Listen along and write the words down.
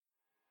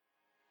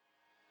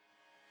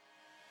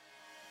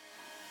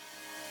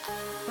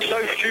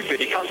So stupid,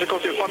 he comes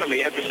across in front of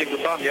me every single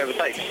time he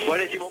overtakes. Why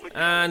does he want me?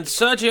 And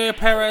Sergio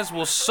Perez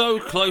was so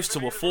close to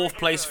a 4th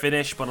place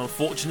finish, but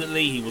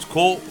unfortunately he was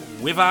caught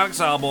with Alex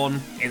Albon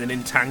in an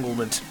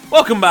entanglement.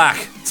 Welcome back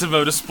to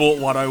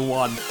Motorsport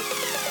 101.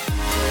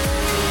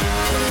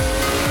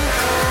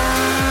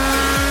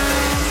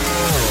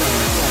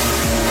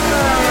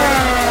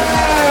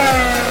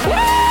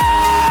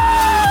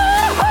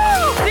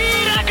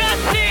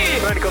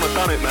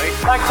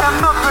 I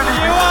cannot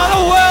believe You are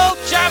the world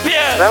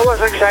champion! that was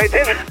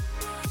exciting.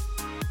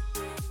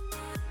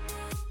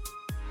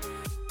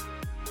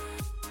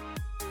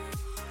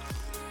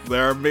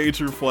 There are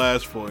major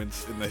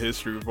flashpoints in the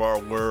history of our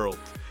world.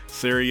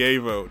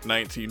 Sarajevo,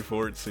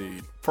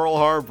 1914. Pearl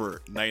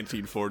Harbor,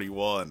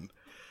 1941.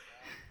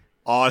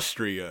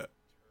 Austria,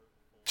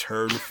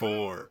 Turn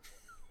 4,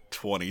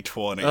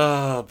 2020.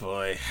 Oh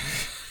boy.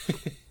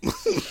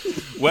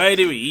 Where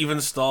do we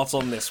even start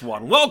on this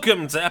one?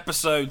 Welcome to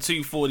episode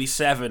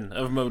 247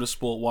 of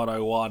Motorsport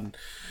 101.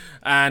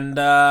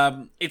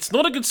 And it's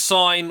not a good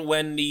sign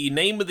when the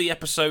name of the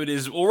episode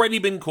has already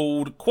been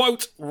called,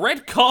 quote,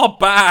 Red Car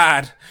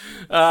Bad.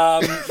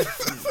 I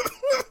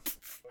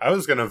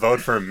was going to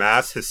vote for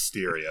mass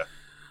hysteria.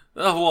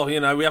 Oh, well, you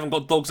know, we haven't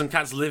got dogs and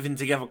cats living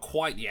together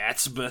quite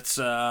yet, but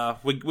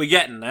we're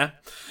getting there.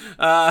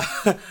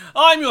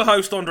 I'm your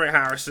host, Andre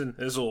Harrison,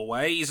 as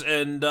always,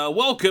 and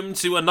welcome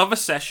to another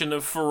session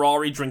of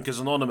Ferrari Drinkers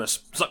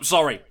Anonymous.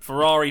 Sorry,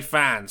 Ferrari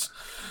fans.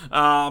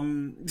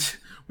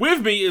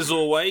 With me, as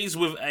always,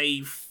 with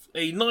a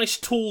nice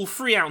tall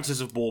 3 ounces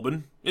of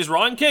bourbon, is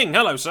Ryan King.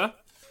 Hello, sir.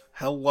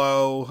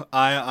 Hello,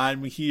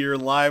 I'm here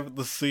live at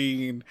the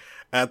scene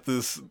at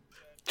this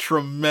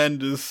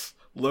tremendous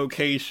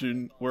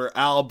location where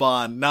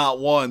Albon not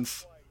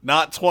once,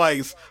 not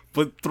twice,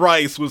 but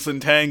thrice was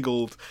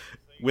entangled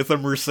with a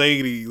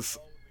Mercedes.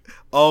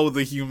 Oh,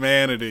 the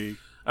humanity.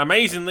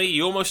 Amazingly,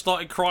 you almost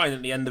started crying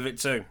at the end of it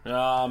too.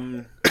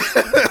 The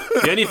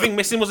only thing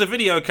missing was a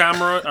video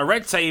camera, a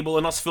red table,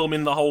 and us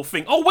filming the whole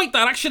thing. Oh wait,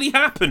 that actually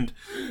happened.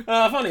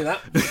 Funny that.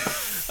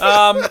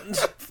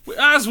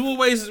 As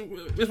always,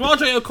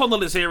 RJ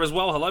O'Connell is here as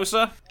well. Hello,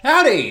 sir.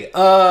 Howdy.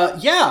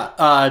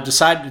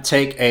 Decided to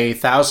take a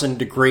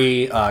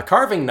 1,000-degree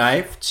carving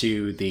knife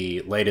to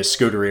the latest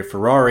Scuderia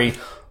Ferrari,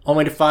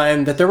 only to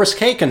find that there was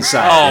cake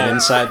inside, and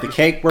inside the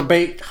cake were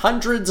baked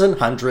hundreds and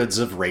hundreds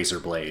of razor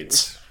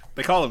blades.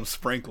 They call them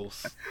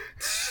sprinkles.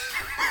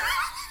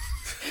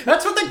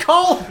 That's what they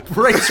call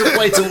razor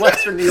blades in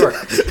Western New York.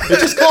 They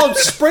just call them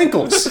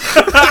sprinkles.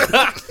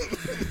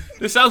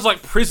 This sounds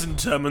like prison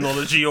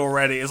terminology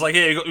already. It's like,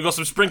 here, you got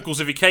some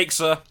sprinkles of your cake,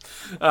 sir.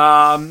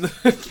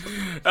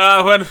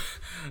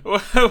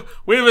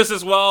 With us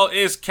as well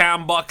is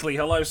Cam Buckley.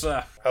 Hello,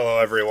 sir. Hello,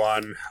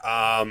 everyone.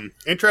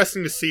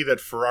 Interesting to see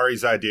that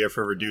Ferrari's idea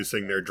for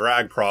reducing their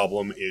drag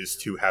problem is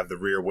to have the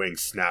rear wing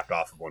snapped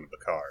off of one of the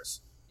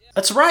cars.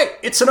 That's right.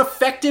 It's an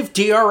effective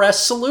DRS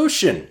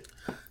solution.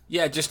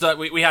 Yeah, just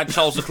we had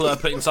Charles Leclerc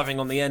putting something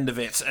on the end of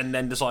it and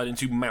then deciding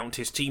to mount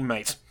his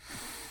teammate.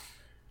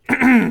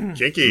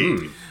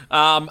 Kinky.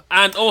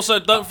 And also,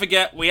 don't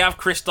forget, we have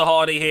Krista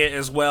Hardy here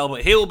as well,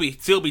 but he'll be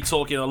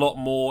talking a lot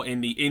more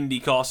in the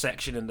IndyCar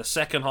section in the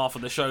second half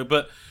of the show.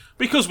 But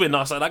because we're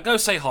nice like that, go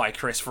say hi,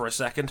 Chris, for a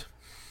second.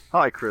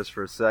 Hi, Chris,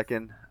 for a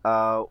second.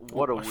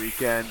 What a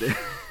weekend.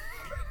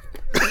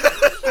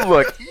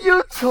 Look,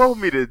 you told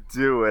me to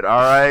do it,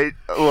 alright?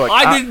 Look,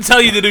 I didn't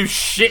tell you to do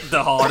shit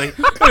to Hardy.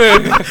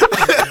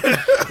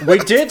 We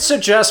did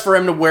suggest for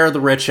him to wear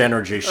the Rich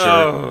Energy shirt.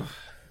 Oh.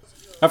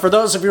 Now, for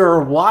those of you who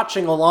are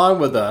watching along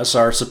with us,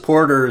 our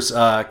supporters,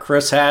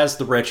 Chris has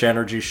the Rich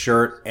Energy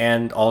shirt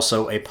and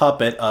also a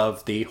puppet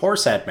of the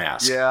Horsehead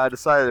mask. Yeah, I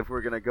decided if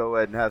we're going to go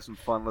ahead and have some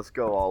fun, let's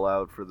go all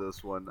out for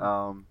this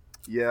one.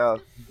 Yeah.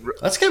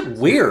 Let's get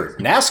weird.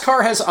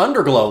 NASCAR has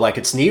Underglow like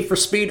it's Need for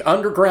Speed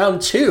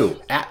Underground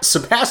 2.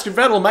 Sebastian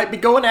Vettel might be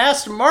going to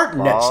Aston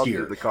Martin next year.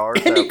 Do the cars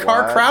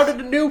IndyCar have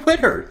crowded a new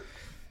winner.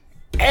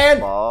 And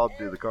Bob,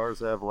 do the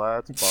cars have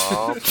lats?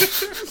 Bob.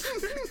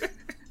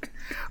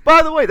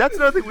 By the way, that's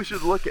another thing we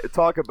should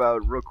talk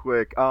about real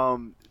quick.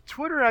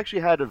 Twitter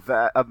actually had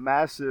a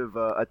massive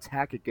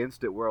attack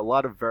against it where a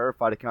lot of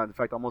verified accounts, in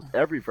fact, almost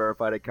every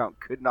verified account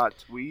could not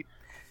tweet.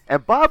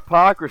 And Bob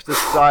Pockrass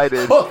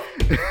decided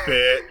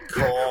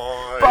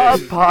Bitcoin. Bob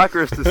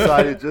Pockrass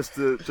decided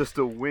just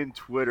to win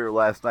Twitter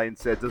last night and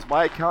said, "Does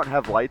my account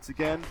have lights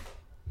again?"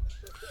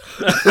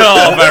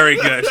 Oh, very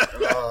good.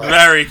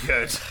 Very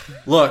good.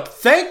 look,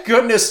 thank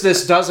goodness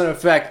this doesn't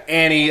affect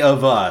any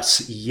of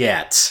us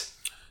yet.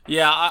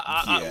 Yeah,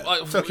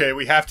 It's okay.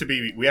 We have to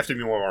be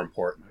more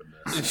important than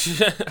this.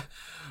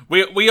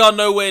 we are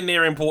nowhere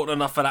near important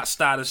enough for that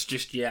status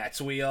just yet.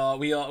 We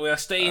are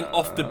staying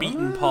off the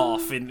beaten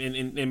path in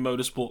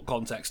motorsport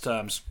context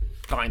terms,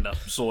 kinda,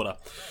 sorta.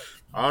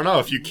 I don't know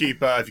if you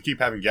keep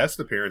having guest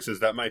appearances,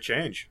 that might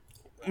change.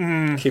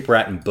 Keep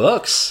writing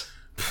books.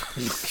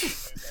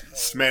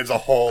 This man's a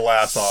whole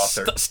ass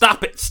author.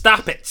 Stop it!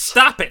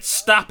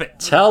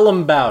 Tell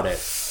them about it.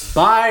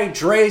 Buy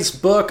Dre's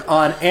book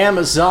on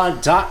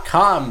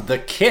Amazon.com, The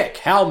Kick,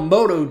 How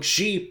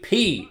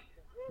MotoGP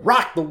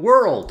rocked the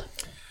world.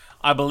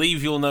 I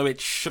believe you'll know it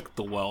shook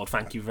the world,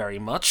 thank you very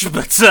much,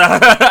 but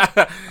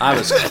I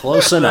was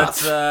close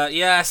enough. But,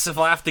 yes, if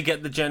I have to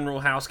get the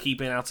general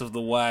housekeeping out of the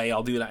way,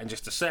 I'll do that in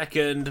just a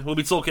second. We'll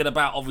be talking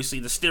about,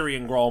 obviously, the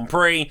Styrian Grand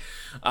Prix,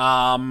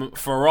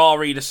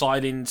 Ferrari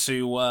deciding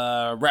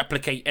to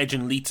replicate Edge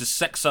and Lita's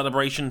sex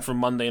celebration from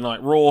Monday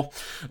Night Raw,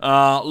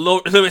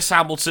 Lewis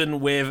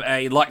Hamilton with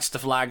a lights to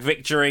flag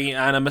victory,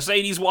 and a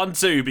Mercedes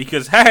 1-2,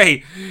 because,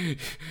 hey,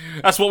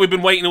 that's what we've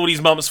been waiting all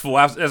these months for,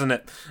 hasn't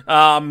it?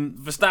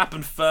 Verstappen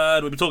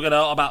third. We'll be talking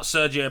about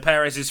Sergio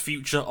Perez's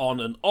future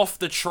on and off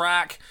the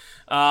track.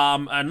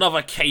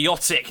 Another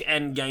chaotic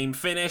endgame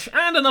finish,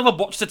 and another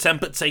botched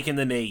attempt at taking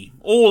the knee.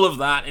 All of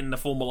that in the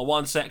Formula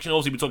 1 section.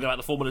 Also, we'll be talking about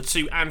the Formula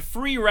 2 and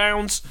 3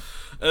 rounds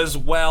as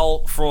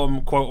well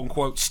from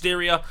quote-unquote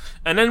Styria.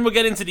 And then we'll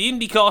get into the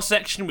IndyCar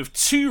section with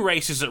 2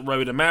 races at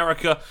Road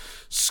America.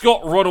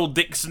 Scott Ronald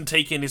Dixon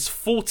taking his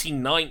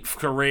 49th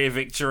career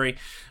victory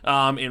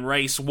in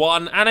race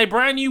 1, and a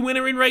brand new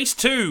winner in race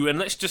 2. And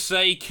let's just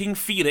say King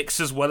Felix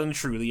has well and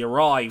truly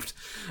arrived.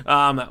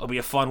 That will be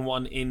a fun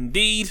one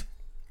indeed.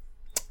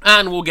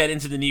 And we'll get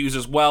into the news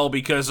as well,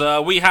 because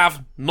we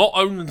have not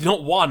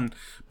one,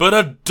 but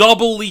a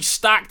doubly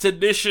stacked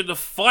edition of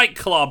Fight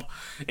Club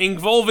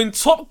involving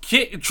top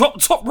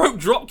rope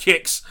drop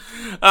kicks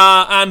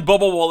and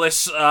Bubba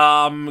Wallace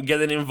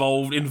getting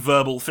involved in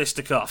verbal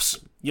fisticuffs.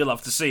 You'll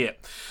love to see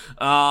it.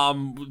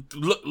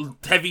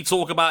 Heavy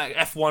talk about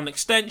F1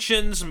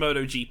 extensions,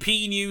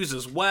 MotoGP news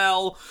as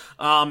well.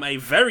 A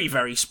very,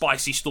 very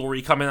spicy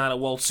story coming out of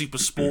World Super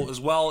Sport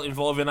as well,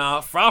 involving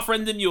our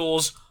friend and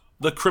yours,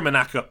 the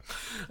Criminaker,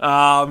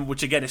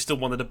 which again is still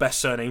one of the best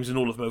surnames in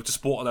all of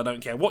motorsport, and I don't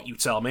care what you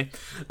tell me,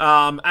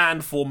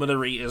 and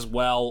Formula E as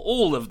well.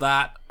 All of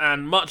that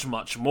and much,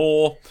 much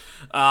more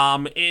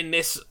in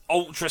this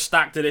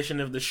ultra-stacked edition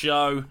of the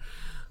show.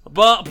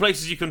 But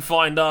places you can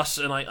find us,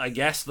 and I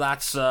guess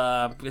that's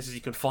places you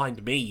can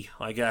find me,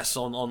 I guess,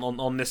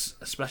 on this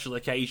special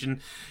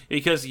occasion.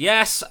 Because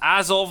yes,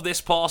 as of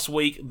this past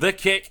week, The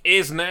Kick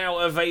is now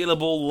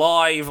available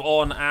live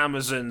on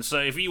Amazon. So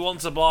if you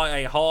want to buy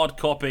a hard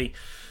copy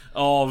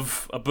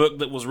of a book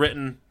that was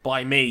written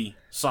by me,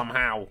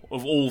 somehow,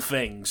 of all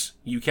things,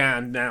 you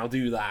can now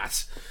do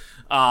that.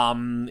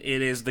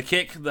 It is The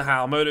Kick,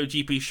 how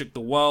MotoGP shook the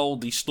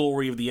world, the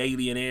story of the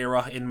alien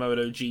era in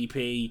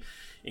MotoGP,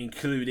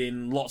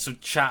 including lots of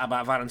chat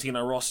about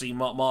Valentino Rossi,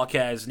 Marc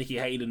Marquez, Nicky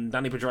Hayden,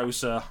 Danny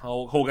Pedrosa,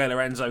 Jorge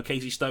Lorenzo,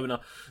 Casey Stoner,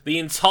 the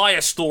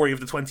entire story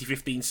of the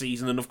 2015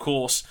 season, and of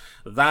course,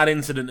 that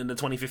incident in the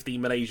 2015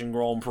 Malaysian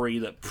Grand Prix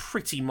that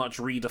pretty much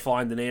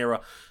redefined an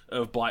era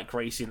of bike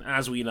racing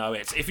as we know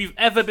it. If you've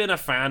ever been a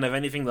fan of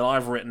anything that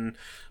I've written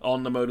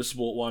on the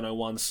Motorsport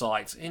 101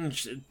 site,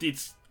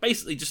 it's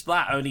basically just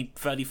that, only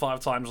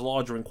 35 times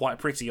larger and quite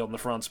pretty on the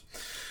front.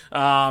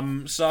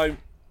 So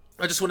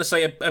I just want to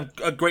say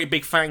a great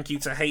big thank you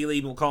to Hayley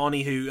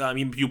Mulcahy, who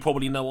you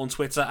probably know on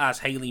Twitter as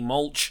Hayley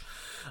Mulch.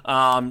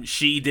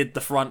 She did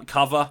the front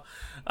cover.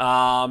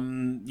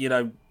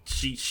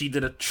 She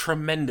did a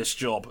tremendous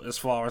job as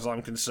far as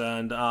I'm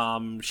concerned.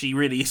 She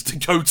really is the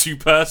go-to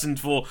person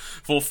for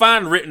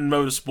fan-written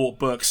motorsport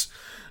books.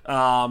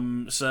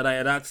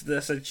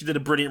 So she did a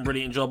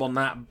brilliant job on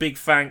that. Big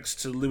thanks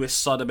to Lewis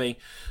Sotheby,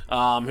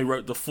 who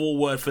wrote the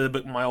foreword for the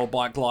book My Old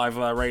Bike Live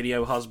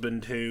Radio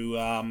Husband, who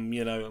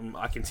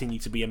I continue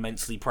to be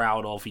immensely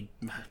proud of. He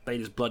made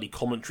his bloody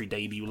commentary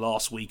debut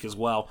last week as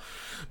well.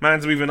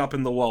 Man's moving up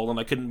in the world, and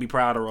I couldn't be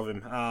prouder of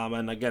him.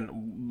 And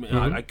again,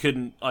 I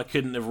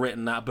couldn't have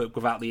written that book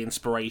without the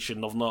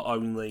inspiration of not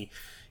only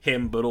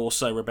him, but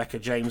also Rebecca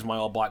James, my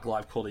Old Bike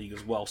Live colleague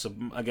as well. So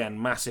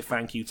again, massive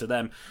thank you to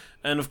them.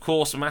 And of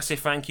course, a massive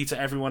thank you to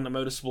everyone at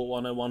Motorsport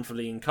 101 for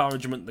the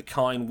encouragement, the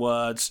kind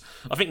words.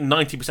 I think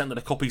 90% of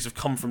the copies have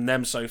come from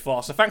them so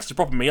far. So thanks for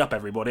propping me up,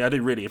 everybody. I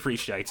do really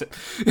appreciate it.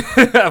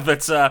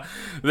 But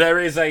there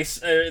is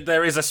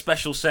a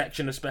special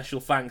section, a special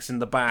thanks in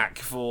the back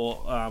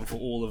for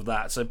all of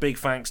that. So big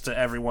thanks to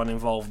everyone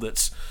involved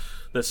that's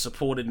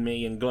supported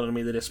me and gotten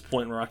me to this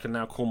point where I can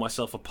now call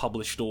myself a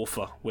published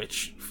author,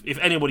 which, if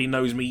anybody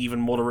knows me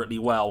even moderately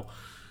well,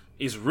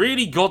 is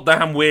really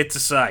goddamn weird to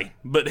say.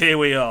 But here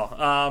we are.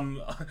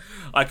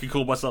 I can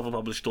call myself a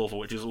published author,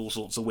 which is all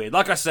sorts of weird.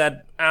 Like I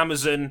said,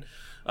 Amazon,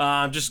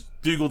 just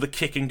Google The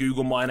Kick and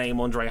Google my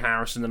name, Andre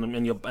Harrison,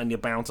 and you're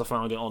bound to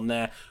find it on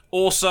there.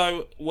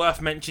 Also,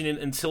 worth mentioning,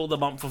 until the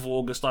month of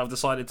August, I've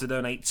decided to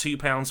donate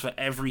 £2 for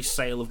every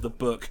sale of the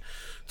book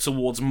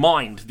towards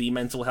Mind, the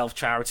mental health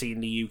charity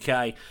in the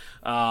UK.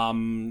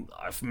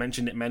 I've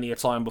mentioned it many a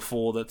time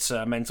before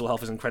that mental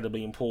health is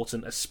incredibly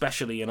important,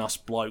 especially in us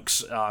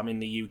blokes in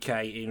the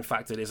UK. In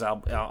fact, it is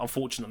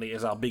unfortunately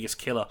our biggest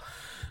killer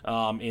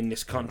in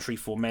this country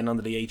for men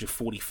under the age of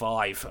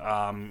 45.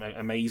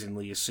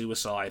 Amazingly, is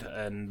suicide,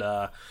 and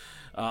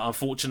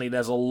unfortunately,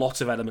 there's a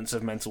lot of elements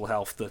of mental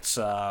health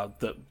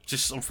that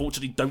just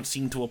unfortunately don't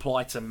seem to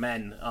apply to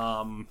men.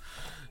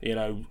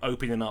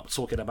 Opening up,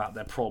 talking about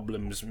their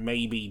problems,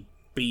 maybe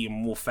being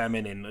more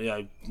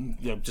feminine,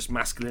 just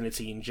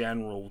masculinity in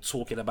general,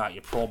 talking about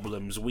your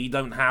problems. We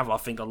don't have, I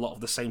think, a lot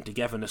of the same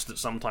togetherness that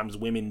sometimes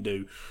women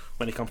do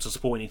when it comes to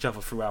supporting each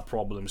other through our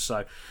problems.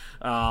 So,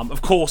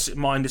 of course,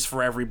 mind is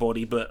for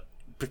everybody, but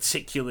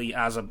particularly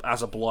as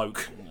a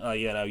bloke,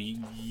 I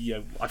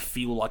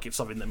feel like it's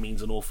something that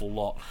means an awful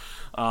lot.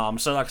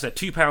 So like I said,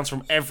 £2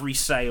 from every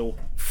sale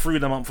through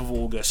the month of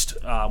August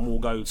will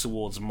go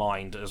towards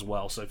Mind as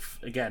well. So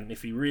again,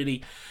 if you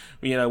really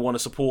want to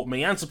support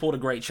me and support a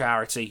great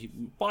charity,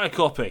 buy a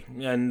copy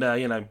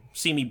and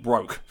see me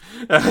broke.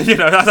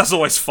 That's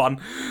always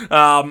fun.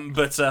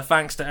 But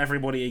thanks to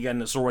everybody again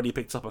that's already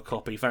picked up a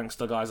copy. Thanks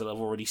to the guys that I've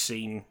already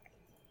seen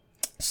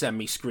send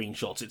me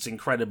screenshots. It's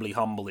incredibly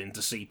humbling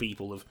to see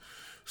people have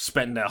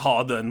spent their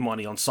hard-earned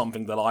money on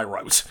something that I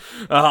wrote,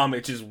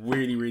 which is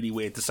really, really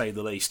weird to say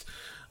the least.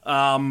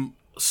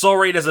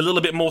 Sorry, there's a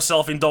little bit more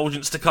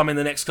self-indulgence to come in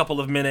the next couple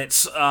of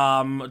minutes.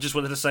 I just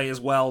wanted to say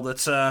as well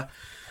that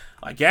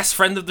I guess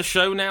friend of the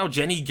show now,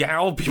 Jenny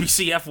Gow,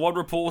 BBC F1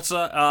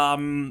 reporter,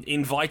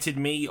 invited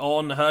me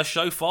on her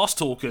show Fast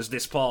Talkers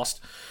this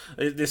past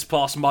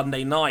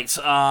Monday night.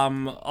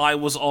 I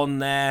was on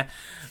there.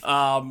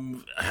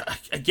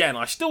 Again,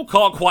 I still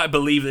can't quite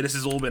believe that this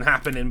has all been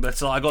happening,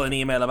 but I got an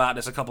email about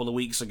this a couple of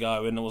weeks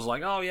ago, and I was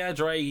like, oh yeah,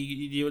 Dre,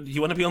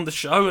 you want to be on the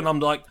show? And I'm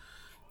like,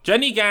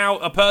 Jenny Gow,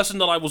 a person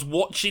that I was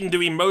watching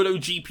doing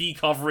MotoGP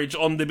coverage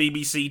on the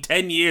BBC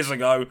 10 years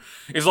ago,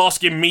 is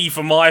asking me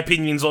for my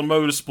opinions on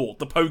motorsport,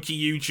 the pokey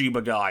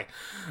YouTuber guy.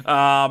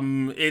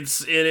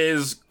 It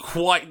is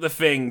quite the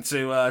thing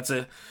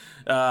to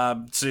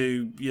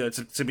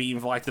be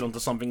invited onto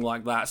something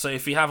like that. So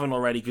if you haven't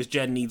already, because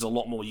Jen needs a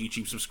lot more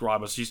YouTube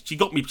subscribers, she's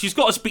got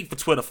to speak for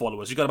Twitter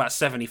followers. She's got about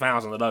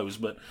 70,000 of those,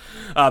 but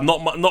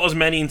not as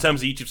many in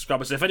terms of YouTube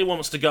subscribers. So if anyone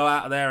wants to go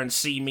out there and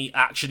see me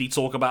actually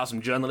talk about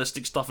some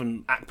journalistic stuff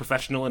and act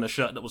professional in a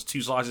shirt that was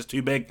 2 sizes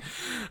too big,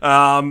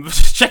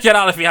 check it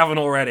out if you haven't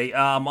already.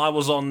 I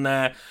was on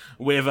there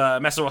with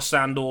Messeros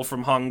Sandor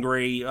from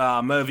Hungary,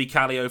 Mervi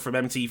Kallio from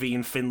MTV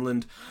in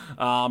Finland,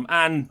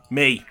 and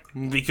me,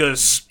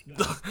 because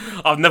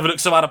I've never looked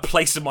so out of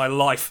place in my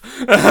life.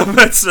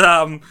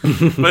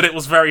 But it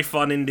was very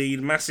fun indeed.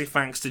 Massive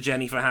thanks to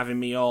Jenny for having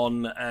me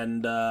on,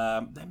 and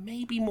there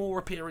may be more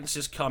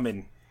appearances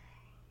coming.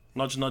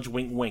 Nudge, nudge,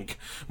 wink, wink.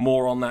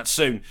 More on that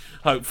soon,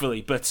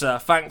 hopefully. But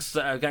thanks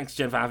to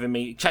Jen for having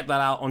me. Check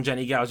that out on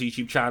Jenny Gow's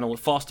YouTube channel.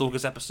 Fast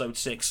Talkers Episode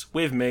 6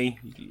 with me.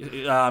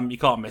 You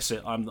can't miss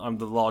it. I'm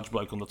the large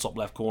bloke on the top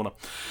left corner.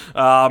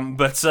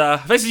 But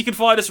basically, you can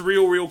find us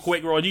real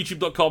quick. We're on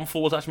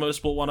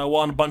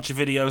youtube.com/motorsport101. A bunch of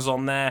videos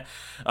on there.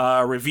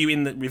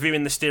 Reviewing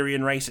the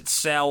Styrian race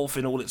itself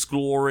in all its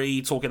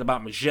glory. Talking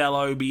about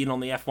Mugello being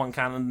on the F1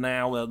 calendar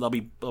now. There'll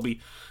be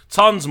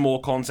tons more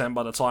content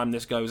by the time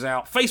this goes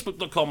out.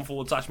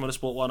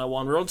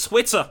 Facebook.com/motorsport101. We're on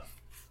Twitter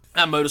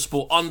at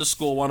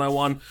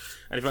motorsport_101.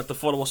 And if you'd like to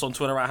follow us on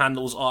Twitter, our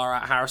handles are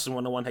at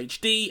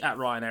Harrison101HD, at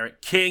Ryan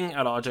Eric King,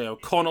 at RJ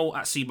O'Connell,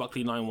 at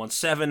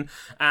CBuckley917,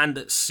 and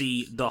at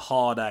C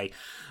DeHarday.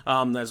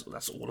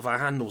 That's all of our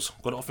handles.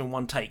 Got it off in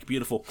one take.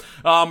 Beautiful.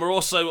 We're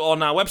also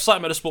on our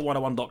website,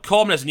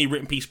 motorsport101.com. There's a new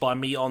written piece by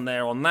me on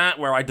there on that,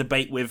 where I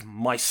debate with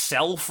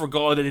myself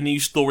regarding a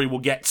news story we'll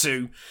get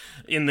to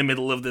in the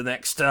middle of the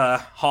next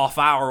half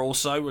hour or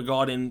so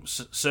regarding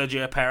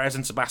Sergio Perez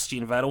and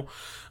Sebastian Vettel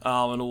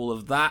and all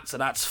of that. So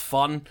that's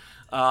fun.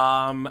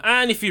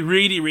 And if you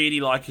really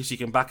like us, you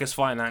can back us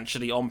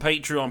financially on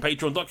Patreon,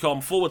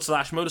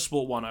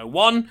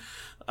 patreon.com/motorsport101.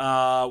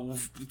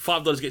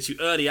 $5 gets you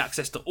early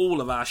access to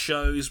all of our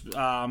shows,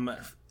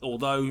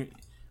 although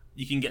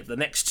you can get the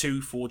next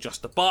 2 for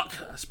just $1.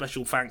 A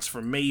special thanks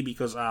from me,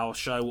 because our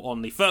show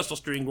on the first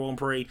Austrian Grand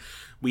Prix,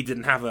 we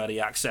didn't have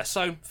early access,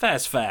 so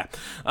fair's fair.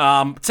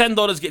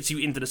 $10 gets you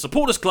into the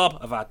supporters club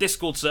of our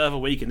Discord server,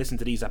 where you can listen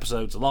to these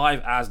episodes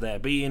live as they're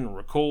being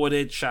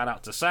recorded. Shout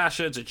out to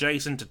Sasha, to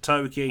Jason, to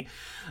Toki,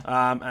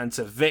 and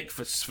to Vic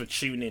for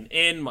tuning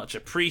in. Much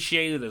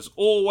appreciated as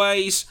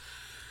always.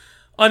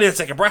 I need to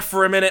take a breath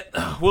for a minute.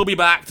 We'll be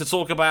back to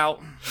talk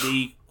about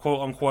the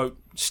quote-unquote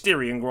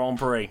Styrian Grand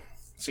Prix.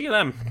 See you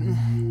then.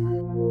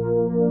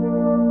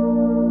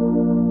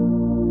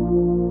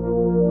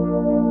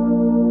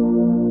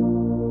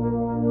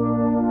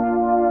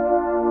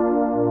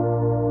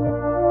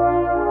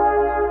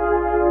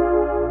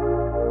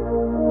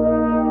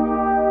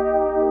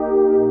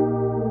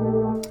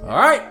 All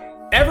right,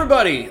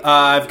 everybody,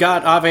 I've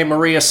got Ave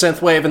Maria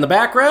Synthwave in the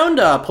background.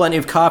 Plenty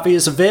of coffee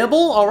is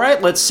available. All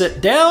right, let's sit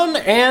down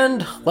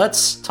and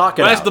let's talk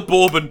it out. Where's the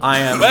bourbon?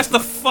 Where's the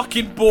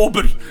fucking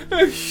bourbon?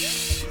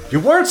 You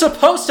weren't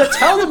supposed to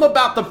tell them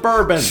about the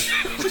bourbon.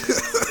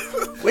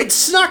 We'd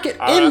snuck it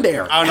in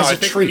there I don't know. as I a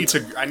think treat.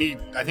 I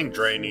think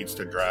Dre needs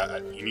to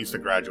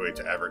graduate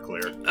to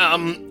Everclear.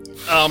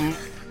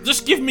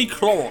 Just give me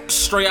Clorox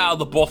straight out of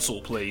the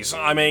bottle, please.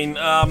 I mean,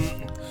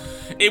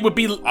 it would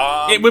be.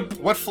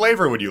 What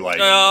flavor would you like?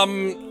 I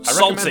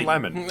Salty.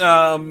 recommend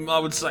lemon. I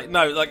would say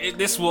no. Like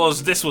this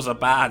was a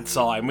bad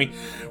time.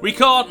 We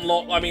can't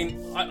lock. I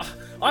mean,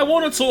 I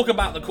want to talk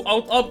about the.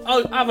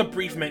 I'll have a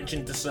brief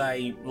mention to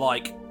say,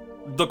 like,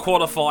 the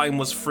qualifying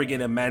was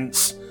friggin'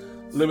 immense.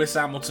 Lewis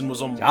Hamilton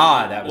was on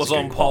that was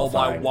on good pole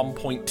by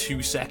qualifying.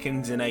 1.2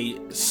 seconds in a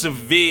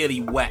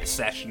severely wet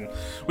session.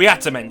 We had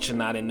to mention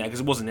that in there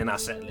because it wasn't in our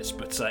set list,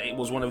 but it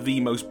was one of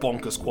the most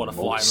bonkers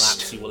qualifying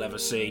laps you will ever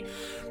see.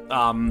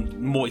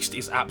 Moist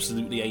is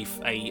absolutely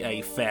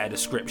a fair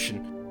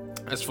description.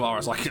 As far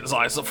as I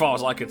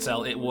could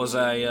tell, it was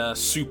a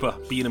super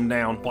beat 'em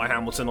down by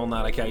Hamilton on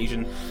that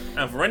occasion.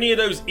 And for any of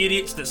those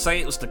idiots that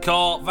say it was the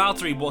car,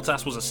 Valtteri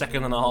Bottas was a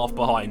second and a half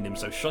behind him,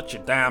 so shut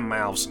your damn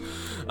mouths.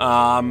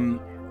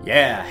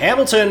 Yeah,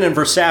 Hamilton and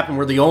Verstappen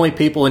were the only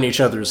people in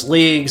each other's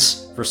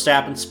leagues.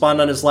 Verstappen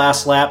spun on his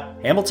last lap.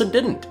 Hamilton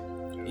didn't.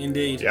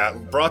 Indeed. Yeah,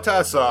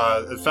 Bottas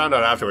found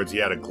out afterwards he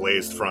had a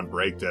glazed front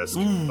brake disc,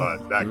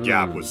 but that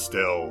gap was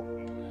still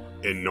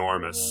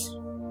enormous.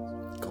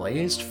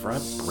 Glazed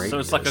front brake So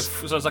it's like a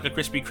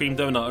Krispy Kreme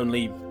donut,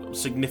 only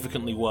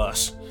significantly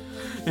worse.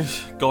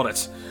 Got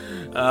it.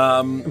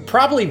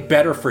 Probably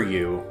better for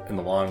you in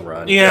the long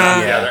run.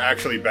 Yeah. Yeah, they're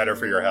actually better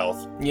for your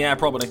health. Yeah,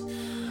 probably.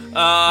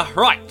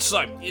 Right,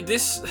 so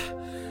this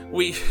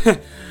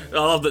I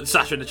love that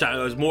Sasha in the chat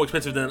goes more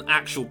expensive than an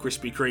actual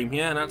Krispy Kreme.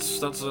 Yeah,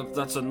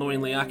 that's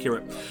annoyingly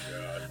accurate.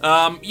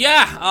 What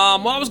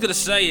I was gonna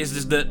say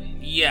is that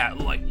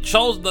like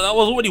Charles, that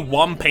was already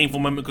one painful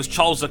moment because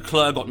Charles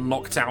Leclerc got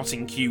knocked out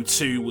in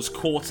Q2, was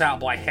caught out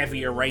by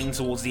heavier rain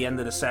towards the end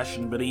of the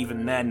session, but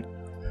even then,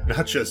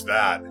 Not just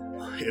that,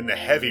 in the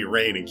heavy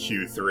rain in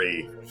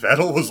Q3,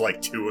 Vettel was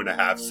like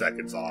 2.5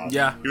 seconds off.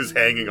 Yeah. He was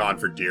hanging on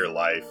for dear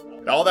life.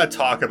 All that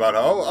talk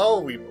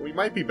about, we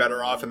might be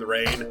better off in the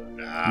rain.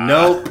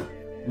 Nah.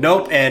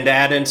 Nope, and to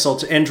add insult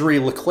to injury,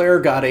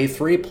 Leclerc got a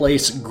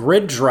 3-place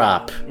grid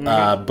drop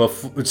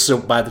so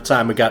by the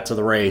time we got to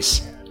the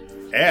race.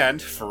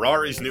 And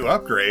Ferrari's new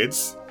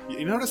upgrades,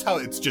 you notice how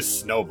it's just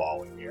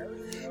snowballing here.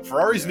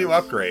 Ferrari's new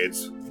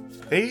upgrades,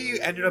 they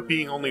ended up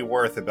being only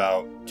worth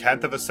about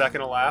 1/10 of a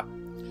second a lap.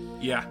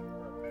 yeah.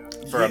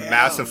 For a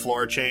massive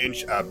floor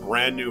change, a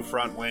brand new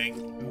front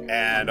wing,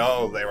 and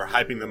they were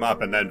hyping them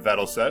up, and then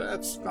Vettel said,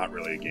 it's not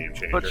really a game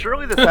changer. But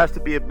surely this has to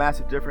be a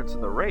massive difference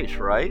in the race,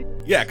 right?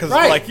 Yeah, because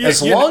Right,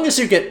 as long as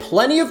you get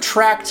plenty of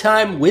track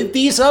time with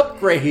these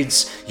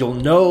upgrades, you'll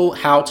know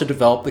how to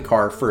develop the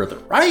car further,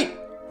 right?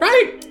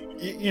 Right?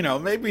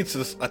 Maybe it's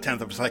just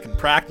 1/10 of a second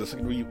practice. It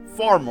could be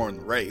far more in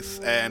the race.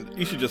 And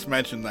you should just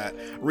mention that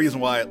reason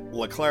why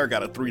Leclerc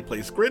got a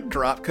 3-place grid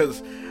drop,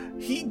 because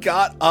he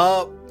got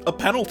a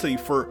penalty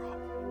for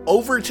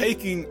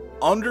overtaking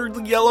under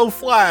the yellow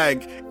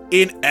flag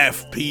in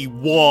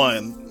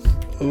FP1.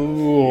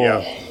 Ooh.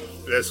 Yeah,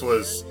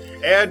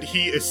 and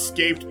he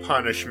escaped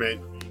punishment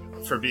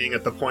for being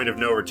at the point of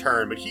no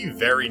return, but he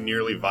very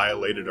nearly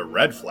violated a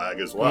red flag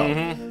as well.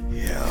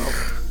 Yeah.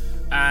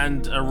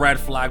 And a red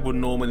flag would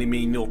normally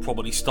mean you'll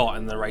probably start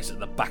in the race at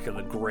the back of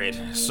the grid.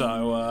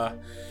 So,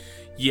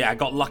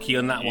 got lucky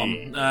on that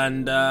one.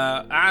 And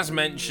as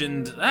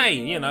mentioned,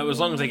 hey, as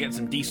long as they get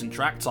some decent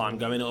track time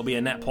going, it'll be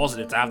a net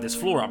positive to have this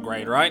floor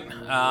upgrade, right?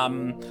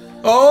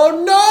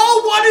 Oh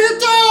no! What do you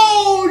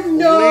do?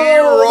 No!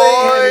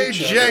 Leroy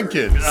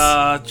Jenkins.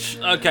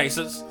 Okay,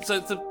 so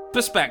the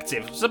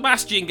perspective.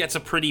 Sebastian gets a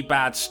pretty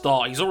bad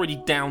start. He's already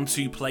down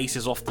 2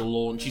 places off the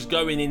launch. He's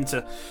going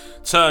into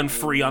turn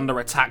 3 under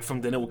attack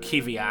from Danil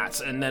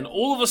Kvyat, and then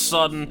all of a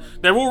sudden,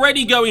 they're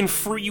already going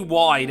 3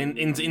 wide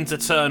into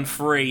turn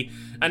 3,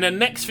 and then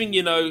next thing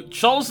you know,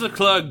 Charles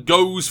Leclerc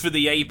goes for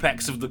the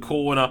apex of the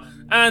corner,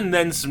 and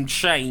then some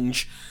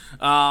change.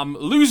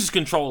 Loses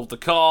control of the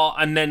car,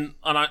 and then,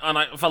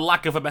 for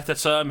lack of a better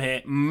term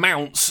here,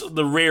 mounts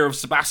the rear of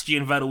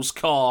Sebastian Vettel's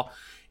car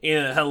in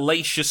a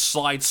hellacious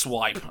side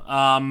swipe.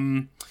 I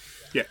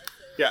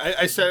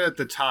said at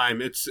the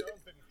time,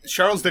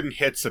 Charles didn't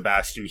hit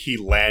Sebastian, he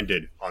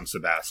landed on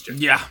Sebastian.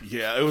 Yeah,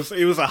 it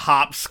was a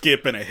hop,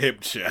 skip, and a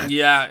hip check.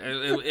 Yeah,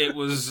 it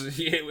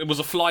was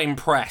a flying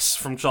press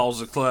from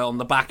Charles Leclerc on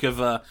the back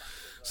of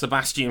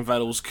Sebastian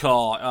Vettel's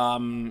car.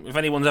 If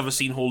anyone's ever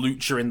seen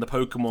Hawlucha in the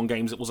Pokemon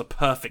games, it was a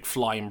perfect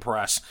flying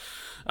press.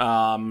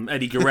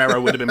 Eddie Guerrero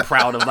would have been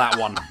proud of that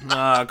one,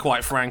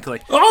 quite frankly.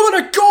 I'm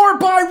gonna gore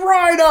by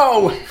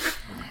Rhino!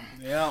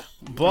 Yeah,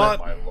 but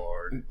My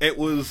lord. it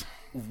was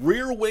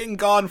rear wing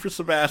gone for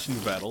Sebastian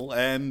Vettel,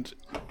 and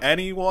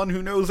anyone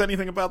who knows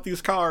anything about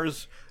these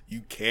cars,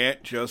 you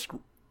can't just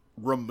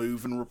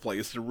remove and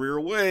replace the rear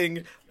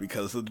wing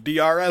because of the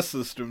DRS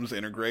systems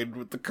integrated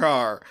with the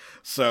car.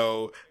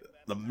 So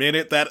the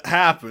minute that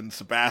happened,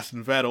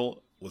 Sebastian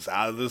Vettel was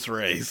out of this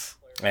race.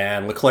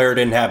 And Leclerc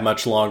didn't have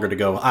much longer to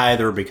go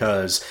either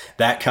because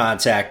that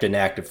contact and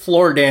active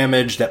floor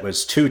damage that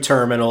was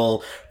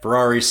 2-terminal.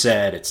 Ferrari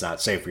said it's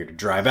not safe for you to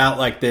drive out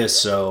like this,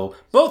 so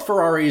both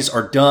Ferraris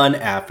are done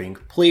having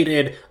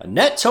completed a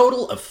net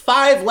total of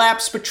 5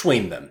 laps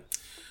between them.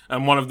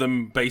 And one of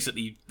them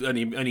basically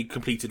only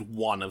completed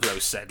one of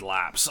those said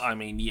laps. I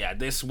mean, yeah,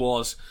 this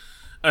was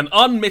an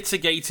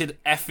unmitigated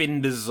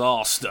effing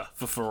disaster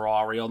for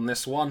Ferrari on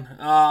this one.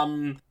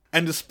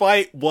 And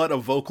despite what a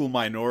vocal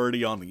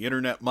minority on the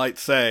internet might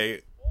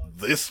say,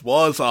 this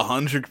was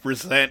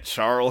 100%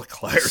 Charles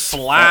Leclerc's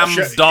Slam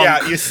fault. dunk.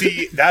 Yeah, you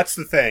see, that's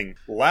the thing.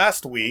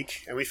 Last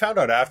week, and we found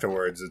out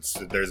afterwards,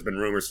 there's been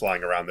rumors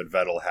flying around that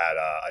Vettel had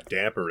a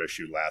damper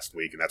issue last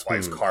week, and that's why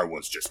his car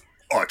was just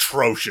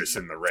atrocious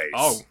in the race.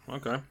 Oh,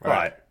 okay.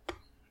 But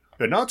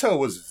Binotto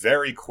was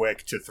very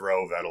quick to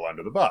throw Vettel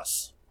under the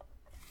bus.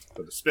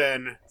 For the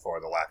spin,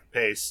 for the lack of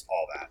pace,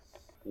 all that.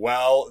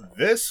 Well,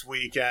 last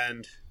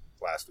weekend,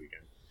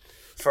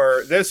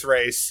 for this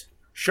race,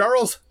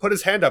 Charles put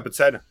his hand up and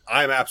said,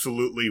 I'm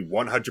absolutely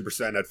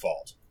 100% at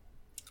fault.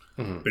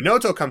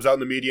 Binotto comes out in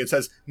the media and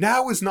says,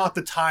 now is not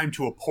the time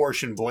to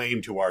apportion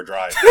blame to our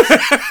drivers.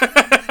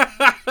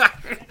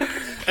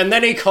 And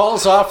then he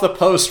calls off the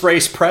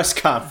post-race press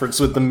conference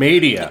with the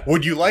media.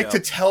 Would you like to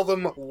tell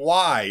them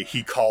why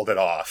he called it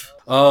off?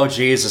 Oh,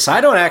 Jesus.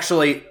 I don't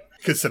actually...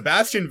 Because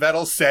Sebastian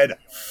Vettel said,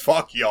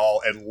 fuck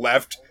y'all, and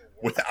left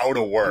without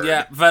a word.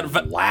 Yeah,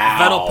 Wow.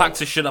 Vettel packed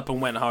his shit up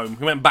and went home.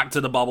 He went back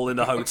to the bubble in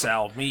the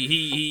hotel.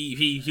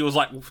 He was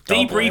like,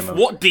 blame debrief? him.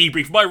 What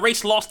debrief? My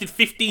race lasted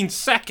 15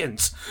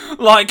 seconds.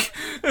 Like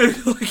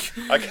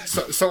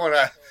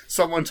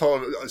Someone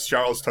told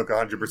Charles took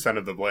 100%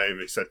 of the blame.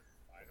 He said,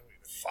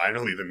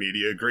 finally the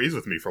media agrees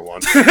with me for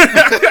once.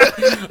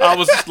 I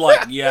was just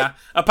like, yeah.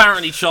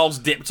 Apparently Charles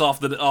dipped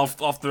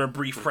after a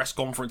brief press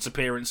conference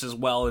appearance as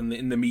well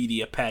in the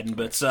media pen.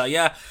 But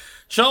yeah,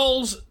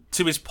 Charles,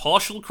 to his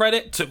partial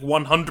credit, took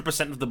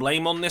 100% of the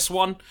blame on this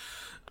one.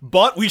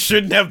 But we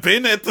shouldn't have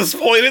been at this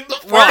point in the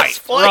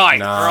first place.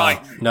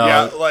 No.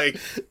 Yeah, like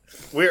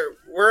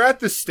we're at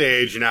the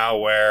stage now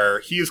where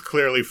he is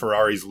clearly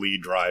Ferrari's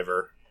lead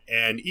driver,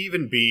 and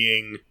even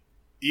being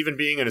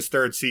in his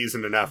third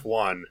season in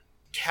F1,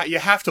 you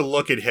have to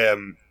look at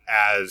him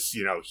as,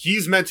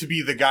 he's meant to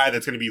be the guy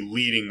that's going to be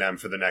leading them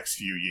for the next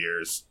few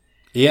years.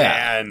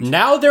 Yeah. And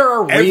now there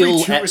are real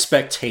two-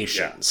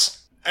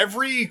 expectations.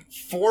 Every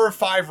 4 or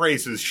 5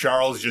 races,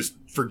 Charles just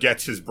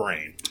forgets his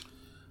brain.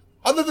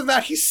 Other than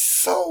that, he's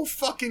so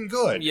fucking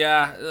good.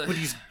 Yeah. But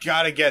he's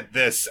got to get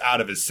this out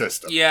of his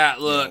system. Yeah,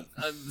 look,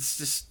 it's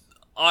just...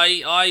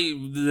 I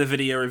did a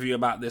video review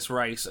about this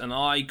race, and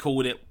I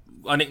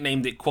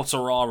nicknamed it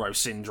Quartararo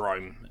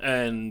syndrome,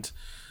 and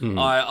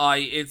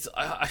I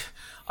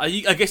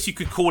guess you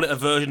could call it a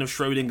version of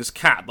Schrodinger's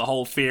cat. The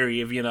whole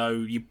theory of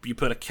you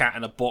put a cat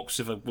in a box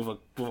with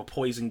a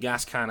poison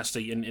gas canister,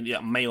 and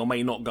it may or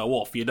may not go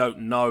off. You don't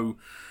know,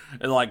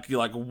 like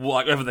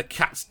whether the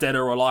cat's dead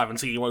or alive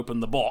until you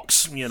open the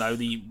box.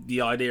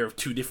 The idea of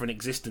two different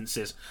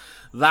existences.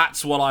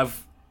 That's what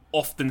I've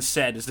often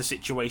said is the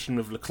situation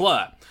with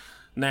Leclerc.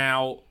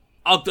 Now,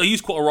 I'll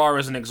use Quartararo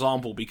as an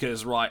example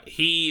because,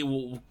 he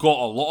got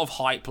a lot of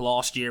hype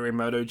last year in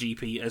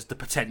MotoGP as the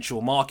potential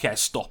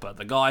Marquez stopper,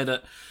 the guy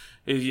that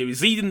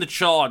is leading the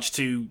charge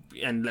to,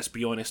 and let's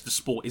be honest, the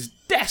sport is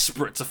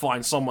desperate to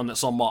find someone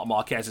that's on Marc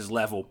Marquez's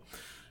level.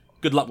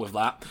 Good luck with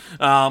that.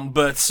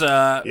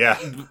 Yeah,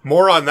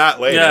 more on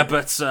that later. Yeah,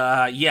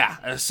 but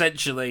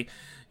essentially,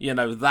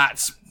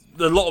 that's...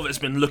 A lot of it's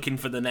been looking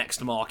for the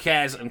next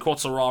Marquez, and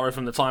Quartararo,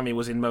 from the time he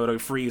was in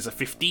Moto3 as a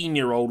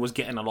 15-year-old, was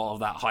getting a lot of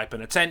that hype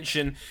and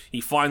attention.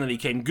 He finally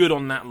came good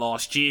on that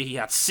last year. He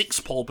had 6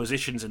 pole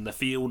positions in the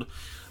field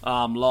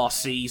last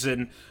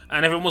season,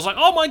 and everyone was like,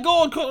 oh my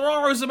god,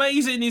 Quartararo's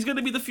amazing, he's going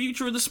to be the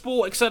future of the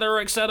sport,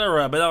 etc.,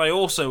 etc. But I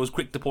also was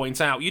quick to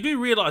point out, you do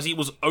realise he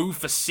was 0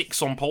 for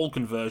 6 on pole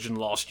conversion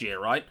last year,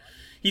 right?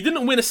 He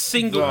didn't win a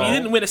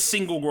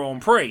single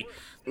Grand Prix.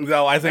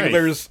 No, I think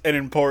there's an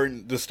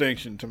important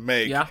distinction to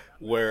make. Yeah.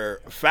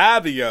 Where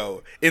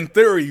Fabio, in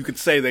theory, you could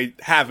say they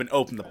haven't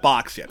opened the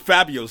box yet.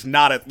 Fabio's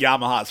not at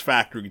Yamaha's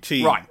factory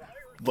team. Right.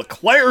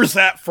 Leclerc's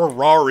at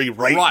Ferrari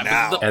right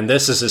now. And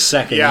this is his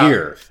second Yeah.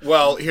 year.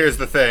 Well, here's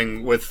the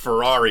thing with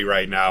Ferrari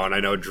right now, and I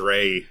know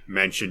Dre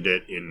mentioned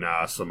it in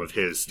some of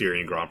his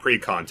Styrian Grand Prix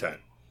content.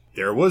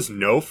 There was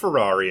no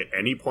Ferrari at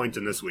any point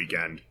in this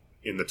weekend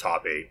in the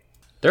top 8.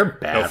 They're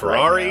bad No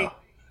Ferrari, right now.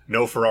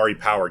 no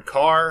Ferrari-powered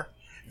car.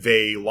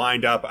 They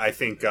lined up, I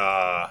think,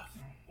 5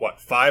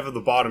 of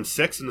the bottom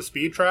 6 in the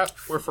speed trap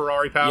were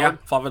Ferrari-powered? Yeah,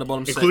 5 of the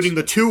bottom 6. Including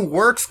the 2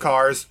 works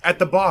cars at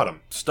the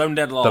bottom. Stone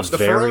dead The last.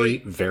 very,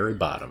 very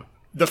bottom.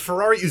 The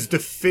Ferrari is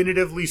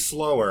definitively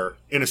slower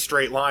in a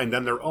straight line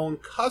than their own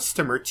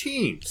customer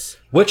teams.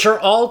 Which are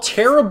all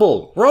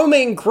terrible.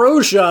 Romain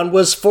Grosjean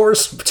was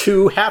forced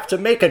to have to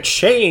make a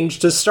change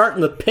to start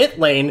in the pit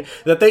lane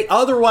that they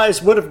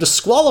otherwise would have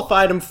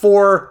disqualified him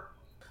for.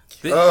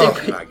 They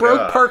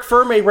broke Parc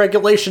Ferme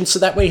regulations so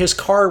that way his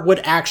car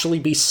would actually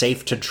be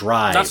safe to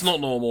drive. That's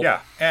not normal. Yeah,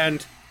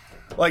 and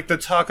the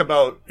talk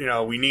about,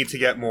 we need to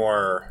get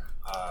more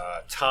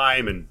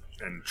time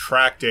and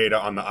track data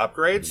on the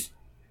upgrades.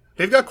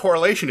 They've got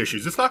correlation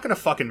issues. It's not going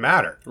to fucking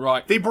matter.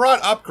 Right. They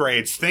brought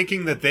upgrades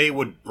thinking that they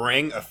would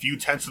bring a few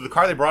tenths of the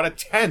car. They brought a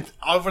 10th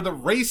over the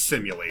race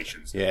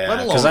simulations.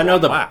 Yeah, because I know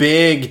the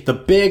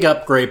big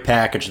upgrade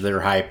package they're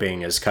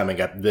hyping is coming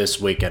up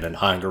this weekend in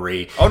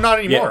Hungary. Oh, not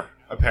anymore,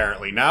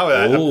 apparently. Now,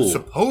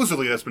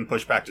 supposedly that's been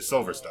pushed back to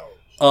Silverstone.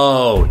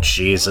 Oh,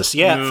 Jesus.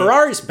 Yeah,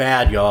 Ferrari's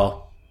bad,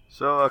 y'all.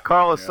 So,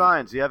 Carlos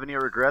Sainz, do you have any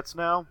regrets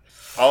now?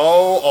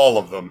 Oh, all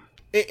of them.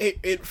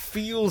 it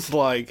feels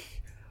like,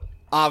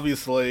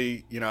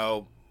 obviously, you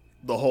know,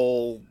 the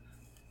whole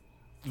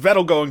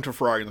Vettel going to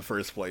Ferrari in the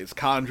first place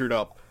conjured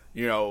up,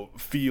 you know,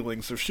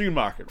 feelings of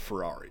Schumacher at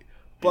Ferrari.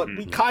 But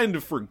we kind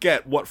of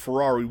forget what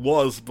Ferrari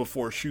was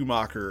before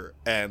Schumacher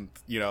and,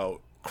 you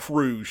know,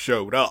 crew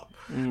showed up.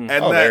 And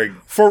that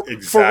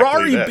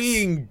Ferrari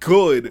being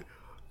good,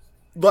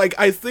 like,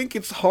 I think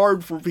it's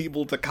hard for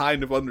people to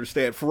kind of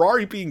understand.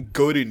 Ferrari being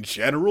good in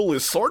general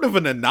is sort of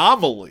an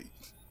anomaly.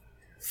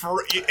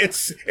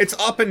 It's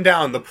up and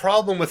down. The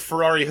problem with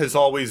Ferrari has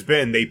always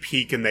been they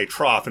peak and they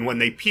trough, and when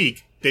they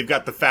peak, they've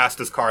got the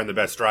fastest car and the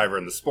best driver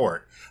in the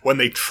sport. When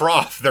they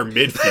trough, they're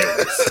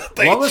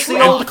midfielders. What was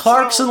the old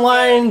Clarkson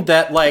line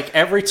that, like,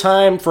 every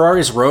time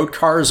Ferrari's road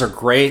cars are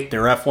great,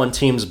 their F1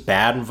 team's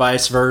bad and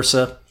vice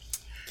versa?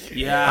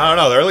 Yeah. I don't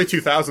know. The early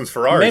 2000s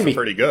Ferraris were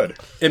pretty good.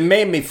 It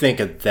made me think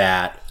of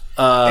that.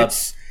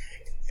 It's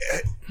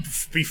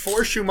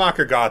before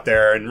Schumacher got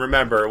there, and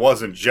remember, it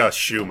wasn't just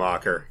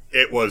Schumacher.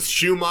 It was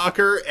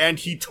Schumacher, and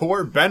he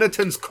tore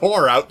Benetton's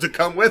core out to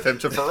come with him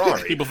to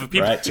Ferrari. People to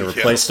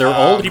replace their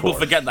old People core.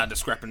 forget that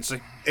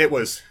discrepancy. It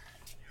was,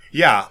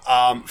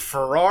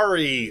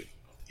 Ferrari,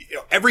 you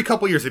know, every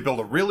couple years they build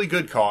a really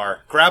good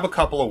car, grab a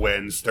couple of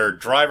wins, their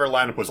driver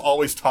lineup was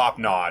always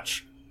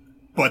top-notch,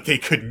 but they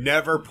could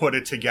never put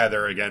it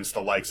together against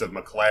the likes of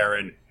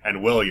McLaren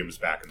and Williams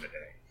back in the day.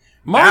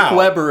 Mark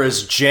Webber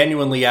is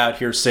genuinely out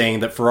here saying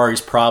that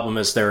Ferrari's problem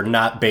is they're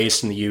not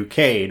based in the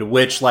UK, to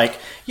which, like,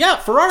 yeah,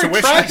 Ferrari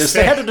tried this.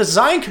 They had a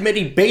design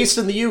committee based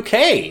in the UK,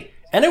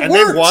 and it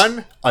worked. They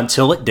won.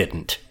 Until it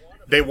didn't.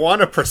 They won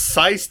a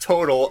precise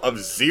total of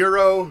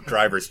 0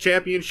 drivers'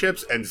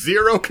 championships and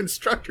 0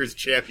 constructors'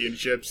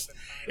 championships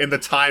in the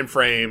time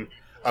frame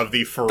of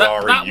the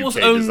Ferrari that UK was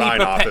only design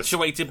office.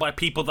 perpetuated by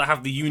people that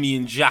have the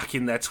Union Jack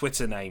in their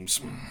Twitter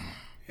names.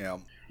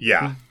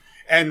 Yeah.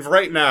 And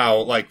right now,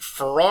 like,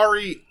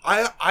 Ferrari,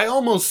 I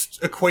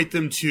almost equate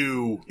them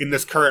to, in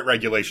this current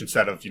regulation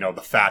set of, you know,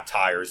 the fat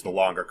tires, the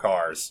longer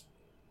cars,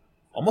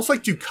 almost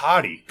like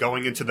Ducati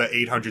going into the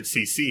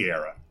 800cc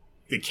era.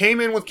 They came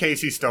in with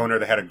Casey Stoner,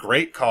 they had a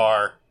great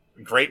car,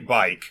 a great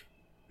bike,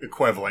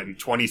 equivalent in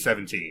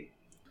 2017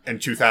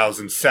 and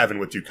 2007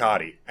 with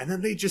Ducati. And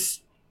then they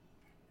just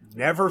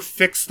never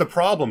fixed the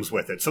problems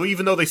with it. So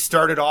even though they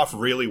started off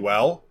really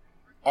well,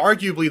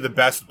 arguably the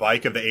best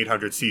bike of the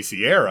 800cc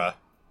era,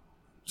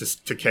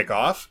 just to kick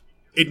off,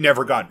 it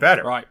never got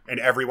better. Right. And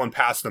everyone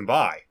passed them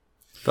by.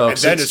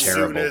 Folks, and then it's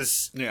terrible.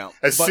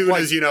 as soon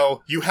as, you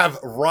know, you have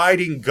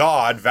riding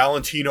god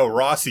Valentino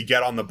Rossi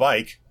get on the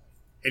bike,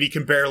 and he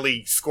can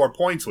barely score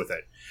points with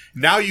it.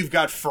 Now you've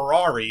got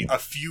Ferrari a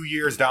few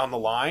years down the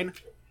line.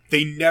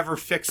 They never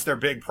fix their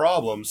big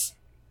problems,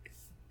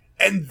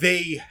 and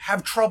they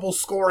have trouble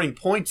scoring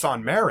points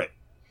on merit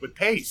with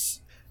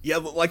pace. Yeah,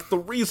 but, like, the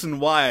reason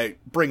why I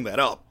bring that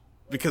up,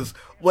 because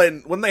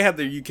when they had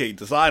their UK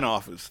design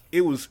office,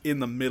 it was in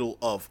the middle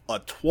of a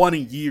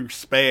 20-year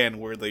span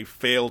where they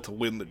failed to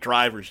win the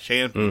Drivers'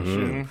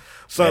 Championship.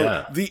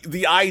 So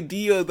the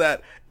idea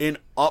that an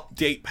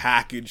update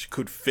package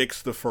could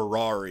fix the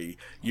Ferrari,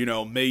 you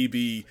know,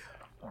 maybe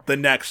the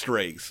next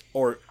race,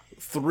 or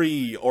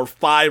 3 or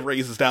 5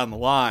 races down the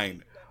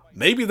line,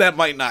 maybe that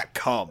might not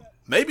come.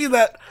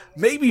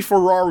 Maybe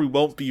Ferrari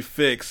won't be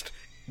fixed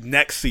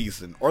next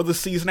season or the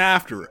season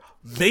after.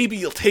 Maybe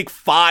it'll take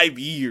 5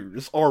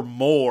 years or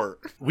more.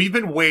 We've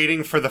been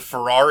waiting for the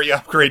Ferrari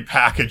upgrade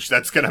package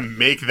that's going to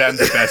make them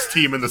the best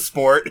team in the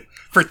sport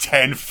for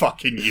 10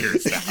 fucking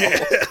years now.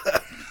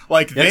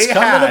 Like, It's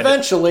coming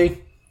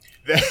eventually.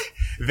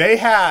 They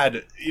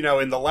had, you know,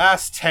 in the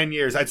last 10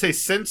 years, I'd say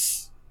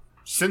since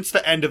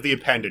the end of the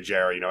appendage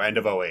era, you know, end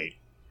of 08,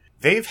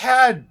 they've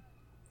had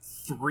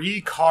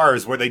 3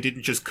 cars where they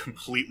didn't just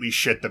completely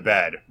shit the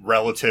bed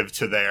relative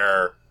to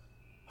their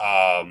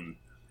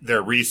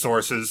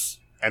resources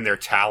and their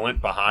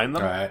talent behind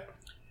them. Right.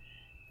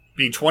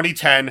 Being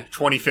 2010,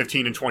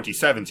 2015, and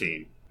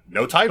 2017.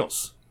 No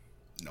titles.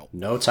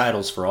 No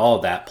titles for all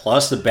of that,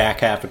 plus the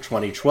back half of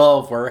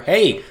 2012, where,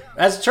 hey,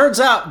 as it turns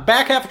out,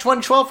 back half of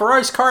 2012,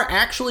 Ferrari's car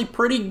actually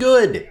pretty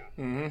good.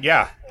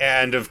 Yeah,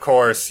 and of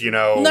course, you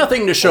know...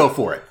 Nothing to show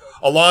for it.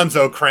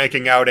 Alonso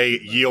cranking out a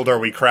yield or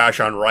we crash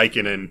on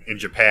Raikkonen in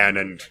Japan,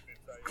 and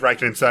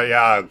Raikkonen said,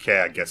 yeah,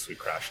 okay, I guess we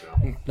crash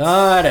now.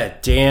 Not a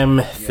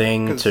damn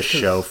thing to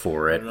show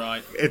for it.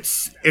 Right.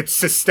 It's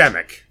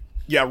systemic.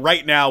 Yeah,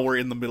 right now we're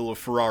in the middle of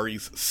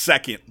Ferrari's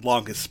second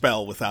longest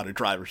spell without a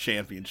driver's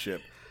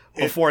championship.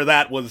 Before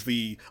that was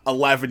the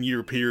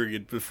 11-year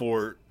period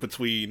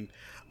between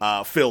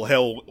Phil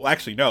Hill. Well,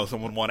 actually, no,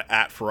 someone won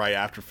at Ferrari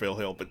after Phil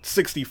Hill, but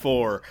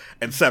 64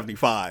 and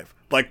 75.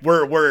 Like,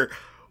 we're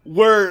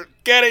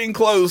getting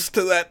close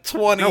to that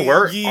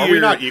 20-year... Are we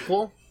not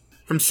equal?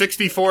 From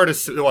 64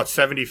 to, what,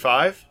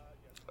 75?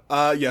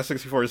 Yeah,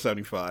 64 to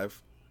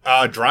 75.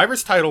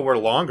 Driver's title were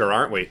longer,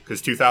 aren't we? Because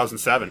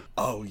 2007.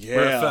 Oh, yeah.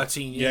 We're at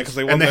 13 years. Yeah, because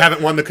they And they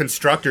haven't won the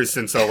Constructors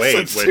since 08.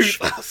 since which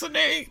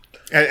 2008.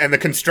 And the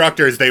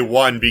Constructors, they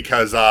won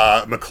because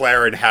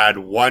McLaren had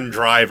one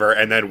driver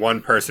and then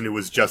one person who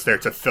was just there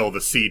to fill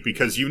the seat.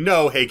 Because you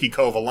know Heikki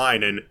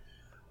Kovalainen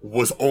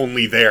was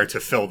only there to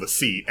fill the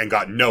seat and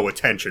got no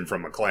attention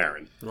from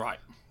McLaren. Right.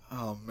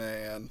 Oh,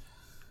 man.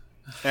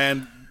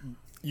 And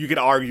you could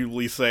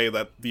arguably say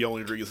that the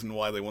only reason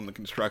why they won the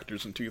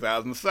Constructors in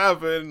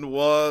 2007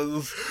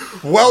 was...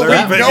 Well, we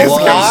Their know biggest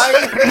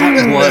why.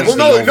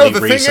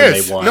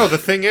 Was The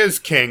thing is,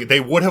 King, they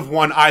would have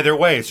won either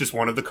way. It's just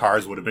one of the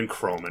cars would have been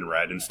chrome and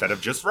red instead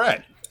of just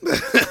red.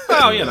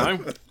 Well, you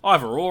know,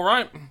 either or,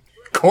 right?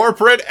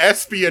 Corporate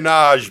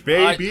espionage,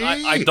 baby.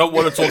 I don't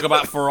want to talk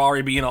about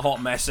Ferrari being a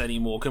hot mess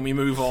anymore. Can we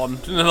move on?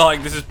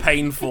 Like, this is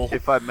painful.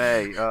 If I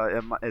may,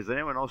 is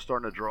anyone else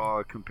starting to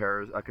draw a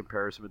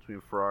comparison between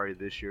Ferrari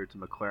this year to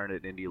McLaren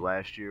at Indy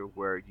last year,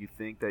 where you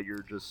think that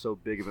you're just so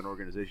big of an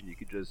organization you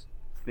could just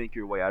think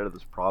your way out of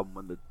this problem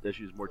when the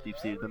issue is more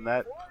deep-seated than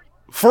that?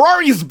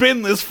 Ferrari's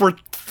been this for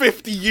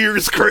 50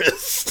 years,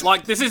 Chris.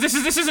 Like, this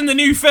isn't the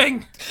new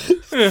thing.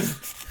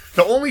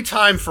 The only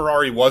time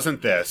Ferrari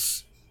wasn't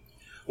this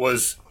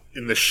was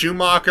in the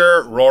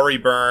Schumacher, Rory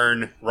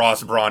Byrne,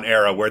 Ross Brawn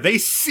era, where they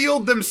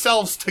sealed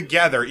themselves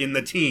together in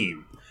the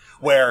team.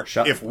 Where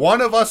if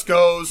one of us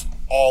goes,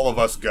 all of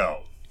us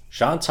go.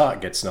 Jean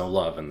Todt gets no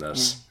love in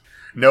this.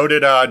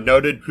 Noted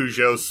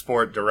Peugeot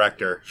sport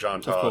director,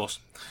 Jean Todt. Of course.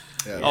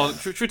 Yeah. Oh,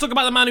 should we talk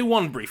about the man who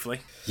won briefly?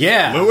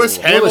 Yeah. Lewis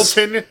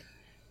Hamilton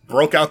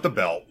broke out the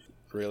belt.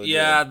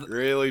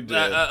 Really did.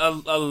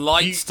 A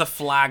lights to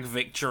flag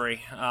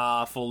victory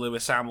for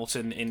Lewis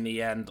Hamilton in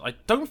the end. I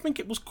don't think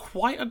it was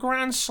quite a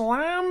grand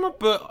slam,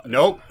 but...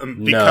 Nope,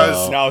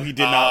 because... No, he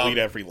did not lead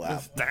every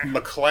lap.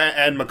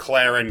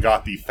 McLaren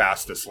got the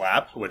fastest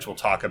lap, which we'll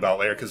talk about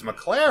later, because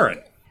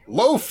McLaren,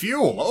 low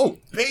fuel, oh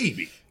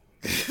baby.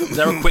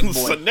 They're a quick boy.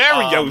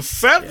 Scenario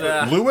 7!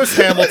 Yeah.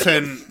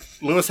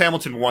 Lewis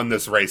Hamilton won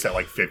this race at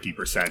like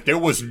 50%. There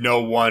was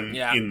no one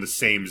in the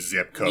same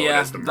zip code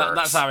as the Mercs.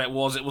 That's how it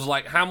was. It was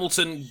like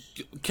Hamilton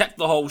kept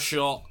the whole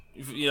shot.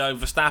 You know,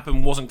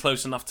 Verstappen wasn't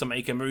close enough to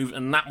make a move,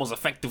 and that was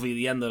effectively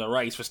the end of the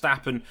race.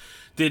 Verstappen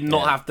did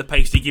not have the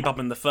pace to keep up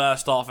in the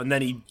first half, and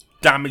then he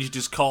damaged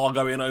his car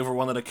going over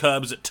one of the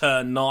curbs at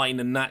turn 9,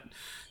 and that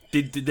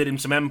did him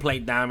some end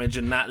plate damage,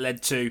 and that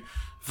led to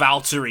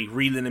Valtteri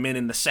reeling him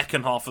in the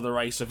second half of the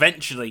race,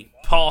 eventually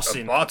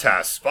passing.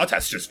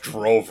 Bottas just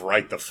drove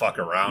right the fuck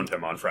around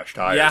him on fresh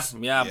tires.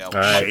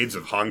 Yeah. Shades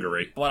of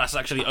Hungary. Bottas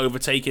actually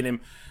overtaking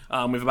him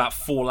with about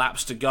 4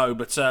 laps to go.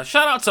 But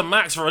shout out to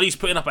Max for at least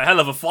putting up a hell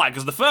of a fight,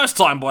 because the first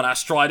time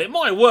Bottas tried it,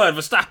 my word,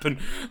 Verstappen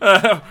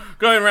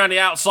going around the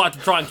outside to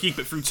try and keep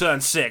it through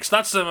turn 6.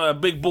 That's some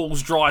big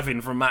balls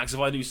driving from Max, if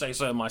I do say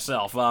so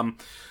myself.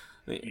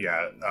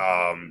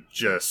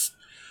 Just...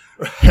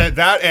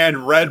 that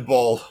and Red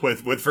Bull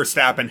with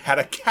Verstappen had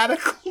a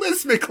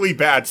cataclysmically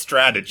bad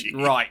strategy.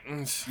 Right.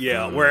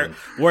 Yeah,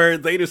 where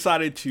they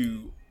decided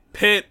to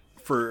pit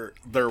for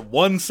their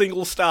one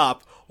single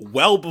stop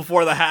well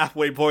before the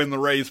halfway point in the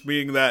race,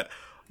 being that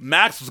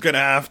Max was going to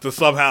have to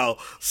somehow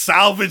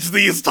salvage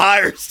these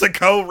tires to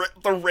go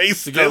the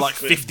race to go like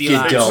 50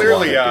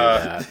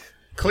 laps.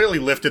 Clearly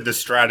lifted the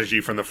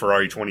strategy from the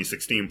Ferrari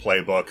 2016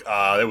 playbook.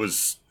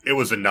 It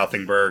was a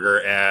nothing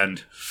burger,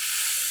 and...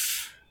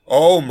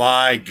 oh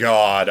my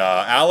god,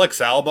 Alex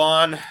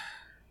Albon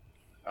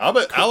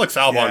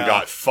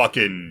got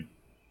fucking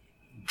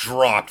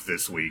dropped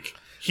this week.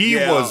 He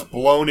was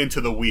blown into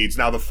the weeds.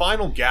 Now, the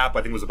final gap,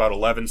 I think, was about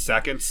 11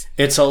 seconds.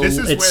 It's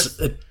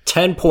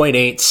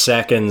 10.8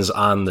 seconds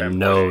on the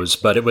nose,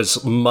 but it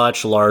was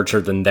much larger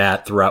than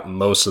that throughout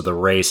most of the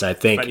race. I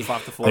think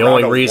the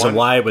only reason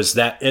why it was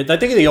that... I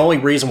think the only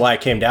reason why it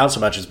came down so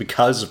much is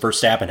because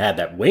Verstappen had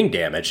that wing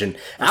damage, and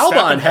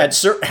Albon had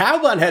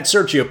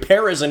Sergio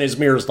Perez in his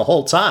mirrors the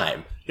whole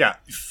time. Yeah,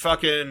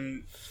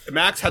 fucking...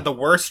 Max had the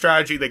worst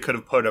strategy they could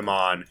have put him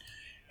on,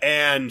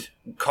 and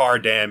car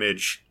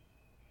damage...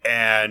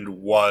 and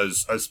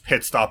was a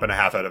pit stop and a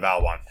half out of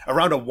Albon.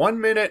 Around a 1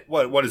 minute,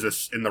 what is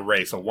this in the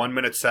race? A 1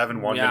 minute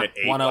 7, 1 minute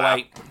 8 108. lap?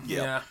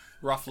 Yeah,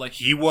 roughly.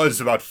 He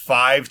was about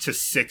 5 to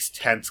 6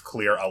 tenths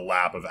clear a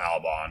lap of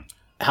Albon.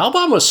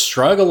 Albon was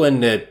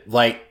struggling to,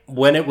 like,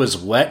 when it was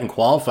wet in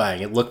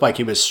qualifying, it looked like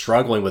he was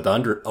struggling with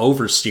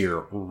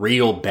oversteer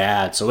real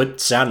bad. So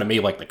it sounded to me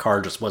like the car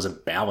just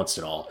wasn't balanced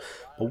at all.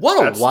 But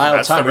what a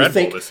wild time. You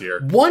think this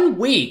year. 1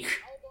 week...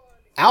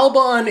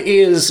 Albon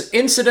is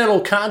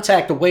incidental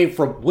contact away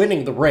from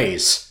winning the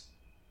race,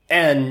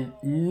 and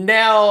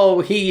now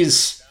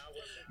he's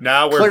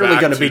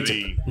clearly going to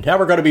be. Now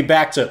we're going to be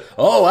back to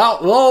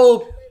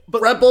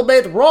but Red Bull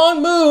made the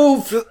wrong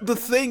move. The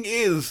thing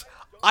is,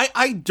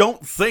 I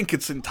don't think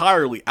it's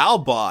entirely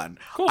Albon.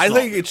 I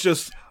think it's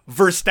just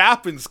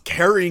Verstappen's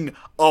carrying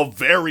a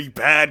very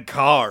bad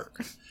car.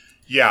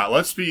 Yeah,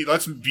 let's be.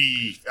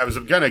 I was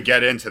going to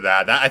get into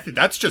that. I think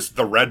that's just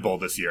the Red Bull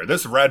this year.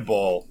 This Red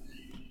Bull.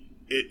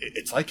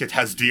 It's like it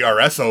has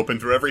DRS open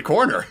through every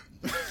corner.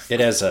 It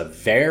has a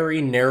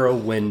very narrow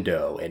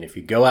window, and if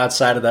you go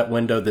outside of that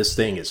window, this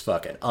thing is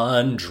fucking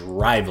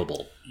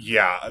undrivable.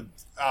 Yeah.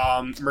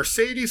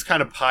 Mercedes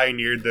kind of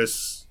pioneered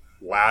this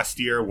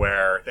last year,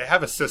 where they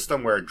have a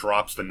system where it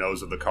drops the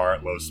nose of the car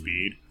at low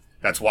speed.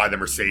 That's why the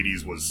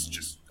Mercedes was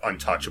just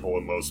untouchable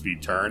in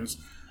low-speed turns.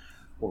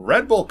 Well,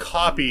 Red Bull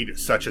copied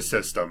such a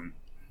system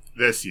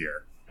this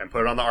year and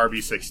put it on the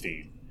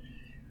RB16.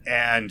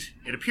 And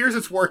it appears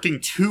it's working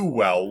too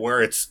well,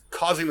 where it's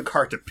causing the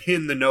car to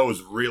pin the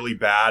nose really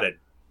bad at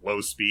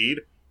low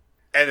speed.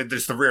 And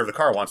just the rear of the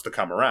car wants to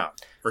come around.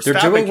 They're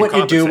doing what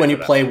you do when you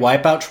play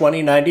Wipeout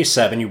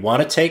 2097. You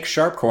want to take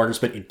sharp corners,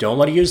 but you don't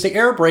want to use the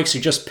air brakes.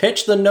 You just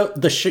pitch the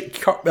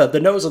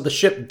nose of the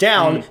ship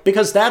down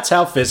because that's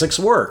how physics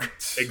work.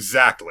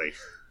 Exactly.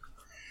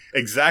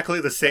 Exactly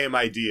the same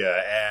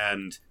idea.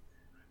 And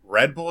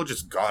Red Bull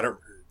just got it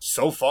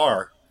so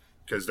far,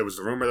 because there was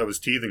the rumor that was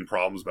teething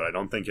problems, but I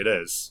don't think it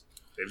is.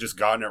 They've just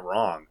gotten it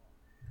wrong.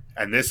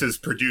 And this has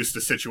produced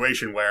a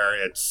situation where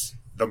it's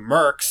the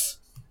Mercs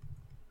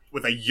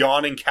with a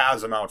yawning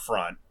chasm out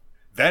front,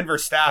 then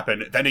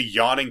Verstappen, then a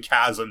yawning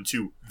chasm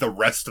to the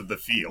rest of the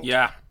field.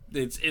 Yeah.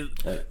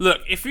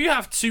 Look, if you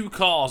have two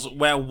cars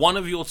where one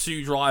of your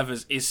two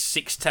drivers is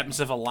 0.6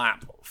 of a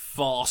lap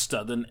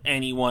faster than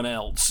anyone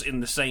else in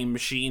the same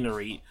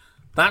machinery,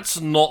 that's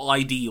not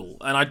ideal,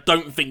 and I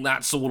don't think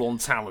that's all on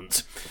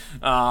talent.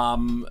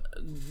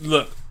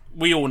 Look,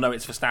 we all know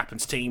it's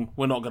Verstappen's team.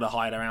 We're not going to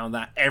hide around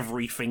that.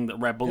 Everything that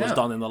Red Bull has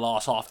done in the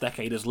last half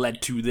decade has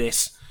led to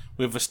this,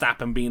 with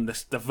Verstappen being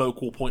the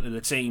vocal point of the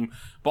team.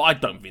 But I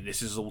don't think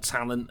this is all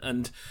talent.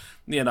 And,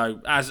 you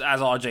know, as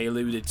RJ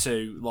alluded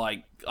to,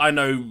 like, I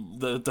know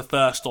the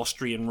first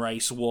Austrian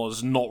race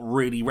was not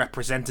really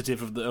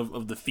representative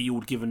of the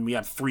field, given we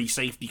had 3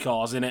 safety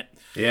cars in it.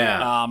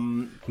 Yeah,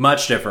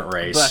 much different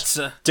race,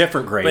 but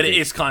different gravy. But it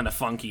is kind of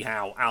funky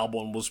how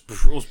Albon was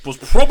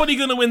probably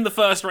going to win the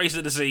first race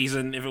of the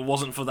season if it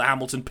wasn't for the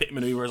Hamilton pit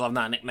maneuver, as I've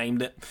now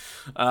nicknamed it.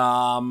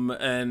 Now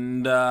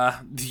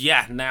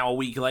a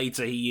week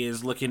later, he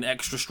is looking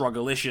extra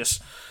strugglicious.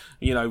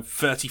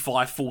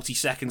 35, 40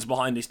 seconds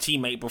behind his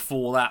teammate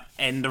before that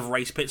end of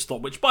race pit stop,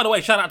 which, by the way,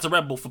 shout out to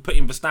Red Bull for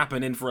putting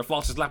Verstappen in for a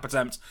fastest lap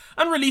attempt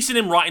and releasing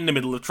him right in the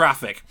middle of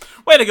traffic.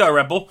 Way to go,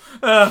 Red Bull.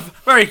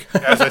 Very,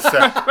 as I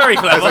said, very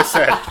clever. As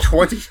I said,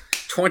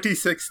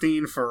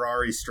 2016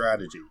 Ferrari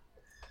strategy.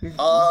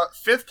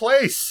 5th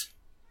place.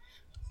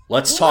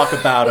 Let's talk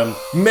about him.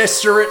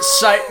 Mr.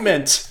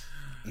 Excitement.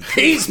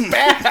 He's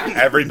back!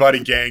 Everybody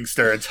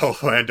gangster until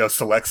Lando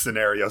selects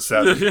scenario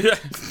 7.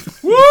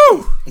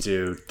 Woo!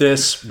 Dude,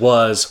 this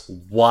was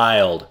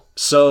wild.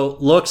 So,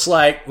 looks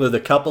like with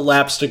a couple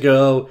laps to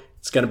go,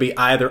 it's going to be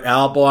either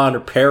Albon or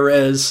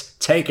Perez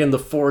taking the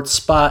 4th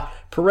spot.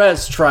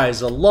 Perez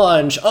tries a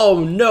lunge.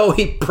 Oh no,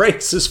 he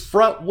breaks his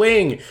front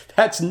wing.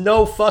 That's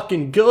no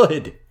fucking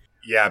good.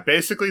 Yeah,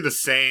 basically the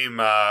same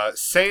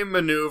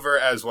maneuver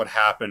as what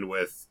happened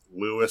with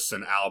Lewis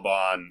and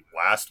Albon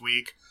last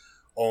week.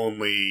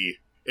 Only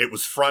it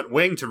was front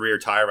wing to rear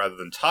tire rather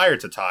than tire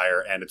to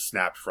tire, and it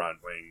snapped front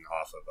wing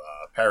off of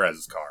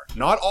Perez's car.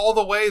 Not all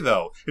the way,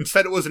 though.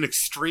 Instead, it was an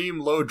extreme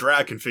low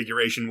drag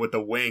configuration with the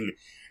wing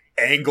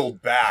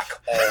angled back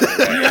all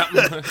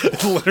the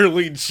way.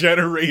 Literally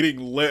generating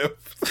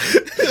lift.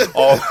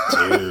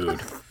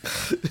 Dude.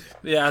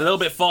 Yeah, a little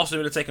bit faster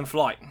would have taken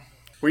flight.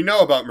 We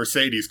know about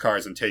Mercedes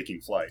cars and taking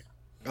flight.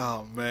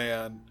 Oh,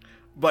 man.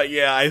 But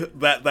yeah,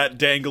 that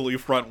dangly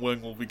front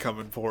wing will become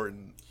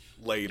important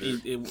later.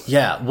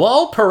 Yeah,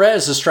 while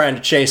Perez is trying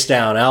to chase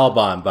down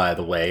Albon, by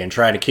the way, and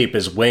trying to keep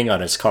his wing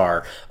on his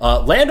car,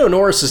 Lando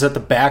Norris is at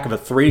the back of a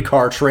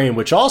 3-car train,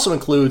 which also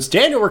includes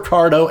Daniel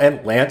Ricciardo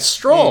and Lance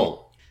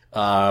Stroll.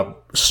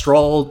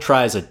 Stroll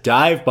tries a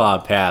dive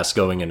bomb pass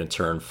going into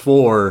turn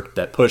 4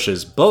 that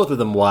pushes both of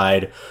them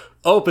wide,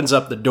 opens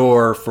up the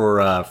door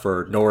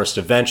for Norris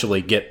to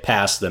eventually get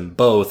past them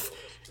both,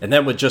 and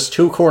then with just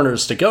 2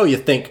 corners to go, you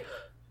think,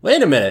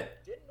 wait a minute.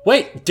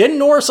 Wait, didn't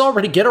Norris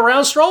already get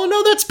around Stroll?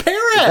 No, that's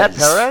Perez! Is that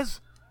Perez?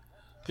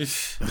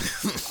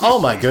 Oh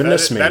my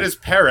goodness me. That is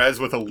Perez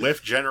with a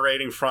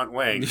lift-generating front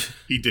wing.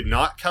 He did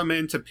not come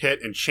into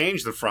pit and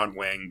change the front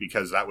wing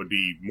because that would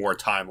be more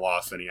time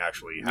lost than he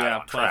actually had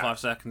on track. 25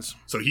 seconds.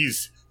 So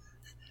he's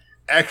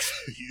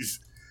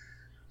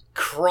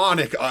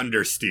chronic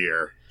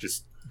understeer,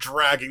 just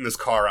dragging this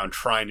car around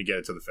trying to get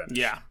it to the finish.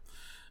 Yeah.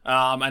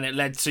 And it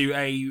led to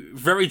a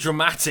very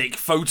dramatic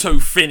photo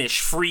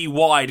finish, 3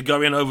 wide,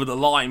 going over the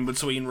line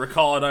between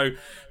Ricciardo,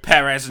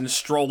 Perez, and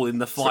Stroll in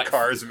the fight.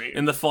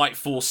 In the fight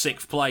for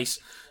 6th place.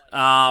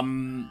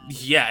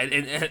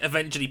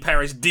 Eventually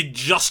Perez did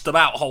just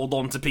about hold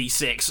on to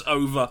P6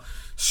 over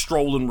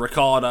Stroll and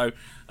Ricciardo.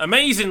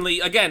 Amazingly,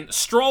 again,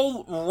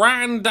 Stroll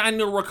ran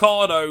Daniel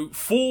Ricciardo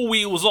 4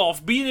 wheels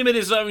off, beat him in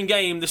his own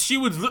game. The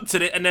stewards looked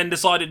at it and then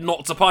decided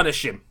not to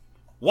punish him.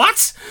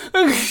 What?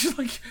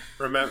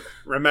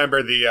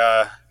 Remember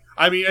the.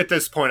 At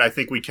this point, I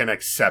think we can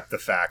accept the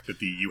fact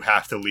that you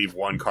have to leave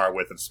 1 car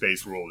width of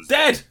space rule is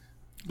dead.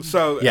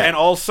 So, yeah. And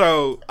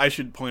also, I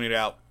should point it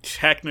out,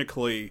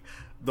 technically,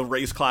 the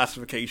race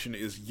classification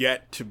is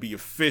yet to be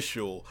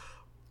official,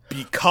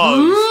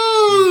 because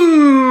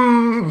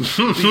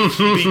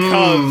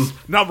because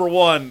number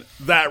one,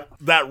 that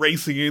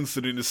racing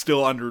incident is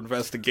still under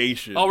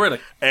investigation. Oh, really?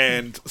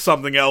 And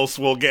something else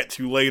we'll get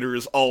to later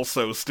is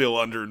also still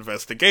under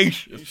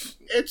investigation.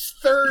 It's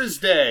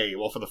Thursday.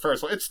 Well, for the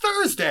first one, it's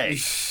Thursday.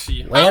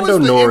 Lando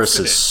the Norris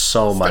incident is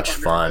so still much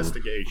under fun.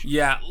 investigation?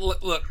 Yeah,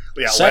 look.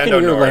 Yeah, Second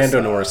year Norris,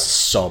 Lando Norris is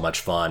so much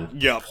fun.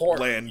 Yep, Poor-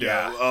 Lando.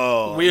 yeah.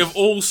 Oh, We have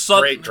all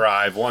Great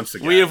drive once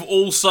again. We have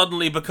all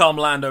suddenly become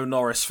Lando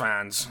Norris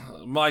fans.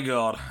 My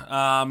God.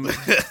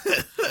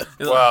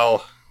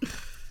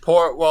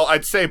 Well,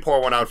 I'd say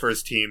pour one out for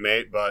his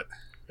teammate, but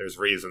there's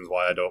reasons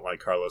why I don't like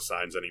Carlos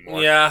Sainz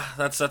anymore. Yeah,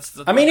 that's.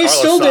 I mean, he Carlos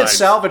still did Sainz.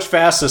 salvage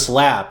fastest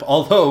lap,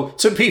 although,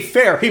 to be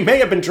fair, he may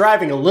have been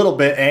driving a little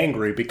bit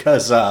angry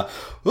because,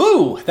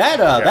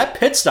 that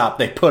pit stop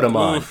they put him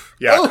on.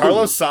 Yeah, Ooh.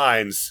 Carlos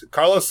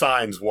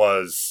Sainz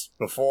was,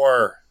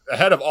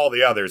 ahead of all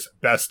the others,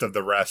 best of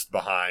the rest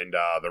behind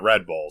the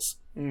Red Bulls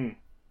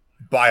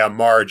by a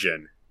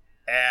margin.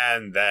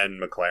 And then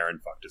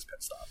McLaren fucked his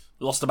pit stop.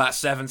 Lost about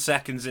 7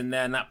 seconds in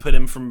there, and that put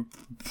him from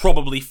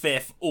probably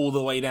 5th all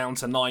the way down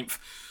to 9th.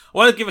 I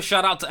want to give a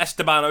shout out to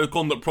Esteban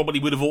Ocon, that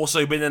probably would have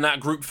also been in that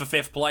group for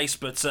 5th place,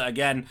 but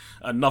again,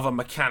 another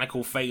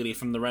mechanical failure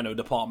from the Renault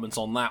department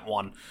on that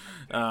one.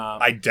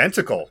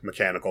 Identical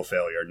mechanical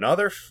failure.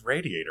 Another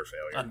radiator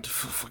failure. And,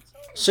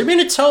 So you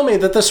mean to tell me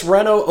that this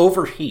Renault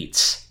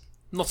overheats?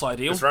 not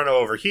ideal. This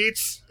Renault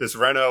overheats. This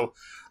Renault...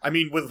 I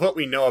mean, with what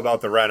we know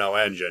about the Renault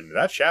engine,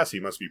 that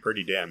chassis must be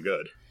pretty damn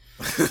good.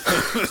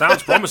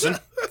 Sounds promising.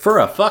 For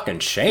a fucking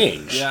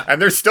change. Yeah.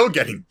 And they're still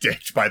getting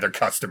dicked by their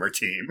customer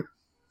team.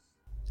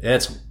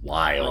 It's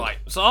wild. Right,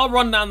 so I'll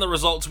run down the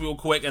results real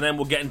quick, and then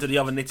we'll get into the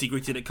other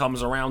nitty-gritty that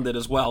comes around it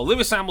as well.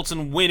 Lewis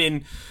Hamilton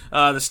winning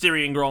the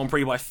Styrian Grand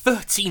Prix by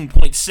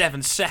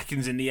 13.7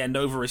 seconds in the end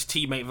over his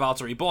teammate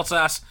Valtteri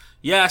Bottas.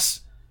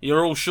 Yes,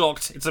 you're all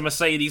shocked. It's a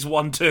Mercedes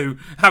 1-2.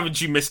 Haven't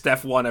you missed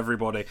F1,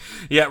 everybody?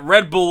 Yeah,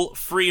 Red Bull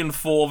 3 and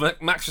 4.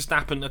 Max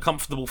Verstappen a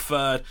comfortable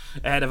 3rd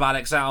ahead of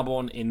Alex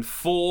Albon in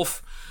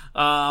 4th.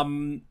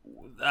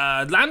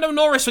 Lando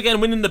Norris again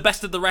winning the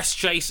best of the rest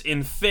chase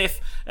in 5th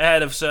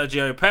ahead of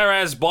Sergio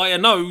Perez by a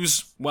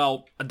nose,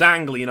 well, a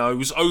dangly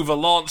nose, over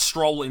Lance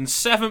Stroll in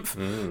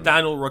 7th,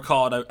 Daniel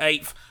Ricciardo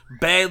 8th,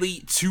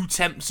 barely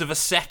 0.2 of a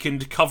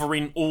second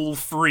covering all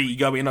 3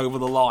 going over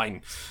the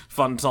line.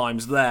 Fun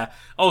times there.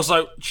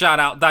 Also, shout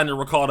out, Daniel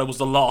Ricciardo was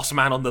the last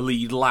man on the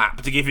lead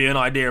lap, to give you an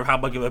idea of how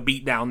big of a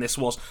beatdown this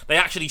was. They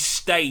actually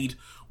stayed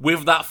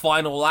with that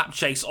final lap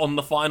chase on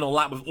the final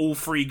lap with all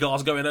 3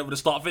 cars going over the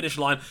start-finish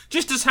line,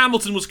 just as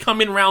Hamilton was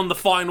coming round the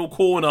final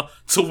corner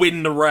to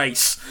win the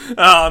race.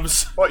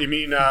 What, you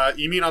mean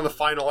on the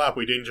final lap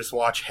we didn't just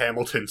watch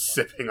Hamilton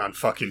sipping on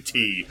fucking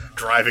tea,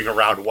 driving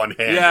around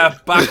one-handed? Yeah,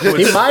 backwards.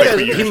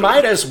 He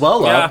might as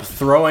well Yeah. up,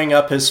 throwing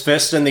up his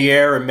fist in the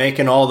air and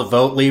making all the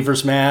vote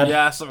leavers mad.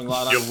 Yeah, something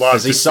like that. You love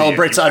As he to see it.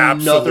 celebrates You another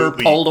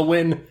absolutely- pole to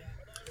win.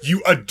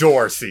 You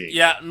adore seeing.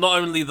 Yeah, not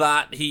only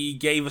that, he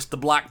gave us the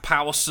Black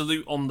Power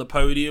salute on the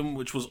podium,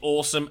 which was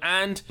awesome.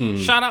 And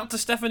shout out to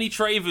Stephanie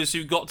Travers,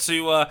 who got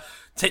to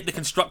take the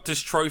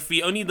Constructors'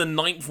 Trophy. Only the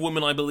 9th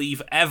woman, I believe,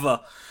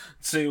 ever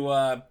to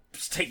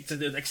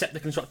accept the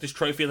Constructors'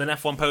 Trophy on an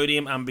F1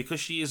 podium. And because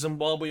she is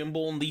Zimbabwean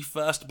born, the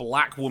first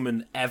black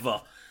woman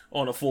ever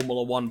on a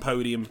Formula 1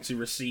 podium to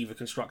receive a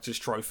Constructors'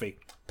 Trophy.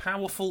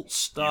 Powerful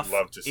stuff. You'd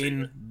love to see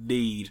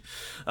indeed.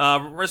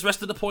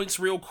 Rest of the points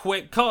real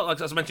quick.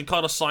 Like as I mentioned,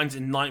 Carlos Sainz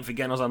in 9th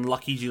again. I was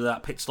unlucky due to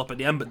that pit stop at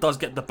the end, but does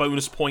get the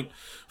bonus point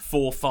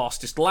for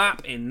fastest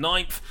lap in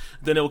 9th.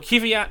 Daniil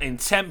Kvyat in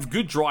 10th.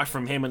 Good drive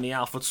from him in the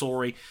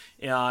AlphaTauri.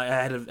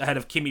 Ahead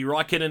of Kimi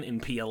Räikkönen in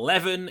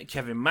P11,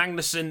 Kevin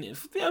Magnussen.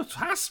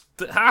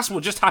 Haas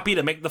were just happy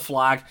to make the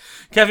flag.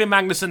 Kevin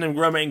Magnussen and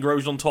Romain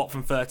Grosjean top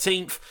from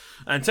 13th.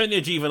 Antonio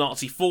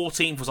Giovinazzi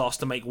 14th was asked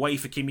to make way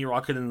for Kimi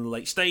Räikkönen in the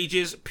late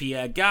stages.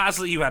 Pierre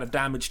Gasly, who had a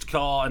damaged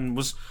car and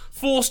was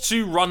forced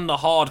to run the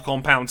hard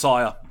compound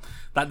tyre.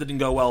 That didn't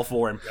go well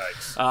for him.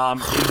 Yikes.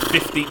 In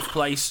 15th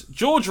place,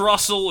 George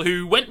Russell,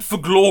 who went for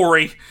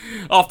glory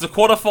after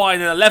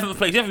qualifying in 11th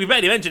place. Yeah, we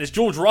better mention this.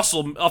 George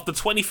Russell, after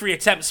 23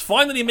 attempts,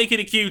 finally making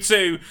a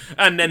Q2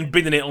 and then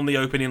bidding it on the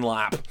opening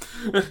lap.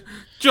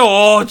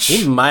 George!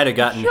 He might have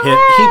gotten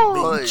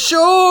hit.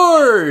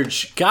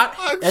 George!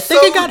 I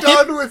think he got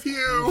done hip. with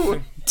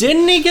you.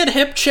 Didn't he get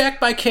hip checked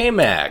by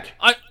K-Mag?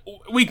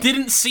 We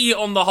didn't see it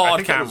on the I hard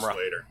think that was camera.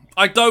 later.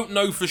 I don't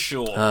know for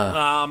sure.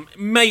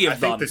 May have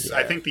done.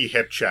 I think the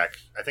hip check.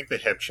 I think the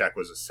hip check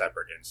was a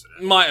separate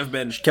incident. Might have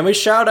been. Can we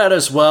shout out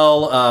as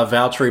well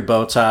Valtteri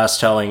Bottas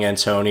telling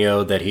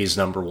Antonio that he's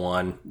number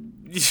 1?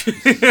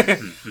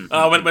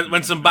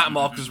 When some back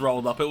markers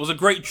rolled up. It was a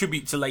great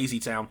tribute to Lazy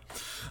Town.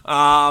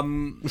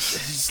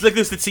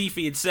 Slickers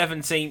Latifi in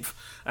 17th,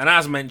 and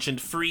as mentioned,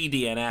 3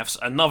 DNFs,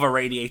 another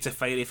radiator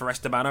failure for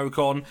Esteban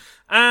Ocon,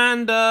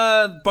 and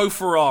both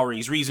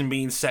Ferraris, reason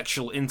being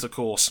sexual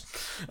intercourse.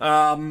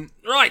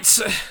 Right.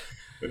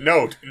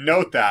 Note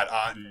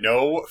that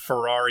no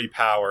Ferrari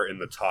power in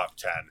the top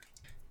 10.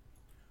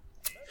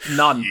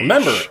 None.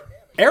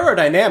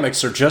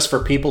 aerodynamics are just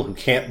for people who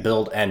can't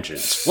build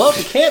engines. Well, if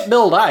you can't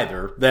build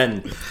either,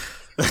 then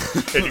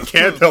If you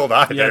can't build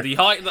either, Yeah, the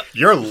height.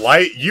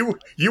 you're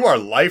you are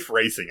life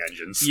racing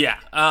engines. Yeah,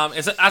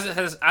 as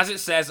it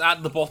says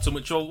at the bottom,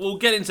 which we'll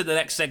get into the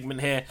next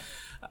segment here.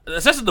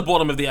 It says at the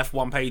bottom of the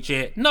F1 page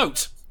here,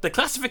 note, the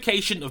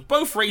classification of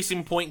both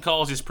Racing Point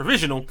cars is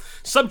provisional,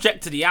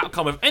 subject to the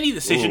outcome of any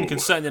decision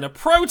concerning a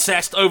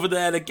protest over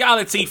their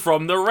legality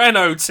from the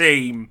Renault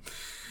team.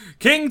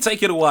 King,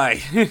 take it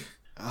away.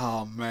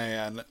 Oh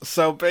man.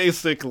 So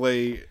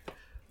basically,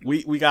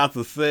 we got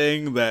the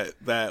thing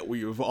that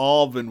we've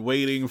all been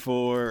waiting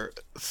for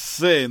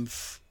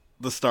since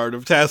the start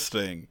of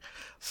testing.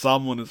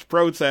 Someone is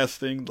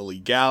protesting the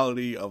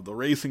legality of the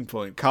Racing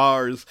Point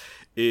cars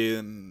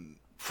in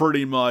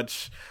pretty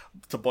much,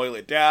 to boil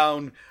it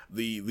down,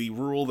 the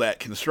rule that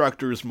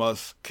constructors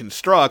must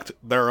construct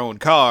their own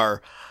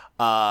car,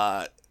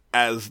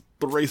 as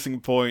the Racing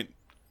Point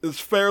is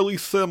fairly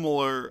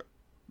similar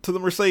to the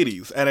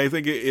Mercedes. And I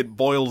think it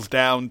boils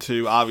down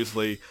to,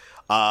 obviously,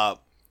 the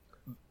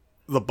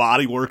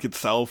bodywork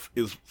itself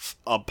is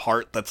a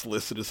part that's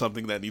listed as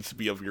something that needs to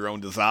be of your own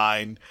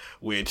design,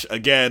 which,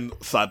 again,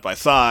 side by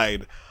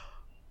side,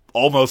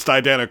 almost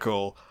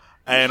identical.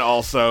 And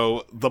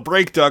also, the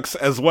brake ducts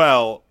as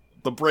well.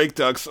 The brake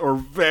ducts are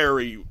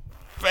very,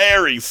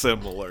 very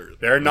similar.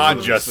 They're not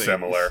to just Mercedes.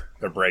 similar,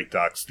 the brake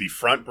ducts. The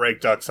front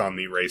brake ducts on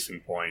the Racing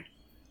Point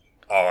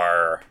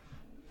are,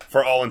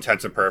 for all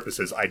intents and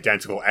purposes,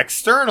 identical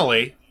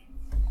externally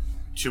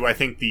to, I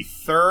think, the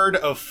third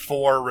of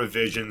 4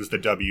 revisions the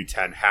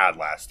W10 had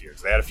last year.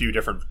 So they had a few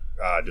different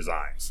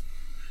designs.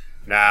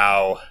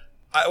 Now,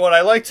 what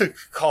I like to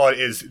call it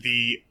is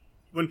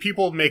when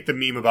people make the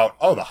meme about,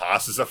 oh, the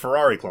Haas is a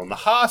Ferrari clone. The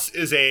Haas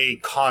is a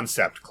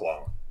concept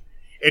clone.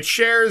 It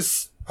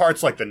shares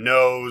parts like the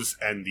nose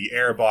and the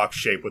airbox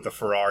shape with the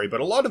Ferrari,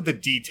 but a lot of the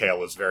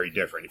detail is very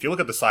different. If you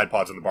look at the side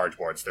pods and the barge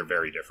boards, they're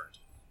very different.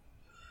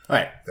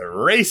 right. The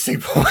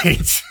Racing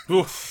Point,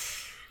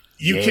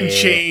 you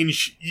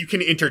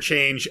can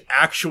interchange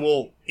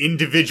actual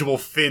individual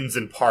fins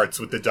and parts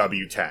with the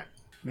W10.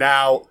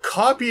 Now,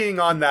 copying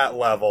on that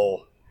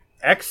level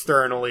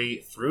externally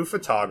through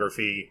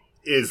photography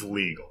is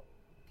legal.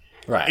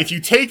 Right. If you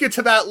take it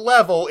to that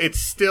level, it's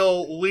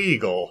still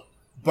legal,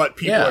 but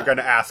people Yeah. are going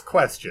to ask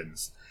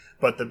questions.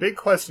 But the big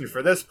question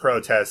for this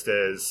protest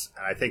is,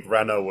 and I think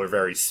Renault were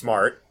very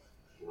smart,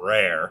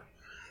 rare,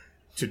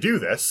 to do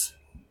this,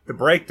 the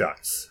brake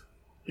ducts.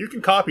 You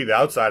can copy the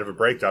outside of a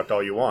brake duct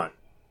all you want.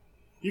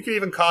 You can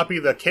even copy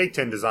the cake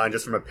tin design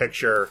just from a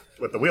picture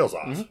with the wheels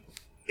off. Mm-hmm.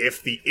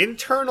 If the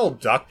internal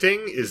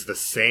ducting is the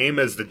same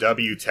as the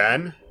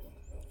W10,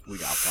 We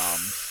got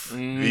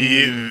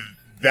problems.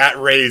 that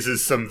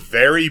raises some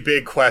very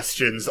big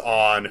questions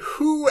on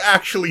who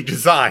actually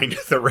designed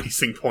the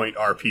Racing Point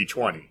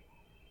RP20.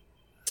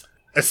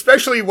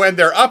 Especially when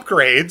their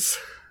upgrades,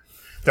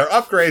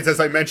 as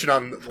I mentioned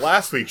on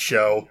last week's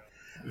show,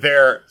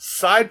 their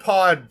side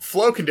pod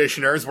flow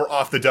conditioners were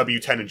off the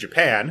W10 in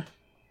Japan,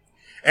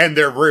 and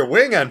their rear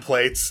wing end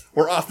plates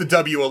were off the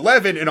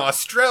W11 in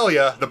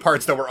Australia, the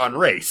parts that were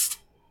unraced.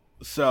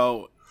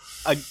 So,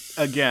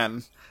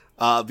 again,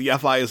 the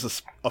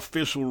FIA's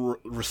official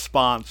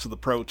response to the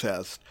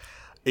protest,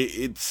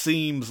 it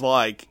seems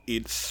like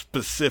it's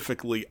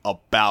specifically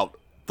about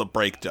the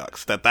brake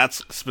ducts.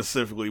 That's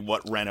specifically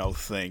what Renault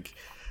think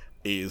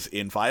is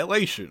in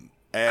violation.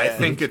 And I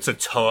think it's a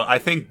toe. I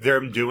think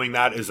them doing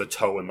that is a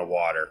toe in the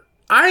water.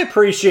 I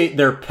appreciate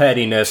their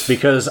pettiness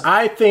because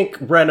I think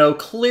Renault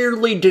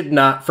clearly did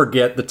not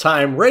forget the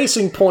time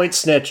Racing Point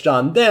snitched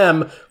on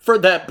them for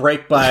that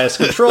brake bias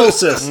control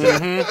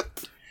system.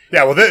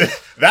 Yeah, well,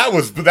 that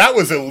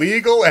was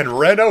illegal, and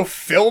Renault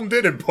filmed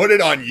it and put it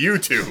on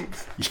YouTube.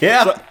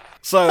 Yeah.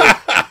 So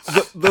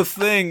the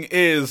thing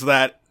is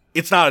that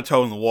it's not a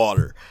toe in the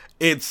water.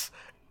 It's,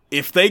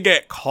 if they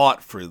get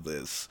caught for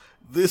this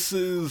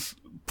is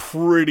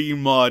pretty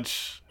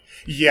much...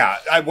 Yeah,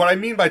 what I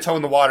mean by toe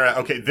in the water,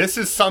 okay, this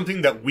is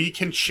something that we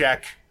can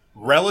check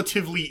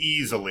relatively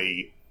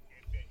easily.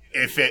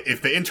 If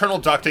the internal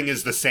ducting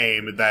is the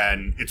same,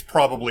 then it's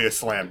probably a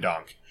slam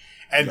dunk.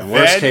 And The then,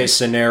 worst case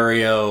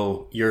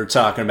scenario, you're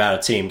talking about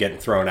a team getting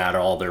thrown out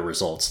of all their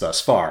results thus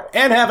far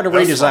and having to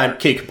Thus redesign far.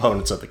 key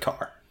components of the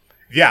car.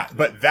 yeah,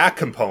 but that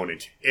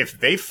component, if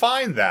they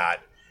find that,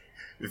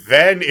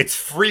 then it's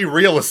free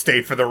real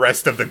estate for the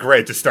rest of the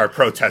grid to start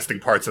protesting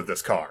parts of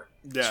this car.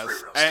 Yes,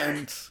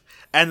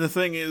 and the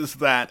thing is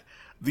that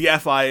the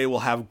FIA will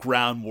have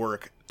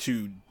groundwork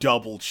to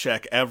double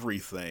check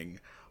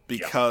everything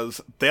because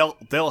they'll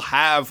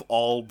have their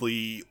own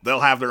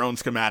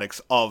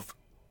schematics of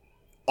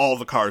all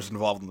the cars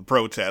involved in the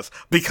protest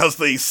because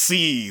they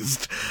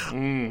seized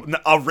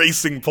a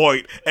Racing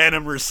Point and a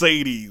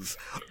Mercedes.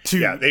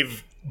 Yeah,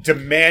 they've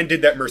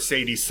demanded that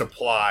Mercedes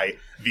supply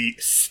the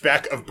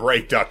spec of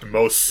brake duct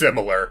most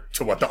similar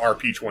to what the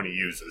RP20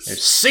 uses.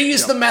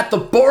 Seized them at the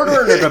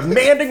border and are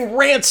demanding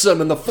ransom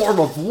in the form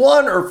of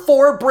 1 or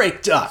 4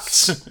 brake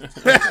ducts.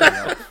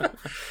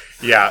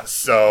 Yeah,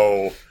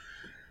 so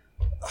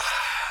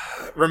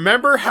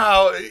remember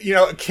how,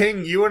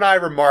 King, you and I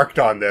remarked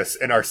on this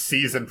in our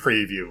season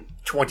preview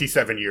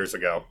 27 years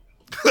ago.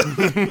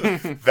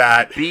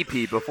 That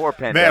BP before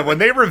pandemic. man, when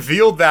they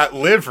revealed that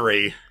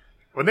livery,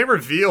 when they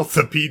revealed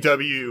the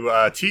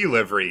BWT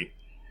livery,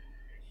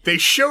 they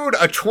showed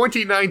a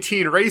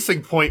 2019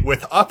 Racing Point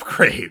with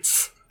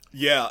upgrades.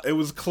 Yeah, it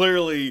was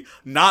clearly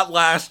not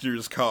last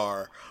year's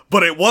car,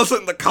 but it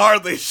wasn't the car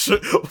they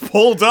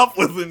pulled up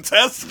with and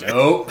tested.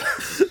 Nope.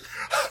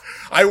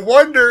 I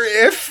wonder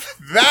if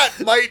that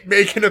might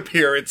make an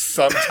appearance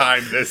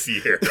sometime this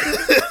year.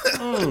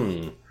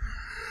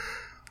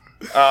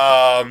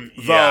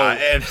 Yeah,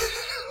 and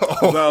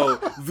Though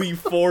the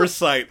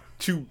foresight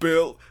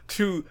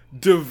to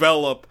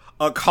develop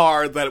a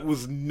car that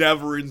was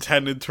never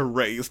intended to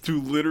race, to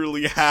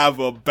literally have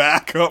a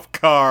backup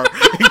car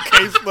in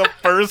case the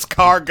first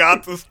car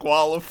got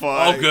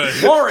disqualified. Oh,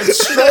 good. Lawrence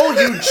Stroll,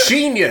 you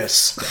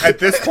genius! at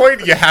this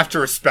point, you have to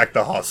respect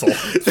the hustle.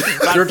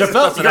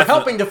 You're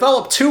helping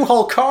develop 2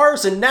 whole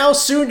cars, and now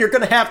soon you're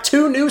going to have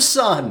 2 new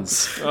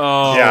sons.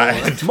 Oh,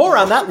 Yeah, and More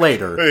on that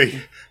later.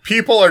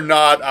 people are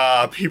not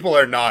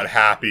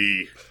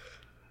happy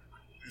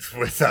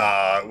with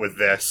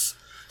this.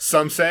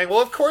 Some saying,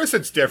 well, of course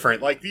it's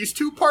different. Like, these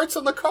 2 parts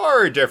on the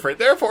car are different.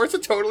 Therefore, it's a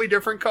totally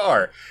different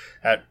car.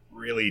 That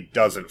really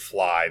doesn't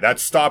fly. That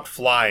stopped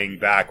flying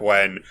back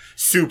when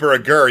Super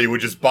Aguri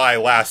would just buy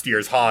last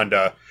year's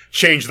Honda,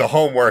 change the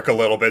homework a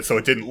little bit so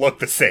it didn't look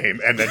the same,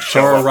 and then show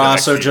Toro up the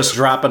next Rosso year. just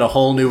dropping a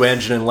whole new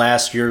engine in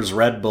last year's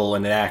Red Bull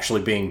and it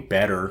actually being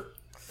better.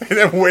 And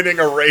then winning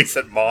a race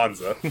at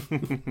Monza.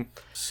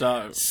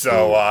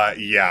 So,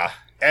 Yeah.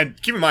 And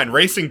keep in mind,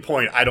 Racing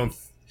Point,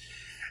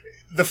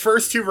 the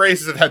first 2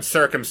 races have had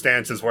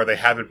circumstances where they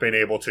haven't been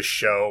able to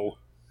show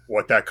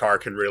what that car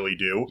can really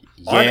do.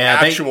 On Yeah,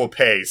 actual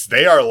pace,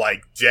 they are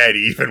like dead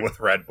even with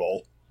Red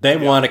Bull. They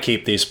want to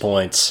keep these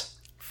points.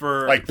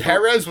 Like,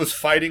 Perez was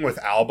fighting with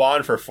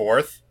Albon for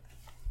 4th.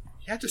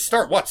 He had to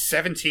start,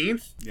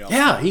 17th?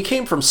 Yeah, he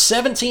came from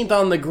 17th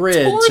on the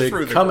grid Tore to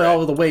through the come grid.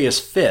 all the way as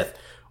 5th.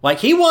 Like,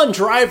 he won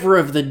driver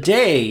of the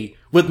day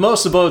with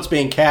most of the votes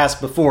being cast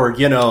before,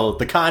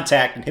 the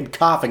contact and him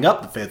coughing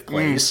up the 5th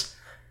place.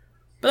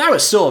 But that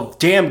was still a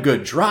damn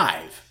good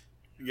drive.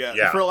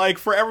 Yeah,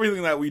 for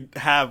everything that we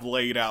have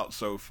laid out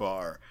so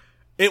far,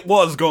 it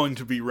was going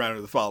to be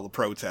Renault to follow the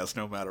protest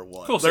no matter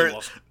what. of course it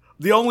was.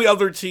 The only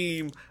other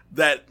team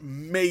that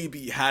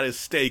maybe had a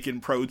stake in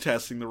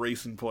protesting the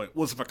Racing Point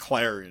was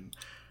McLaren.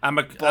 And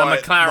But,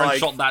 McLaren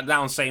shot that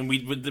down, saying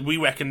we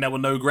reckon there were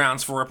no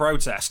grounds for a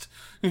protest.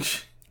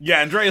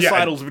 Yeah, Andreas Yeah,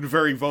 Seidel's been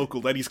very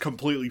vocal that he's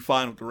completely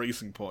fine with the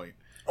Racing Point.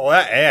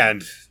 Well,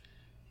 and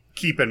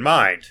keep in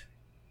mind,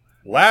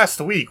 last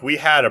week we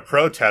had a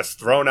protest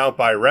thrown out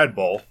by Red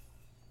Bull.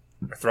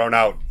 Thrown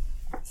out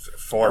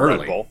for Early.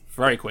 Red Bull.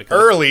 Very quickly.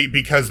 Early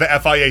because the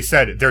FIA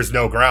said there's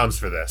no grounds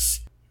for this.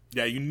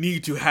 Yeah, you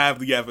need to have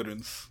the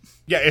evidence.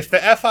 Yeah, if the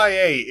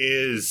FIA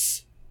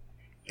is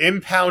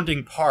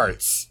impounding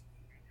parts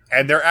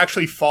and they're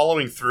actually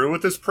following through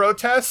with this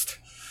protest,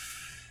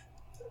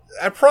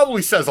 that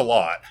probably says a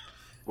lot.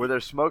 Where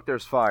there's smoke,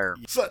 there's fire.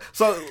 So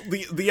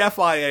the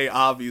FIA,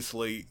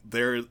 obviously,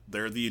 they're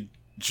the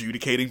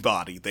adjudicating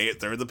body.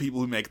 They're the people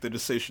who make the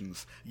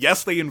decisions.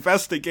 Yes, they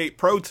investigate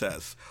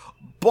protests,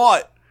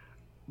 but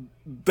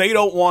they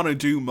don't want to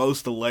do most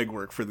of the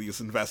legwork for these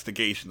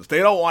investigations. They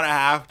don't want to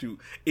have to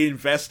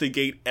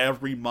investigate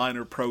every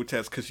minor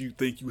protest because you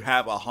think you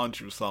have a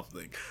hunch or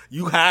something.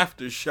 You have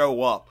to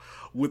show up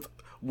with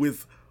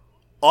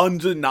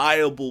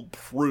undeniable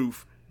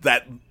proof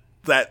that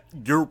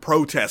your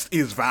protest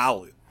is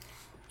valid.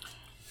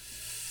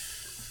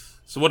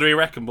 So what do we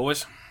reckon,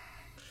 boys?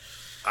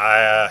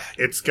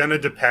 It's gonna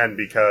depend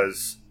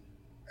because,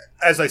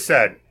 as I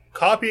said,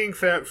 copying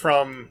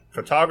from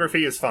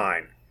photography is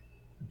fine.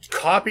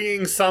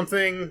 Copying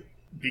something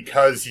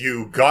because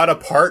you got a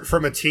part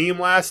from a team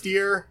last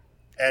year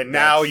and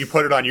now you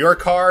put it on your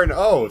car and,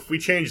 if we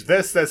change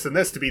this, and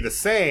this to be the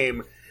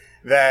same,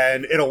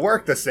 then it'll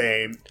work the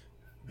same.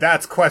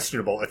 That's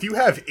questionable. If you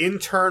have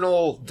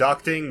internal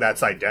ducting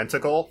that's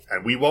identical,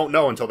 and we won't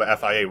know until the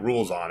FIA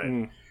rules on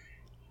it,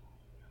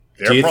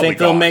 Do you think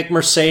they'll make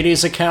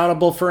Mercedes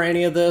accountable for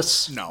any of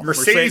this? No,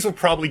 Mercedes will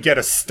probably get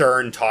a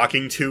stern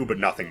talking to, but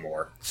nothing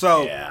more.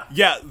 So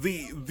Yeah.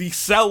 the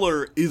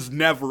seller is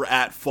never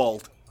at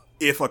fault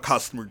if a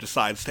customer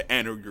decides to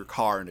enter your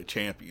car in a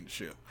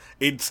championship.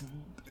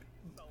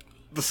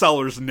 The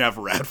seller's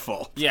never at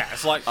fault. Yeah,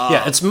 it's like...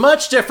 Yeah, it's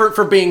much different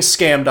from being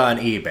scammed on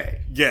eBay.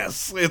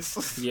 Yes,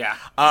 it's yeah.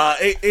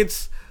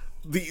 it's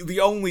the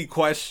only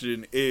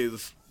question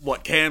is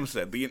what Cam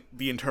said,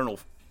 the internal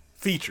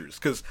features,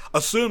 because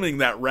assuming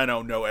that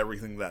Renault know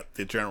everything that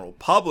the general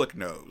public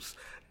knows,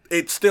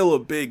 it's still a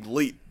big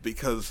leap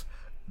because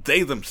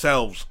they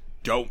themselves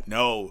don't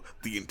know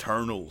the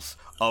internals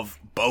of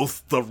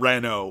both the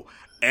Renault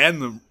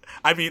and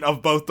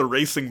of both the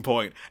Racing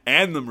Point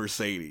and the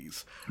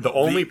Mercedes. The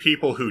only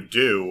people who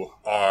do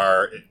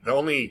are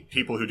the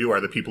people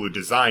who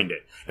designed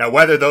it. Now,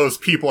 whether those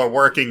people are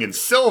working in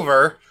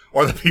silver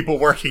or the people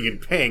working in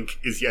pink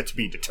is yet to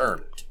be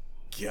determined.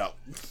 Yep.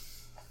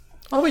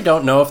 Well, we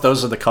don't know if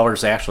those are the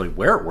colors they actually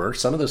wear at work.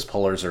 Some of those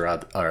pullers are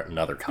in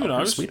other colors.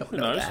 knows? We don't Who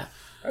know knows? that.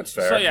 That's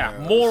fair. So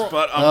yeah, more.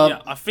 But,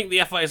 yeah, I think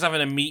the FA is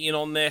having a meeting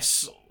on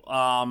this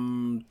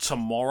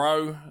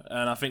tomorrow,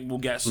 and I think we'll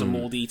get some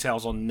more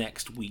details on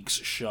next week's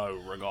show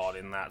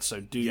regarding that.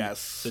 So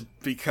Yes,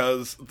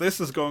 because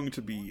this is going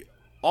to be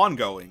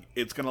ongoing.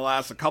 It's going to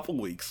last a couple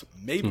weeks,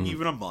 maybe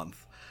even a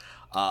month.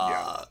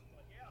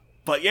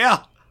 But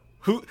yeah,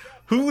 who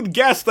would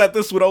guess that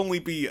this would only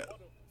be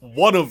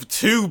one of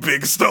two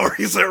big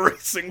stories at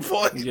Racing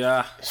Point?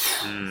 yeah,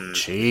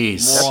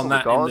 Jeez. more on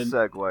that Solid in the,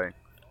 segue.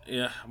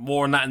 yeah,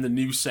 more on that in the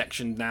news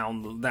section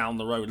down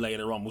the road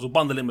later on. We'll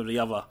bundle in with the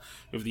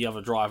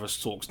other drivers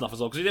talk stuff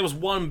as well, because there was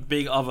one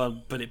big other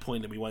bullet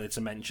point that we wanted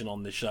to mention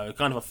on this show,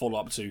 kind of a follow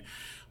up to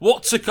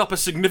what took up a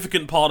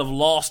significant part of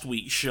last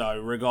week's show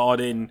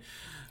regarding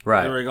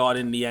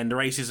the end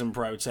racism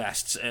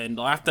protests, and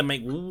I have to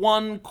make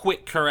one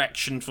quick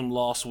correction from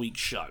last week's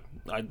show.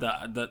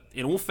 That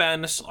in all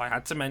fairness, I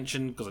had to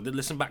mention, because I did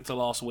listen back to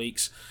last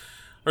week's.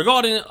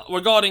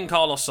 Regarding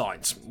Carlos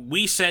Sainz,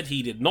 we said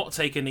he did not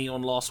take a knee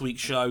on last week's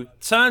show.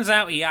 Turns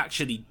out he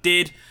actually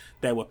did.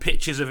 There were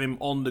pictures of him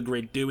on the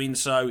grid doing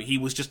so. He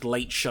was just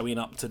late showing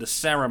up to the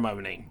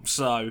ceremony.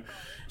 So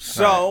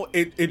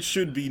it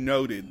should be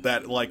noted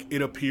that, like,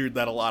 it appeared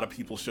that a lot of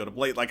people showed up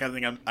late. Like, I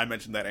think I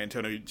mentioned that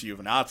Antonio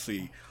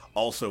Giovinazzi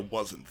also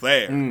wasn't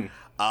there.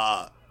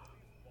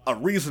 A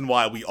reason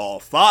why we all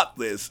thought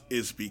this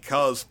is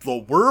because the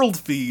world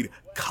feed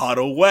cut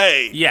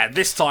away. yeah,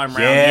 this time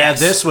round, Yeah,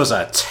 yes. this was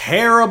a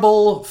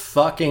terrible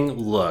fucking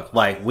look.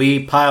 Like,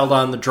 we piled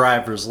on the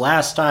drivers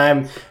last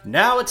time.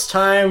 Now it's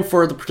time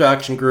for the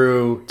production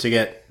crew to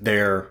get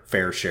their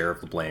fair share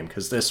of the blame,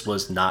 because this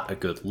was not a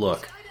good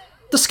look.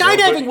 The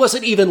skydiving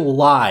wasn't even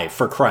live,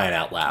 for crying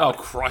out loud. Oh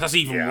Christ, that's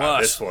even Yeah,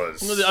 worse.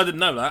 this was- I didn't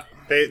know that.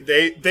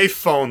 They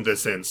phoned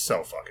this in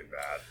so fucking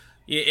bad.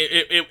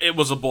 It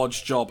was a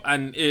bodged job,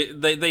 and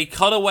they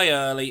cut away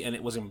early, and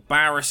it was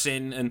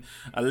embarrassing. And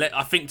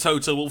I think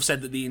Toto Wolff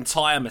said that the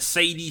entire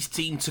Mercedes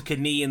team took a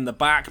knee in the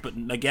back, but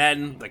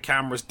again, the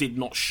cameras did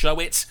not show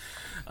it,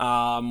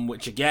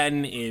 which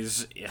again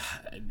is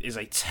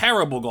a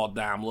terrible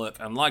goddamn look.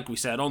 And like we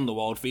said on the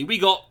world feed, we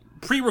got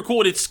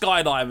pre-recorded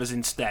skydivers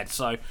instead.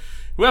 So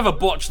whoever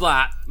botched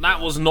that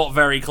was not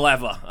very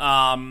clever.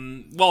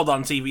 Well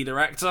done, TV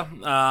director.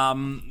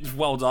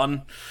 Well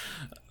done.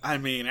 I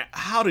mean,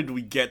 how did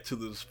we get to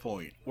this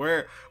point?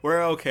 We're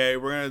okay,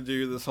 we're gonna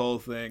do this whole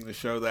thing to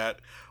show that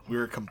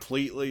we're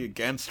completely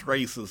against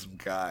racism,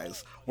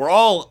 guys. We're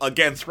all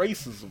against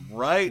racism,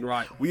 right?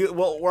 Right.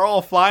 We're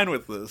all fine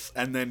with this,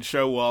 and then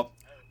show up.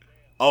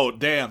 Oh,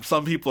 damn,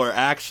 some people are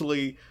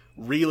actually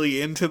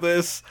really into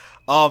this.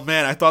 Oh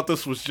man, I thought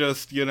this was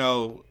just,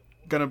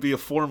 gonna be a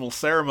formal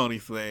ceremony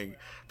thing.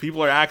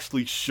 People are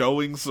actually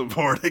showing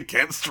support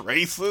against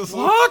racism.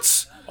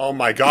 What? Oh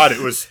my god,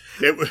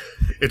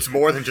 it's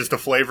more than just a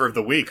flavor of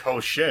the week. Oh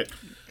shit.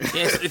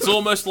 Yes, it's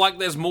almost like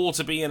there's more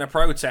to being a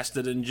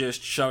protester than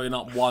just showing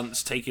up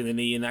once, taking a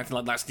knee, and acting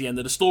like that's the end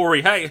of the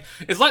story. Hey,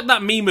 it's like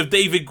that meme of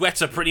David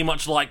Guetta pretty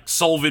much like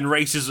solving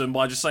racism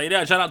by just saying,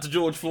 yeah, shout out to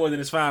George Floyd and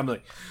his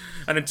family.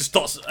 And it just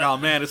starts... Oh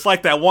man, it's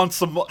like that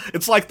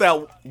it's like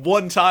that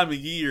one time a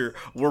year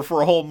where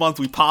for a whole month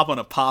we pop on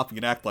a poppy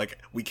and act like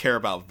we care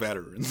about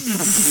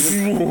veterans.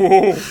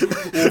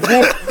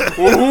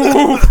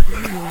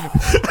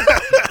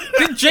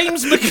 Did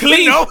James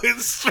McLean... No,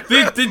 it's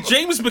true. Did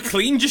James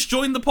McLean just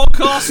join the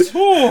podcast?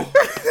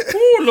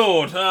 Oh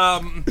Lord.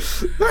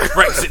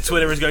 Brexit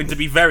Twitter is going to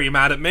be very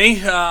mad at me.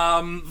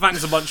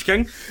 Thanks a bunch,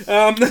 King.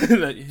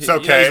 It's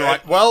okay.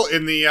 Right. Well,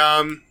 in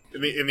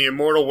the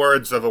immortal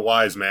words of a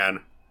wise man,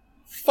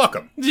 fuck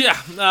him. Yeah,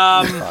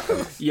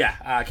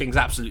 King's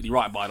absolutely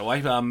right, by the way,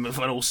 in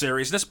all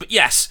seriousness. But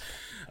yes,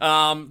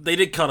 they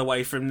did cut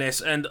away from this,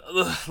 and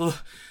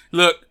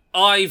look,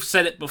 I've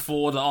said it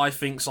before that I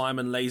think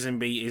Simon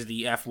Lazenby is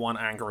the F1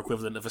 anger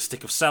equivalent of a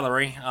stick of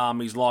celery.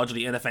 He's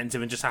largely inoffensive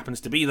and just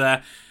happens to be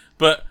there.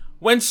 But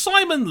when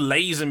Simon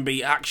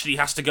Lazenby actually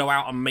has to go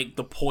out and make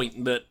the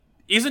point that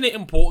isn't it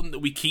important that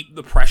we keep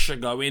the pressure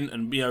going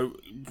and,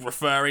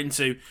 referring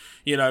to,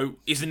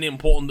 isn't it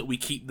important that we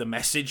keep the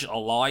message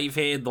alive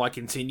here by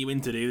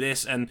continuing to do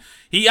this? And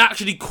he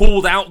actually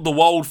called out the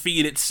world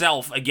feed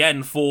itself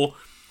again for,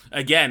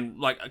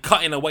 like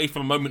cutting away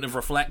from a moment of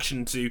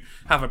reflection to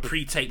have a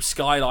pre-taped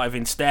skydive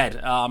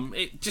instead.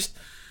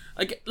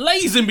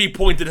 Lazenby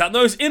pointed out, the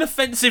most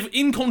inoffensive,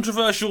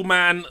 incontroversial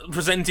man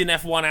presenting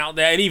F1 out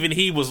there, and even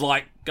he was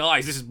like,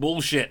 guys, this is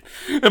bullshit,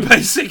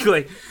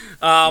 basically.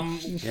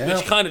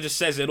 Which kind of just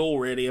says it all,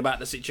 really, about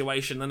the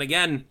situation. And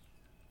again,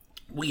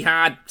 we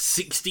had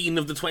 16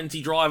 of the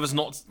 20 drivers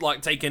not,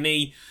 take a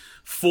knee,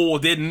 4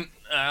 didn't.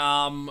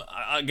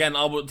 Again,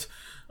 I would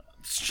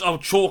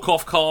chalk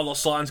off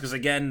Carlos Sainz, because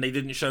again, they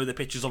didn't show the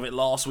pictures of it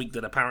last week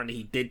that apparently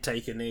he did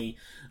take a knee.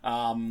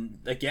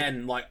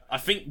 Again, I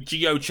think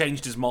Gio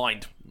changed his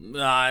mind.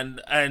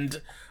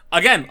 And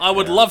again, I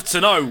would love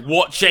to know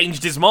what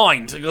changed his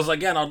mind, because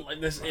again,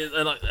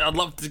 I'd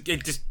love to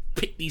just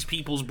pick these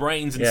people's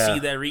brains and see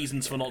their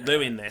reasons for not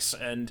doing this.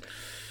 And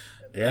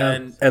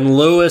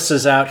Lewis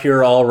is out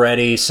here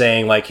already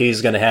saying like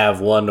he's going to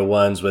have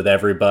one-to-ones with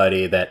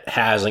everybody that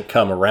hasn't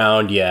come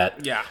around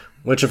yet. Yeah.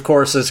 Which, of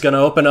course, is going to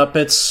open up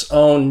its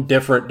own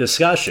different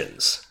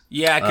discussions.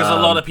 Yeah, because a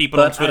lot of people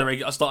on Twitter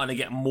are starting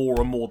to get more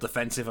and more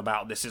defensive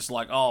about this. It's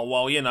like, oh,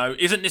 well,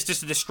 isn't this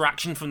just a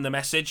distraction from the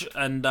message?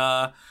 And,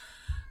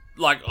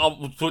 what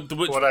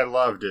I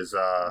loved is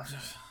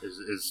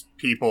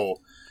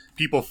people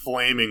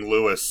flaming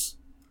Lewis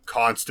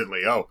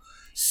constantly. Oh,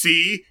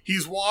 see,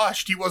 he's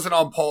washed. He wasn't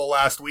on pole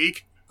last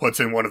week. Puts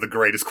in one of the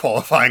greatest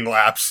qualifying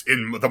laps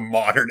in the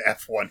modern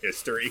F1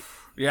 history.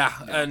 Yeah,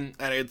 and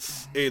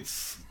it's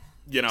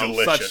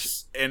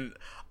delicious. Such an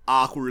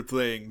awkward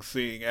thing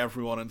seeing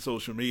everyone on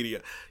social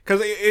media,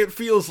 because it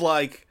feels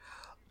like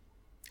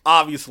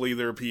obviously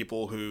there are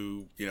people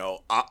who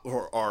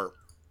are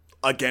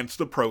against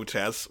the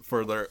protests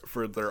for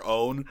their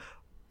own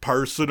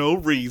personal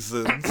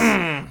reasons,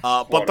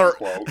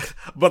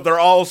 but they're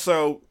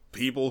also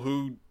people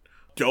who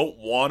don't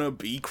want to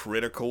be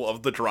critical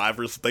of the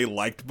drivers they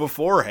liked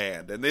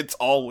beforehand, and it's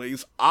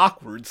always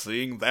awkward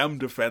seeing them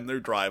defend their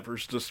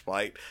drivers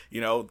despite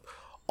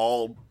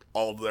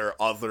all their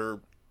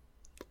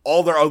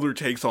other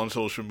takes on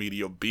social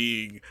media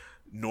being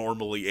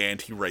normally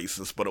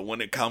anti-racist. But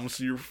when it comes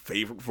to your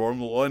favorite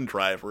Formula 1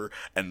 driver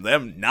and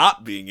them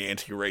not being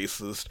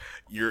anti-racist,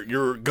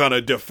 you're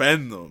gonna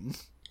defend them.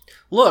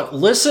 Look,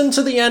 listen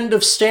to the end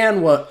of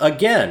Stanwa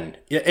again.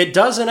 It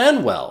doesn't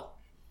end well.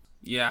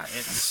 Yeah,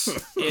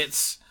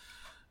 it's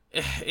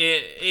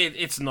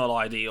not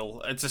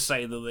ideal, to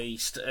say the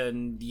least.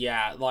 And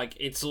yeah, like,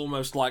 it's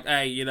almost like,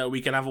 hey, we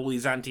can have all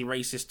these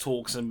anti-racist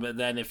talks, but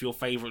then if your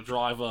favorite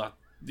driver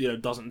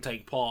doesn't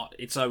take part,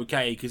 it's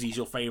okay because he's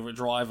your favorite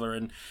driver.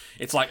 And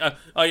it's like,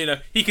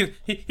 he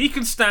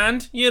can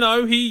stand,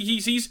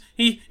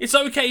 it's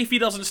okay if he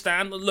doesn't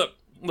stand. Look,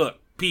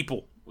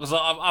 people,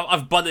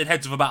 I've butted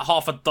heads with about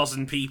half a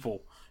dozen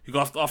people who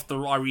got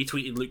after I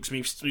retweeted Luke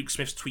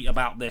Smith's tweet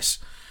about this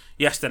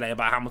yesterday,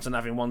 about Hamilton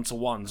having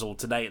one-to-ones, or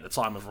today at the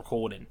time of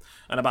recording,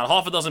 and about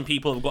half a dozen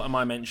people have gotten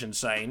my mention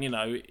saying,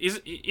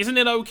 isn't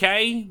it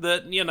okay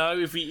that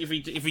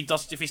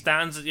if he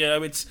stands,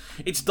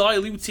 it's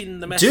diluting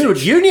the message.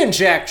 Dude, Union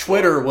Jack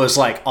Twitter was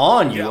like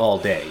on you all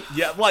day.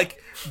 Yeah,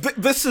 like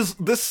this is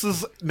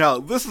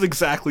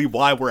exactly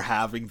why we're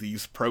having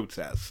these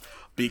protests,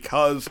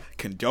 because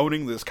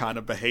condoning this kind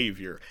of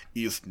behavior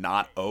is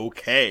not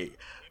okay.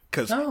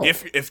 Because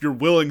if you're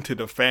willing to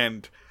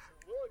defend.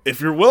 If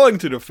you're willing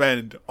to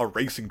defend a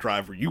racing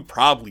driver you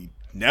probably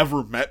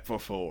never met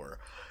before,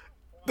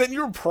 then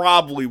you're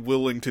probably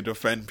willing to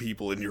defend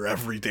people in your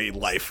everyday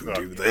life who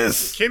do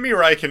this. Kimi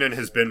Räikkönen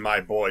has been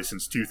my boy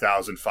since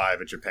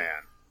 2005 in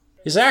Japan.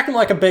 He's acting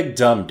like a big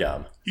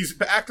dum-dum. He's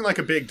acting like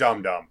a big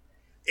dum-dum.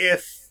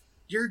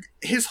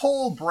 His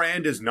whole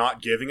brand is not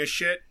giving a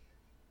shit,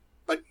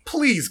 but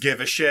please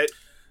give a shit.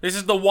 This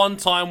is the one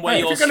time where if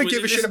you're going to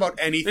give a shit about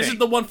anything. This is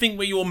the one thing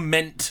where you're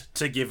meant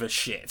to give a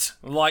shit.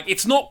 Like,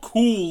 it's not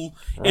cool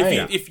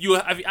if you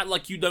act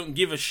like you don't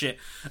give a shit.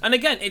 And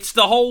again, it's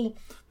the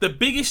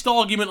biggest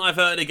argument I've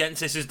heard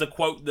against this is the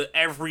quote that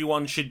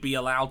everyone should be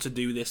allowed to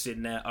do this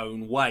in their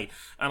own way.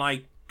 And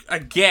I,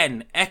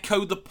 again,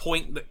 echo the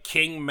point that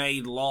King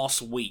made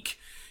last week.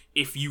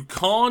 If you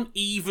can't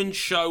even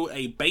show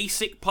a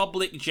basic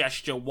public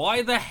gesture,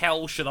 why the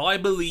hell should I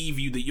believe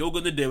you that you're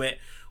going to do it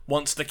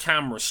once the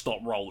cameras stop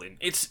rolling?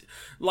 It's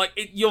like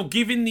you're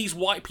giving these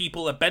white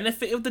people a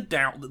benefit of the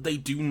doubt that they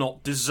do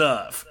not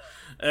deserve.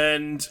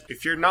 And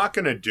if you're not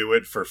going to do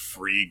it for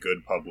free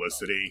good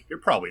publicity, you're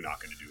probably not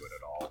going to do it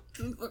at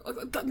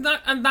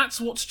all. And that's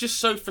what's just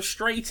so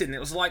frustrating. It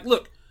was like,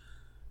 look,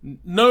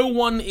 no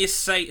one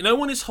is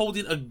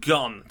holding a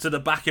gun to the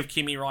back of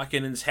Kimi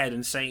Räikkönen's head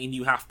and saying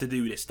you have to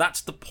do this.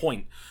 That's the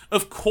point.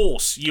 Of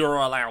course, you're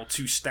allowed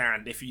to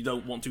stand if you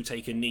don't want to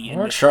take a knee.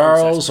 Or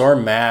Charles or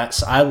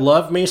Mats. I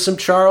love me some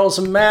Charles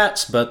and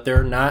Mats, but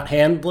they're not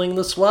handling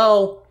this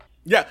well.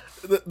 Yeah,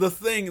 the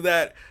thing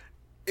that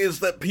is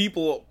that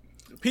people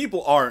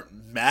aren't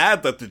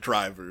mad that the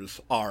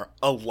drivers are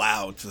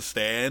allowed to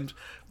stand.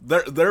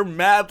 They're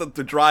mad that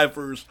the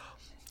drivers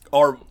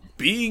are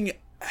being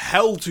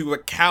held to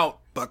account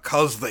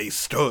because they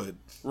stood.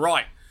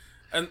 Right.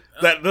 And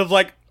that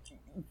like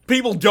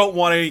people don't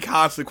want any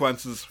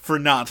consequences for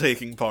not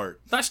taking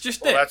part. That's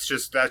just it. That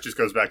just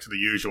goes back to the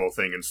usual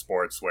thing in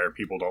sports where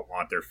people don't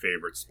want their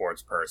favorite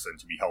sports person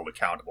to be held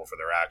accountable for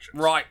their actions.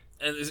 Right.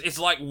 It's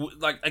like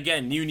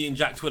again, Union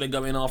Jack Twitter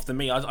going after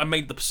me. I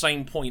made the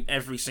same point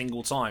every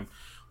single time.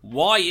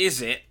 Why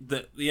is it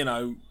that,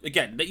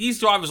 again, that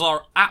these drivers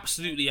are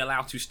absolutely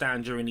allowed to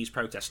stand during these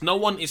protests? No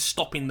one is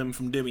stopping them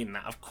from doing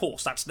that. Of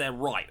course, that's their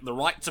right. The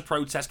right to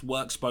protest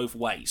works both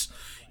ways.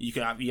 You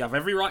have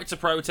every right to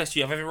protest,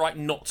 you have every right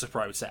not to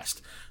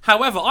protest.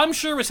 However, I'm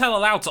sure as hell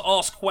allowed to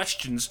ask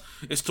questions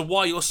as to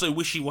why you're so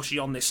wishy-washy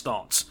on this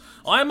stance.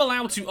 I am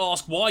allowed to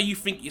ask why you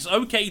think it's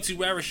okay to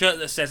wear a shirt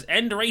that says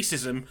end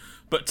racism,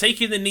 but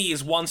taking the knee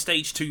is one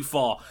stage too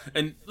far.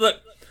 And look,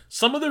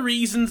 some of the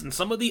reasons and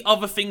some of the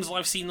other things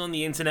I've seen on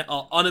the internet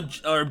are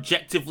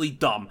objectively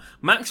dumb.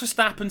 Max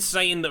Verstappen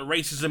saying that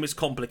racism is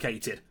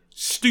complicated.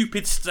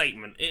 Stupid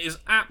statement. It is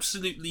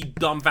absolutely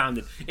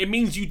dumbfounded. It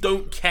means you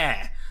don't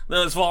care,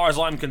 as far as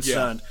I'm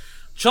concerned. Yeah.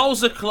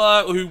 Charles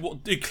Leclerc, who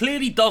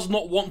clearly does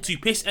not want to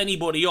piss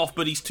anybody off,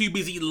 but he's too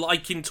busy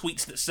liking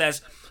tweets that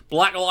says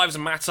Black Lives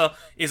Matter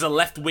is a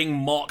left-wing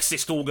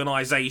Marxist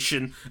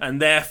organisation,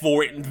 and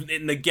therefore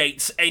it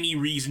negates any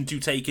reason to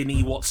take a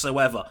knee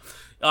whatsoever.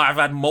 I've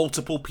had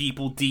multiple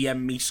people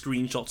DM me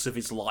screenshots of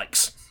his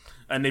likes,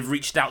 and they've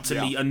reached out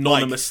to me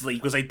anonymously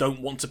because they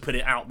don't want to put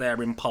it out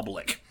there in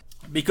public.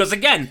 Because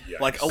again,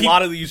 a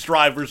lot of these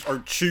drivers are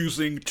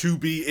choosing to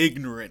be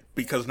ignorant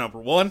because number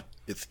one,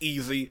 it's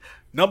easy.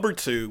 Number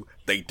two,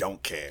 they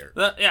don't care.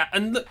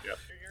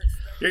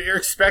 You're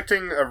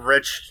expecting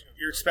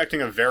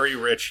a very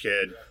rich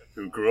kid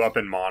who grew up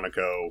in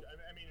Monaco.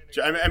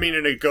 I mean,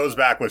 and it goes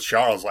back with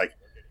Charles. Like,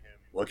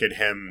 look at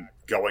him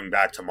going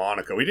back to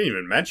Monaco. We didn't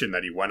even mention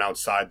that he went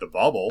outside the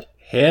bubble.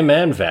 Him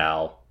and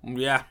Val.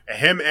 Yeah.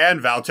 Him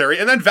and Valtteri.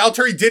 And then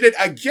Valtteri did it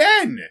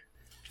again.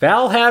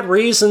 Val had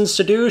reasons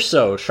to do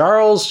so.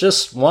 Charles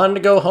just wanted to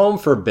go home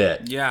for a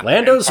bit. Yeah.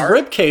 Lando's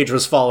ribcage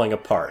was falling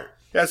apart.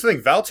 Yeah, that's the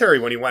thing.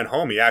 Valtteri, when he went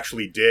home, he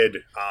actually did.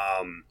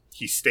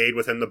 He stayed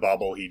within the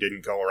bubble. He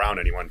didn't go around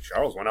anyone.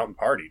 Charles went out and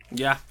partied.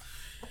 Yeah.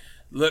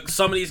 Look,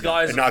 some of these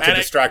guys... And not to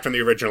distract from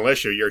the original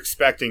issue, you're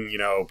expecting,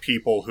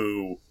 people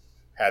who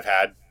have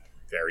had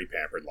very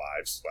pampered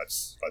lives.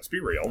 Let's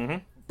be real. Mm-hmm.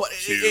 But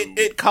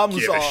it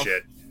comes off...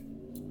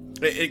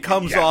 It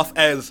comes off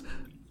as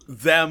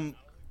them,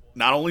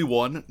 not only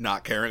one,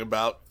 not caring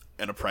about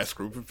an oppressed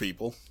group of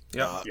people.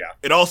 Yeah.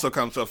 It also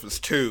comes off as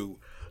two,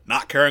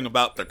 not caring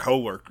about their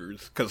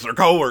coworkers, because their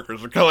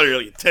coworkers are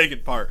clearly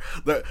taking part.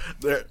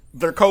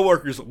 Their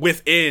coworkers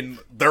within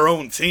their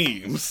own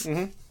teams.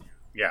 Mm-hmm.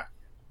 Yeah.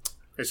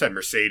 They said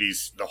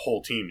Mercedes, the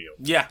whole team knew.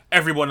 Yeah,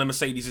 everyone in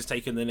Mercedes has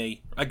taken the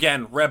knee.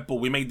 Again, Red Bull,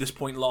 we made this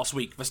point last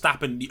week.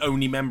 Verstappen, the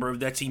only member of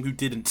their team who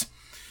didn't.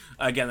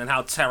 Again, and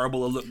how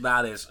terrible a look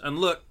that is. And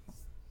look,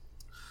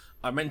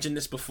 I mentioned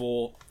this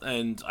before,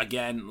 and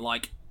again,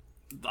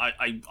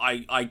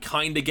 I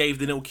kind of gave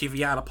Daniil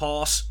Kvyat a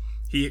pass.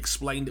 He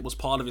explained it was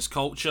part of his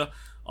culture.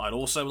 I'd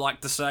also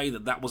like to say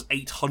that was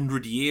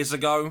 800 years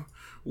ago,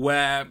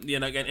 where,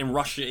 again, in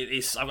Russia,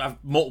 I've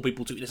multiple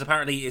people tweet this,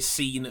 apparently it is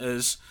seen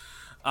as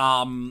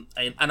an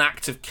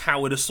act of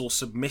cowardice or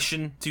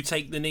submission to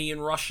take the knee in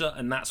Russia,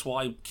 and that's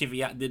why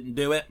Kvyat didn't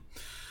do it.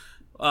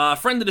 A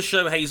friend of the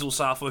show, Hazel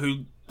Safa,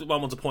 who I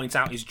want to point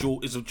out is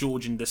of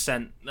Georgian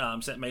descent,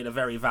 made a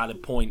very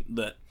valid point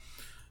that,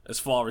 as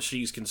far as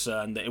she's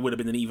concerned, that it would have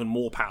been an even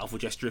more powerful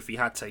gesture if he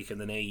had taken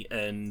the knee.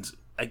 And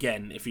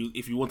again, if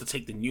you want to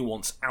take the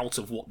nuance out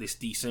of what this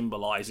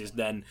de-symbolizes,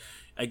 then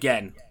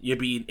again, you're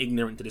being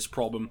ignorant to this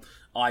problem.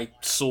 I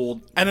saw,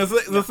 and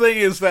the thing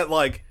is that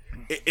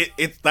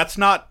that's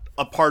not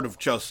a part of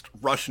just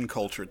Russian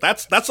culture.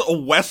 That's a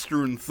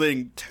Western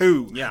thing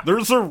too. Yeah,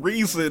 there's a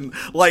reason,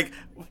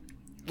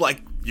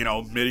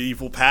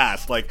 medieval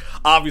past.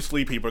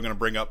 Obviously, people are going to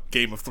bring up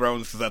Game of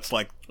Thrones because that's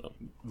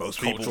most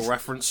cultural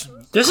reference.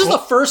 This is the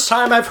first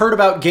time I've heard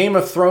about Game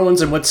of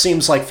Thrones in what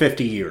seems like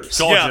 50 years.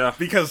 Yeah,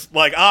 because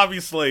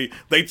obviously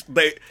they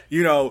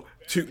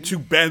to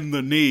bend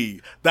the knee,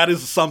 that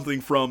is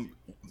something from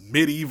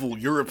medieval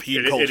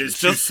European culture. It is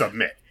to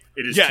submit.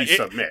 It is to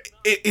submit.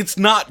 It's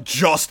not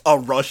just a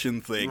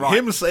Russian thing. Right.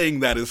 Him saying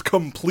that is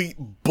complete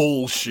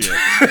bullshit.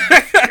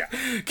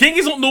 King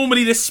is not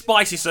normally this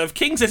spicy, so if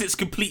King says it's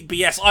complete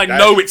BS, I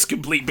know it's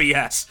complete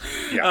BS.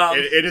 Yeah,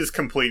 it is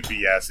complete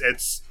BS.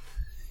 It's,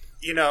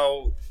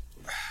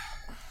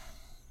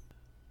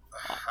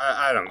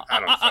 I don't.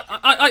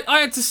 I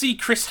had to see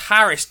Chris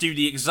Harris do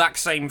the exact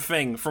same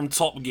thing from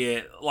Top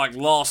Gear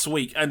last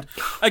week, and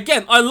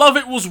again, I love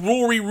it was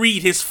Rory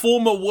Reid, his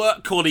former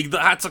work colleague,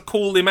 that had to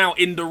call him out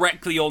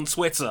indirectly on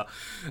Twitter,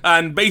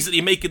 and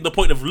basically making the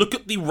point of look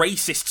at the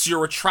racists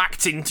you're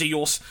attracting to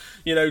your,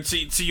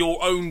 to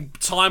your own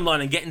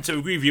timeline and getting to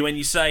agree with you when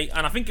you say,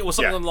 and I think it was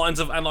something along the lines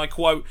of, and I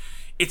quote,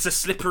 "It's a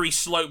slippery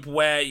slope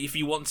where if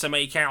you want to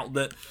make out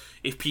that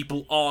if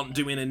people aren't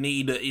doing a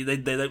knee, they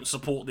don't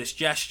support this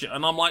gesture."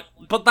 And I'm like,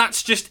 but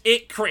that's just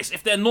it, Chris.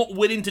 If they're not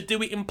willing to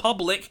do it in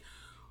public,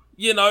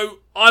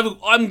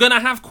 I'm going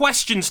to have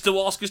questions to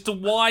ask as to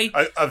why.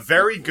 A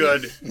very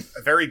good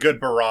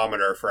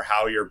barometer for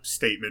how your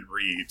statement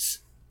reads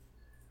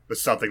with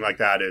something like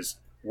that is,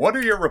 what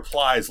are your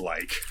replies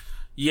like?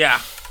 Yeah.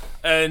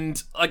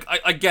 And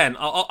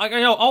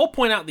I'll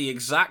point out the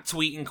exact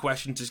tweet in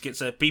question to get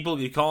to people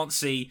who can't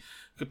see.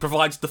 It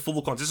provides the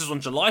full context. This was on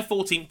July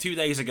 14th, 2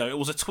 days ago. It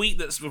was a tweet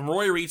that's from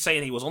Roy Reid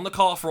saying he was on the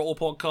Car Throttle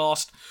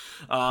podcast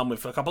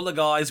with a couple of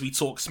guys. We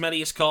talked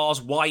smelliest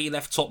cars, why he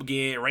left Top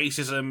Gear,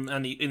 racism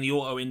and in the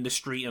auto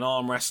industry and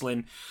arm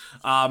wrestling.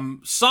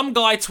 Some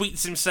guy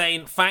tweets him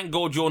saying, "Thank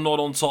God you're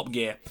not on Top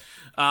Gear."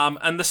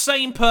 And the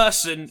same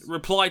person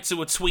replied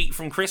to a tweet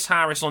from Chris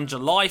Harris on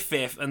July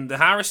 5th, and the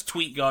Harris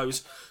tweet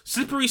goes,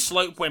 "Slippery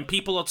slope when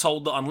people are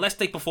told that unless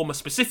they perform a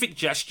specific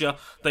gesture,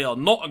 they are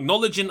not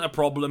acknowledging a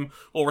problem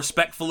or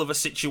respectful of a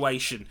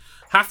situation.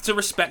 Have to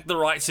respect the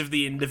rights of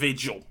the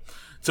individual."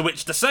 To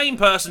which the same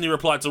person who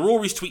replied to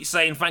Rory's tweet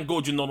saying, "Thank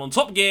God you're not on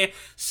Top Gear,"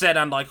 said,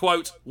 and I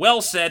quote,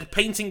 "Well said,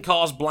 painting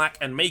cars black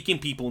and making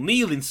people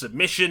kneel in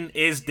submission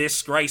is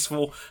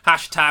disgraceful.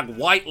 Hashtag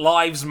White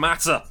Lives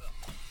Matter."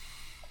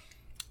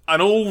 And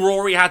all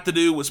Rory had to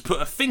do was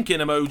put a thinking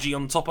emoji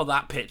on top of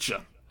that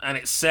picture. And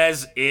it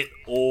says it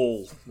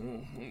all.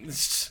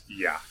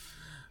 Yeah.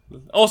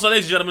 Also,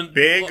 ladies and gentlemen...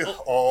 Big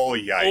ol'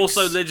 yikes.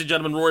 Also, ladies and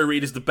gentlemen, Rory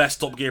Reid is the best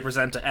Top Gear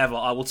presenter ever.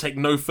 I will take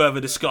no further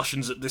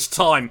discussions at this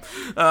time.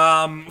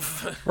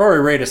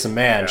 Rory Reid is a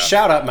man.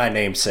 Shout out my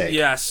namesake.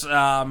 Yes.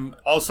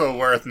 Also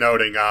worth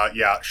noting,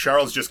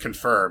 Charles just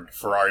confirmed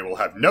Ferrari will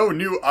have no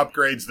new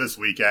upgrades this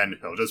weekend.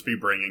 He'll just be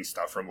bringing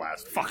stuff from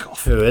last week. Fuck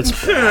off. Ooh, it's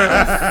But,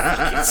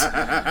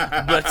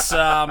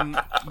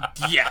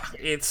 yeah,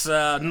 it's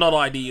not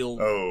ideal,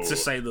 Oh. to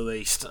say the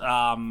least.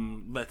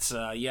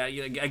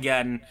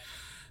 Again...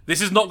 This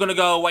is not going to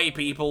go away,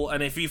 people,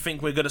 and if you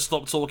think we're going to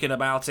stop talking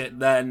about it,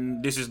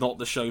 then this is not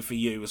the show for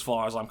you, as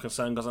far as I'm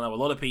concerned, because I know a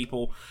lot of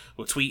people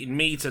were tweeting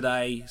me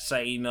today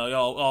saying,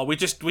 we're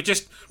just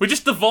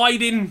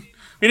dividing,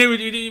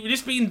 we're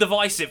just being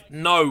divisive.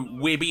 No,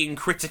 we're being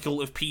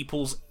critical of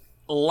people's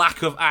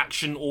lack of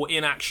action or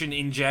inaction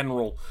in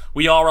general.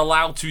 We are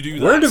allowed to do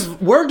that.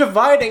 We're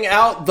dividing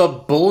out the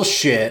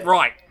bullshit.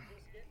 Right.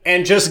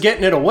 And just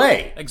getting it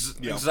away.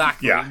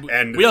 Exactly. Yeah,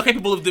 and we are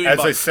capable of doing as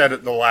both. I said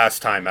it the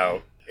last time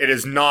out, it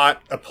is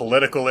not a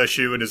political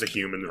issue, it is a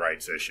human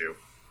rights issue.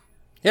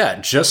 Yeah,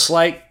 just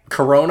like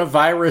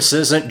coronavirus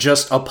isn't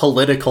just a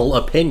political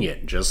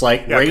opinion. Just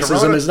like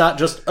racism is not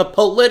just a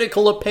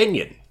political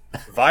opinion.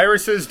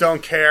 Viruses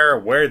don't care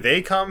where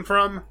they come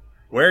from,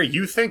 where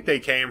you think they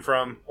came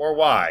from, or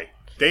why.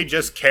 They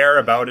just care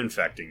about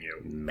infecting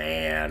you.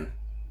 Man.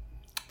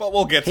 But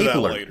we'll get to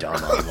People that are later.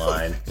 dumb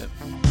online.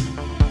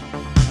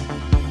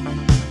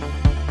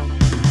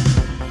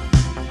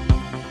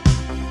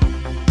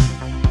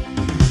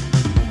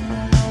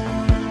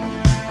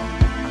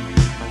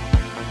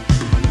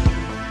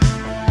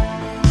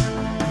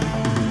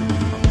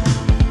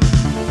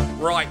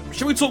 Right,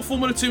 shall we talk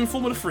Formula 2 and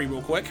Formula 3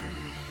 real quick?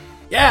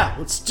 Yeah,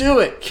 let's do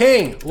it,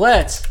 King.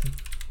 Let's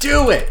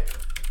do it.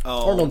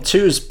 Formula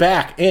 2's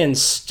back in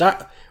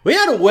stock. We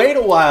had to wait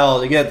a while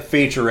to get the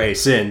feature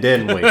race in,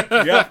 didn't we?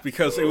 Yeah,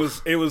 because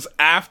it was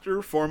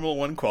after Formula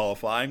 1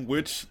 qualifying,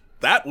 which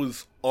that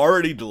was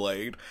already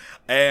delayed,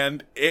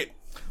 and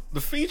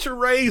the feature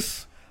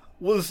race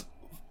was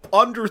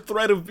under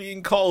threat of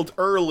being called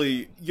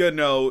early,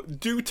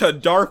 due to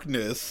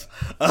darkness.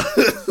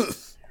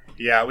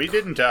 Yeah, we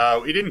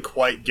didn't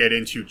quite get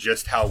into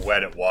just how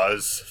wet it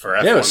was for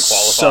F1 It was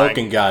qualifying.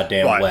 soaking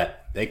goddamn but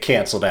wet. They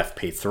canceled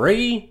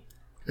FP3.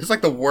 It's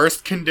like the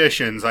worst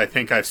conditions I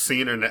think I've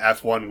seen in an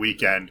F1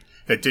 weekend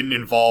that didn't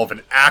involve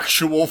an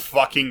actual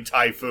fucking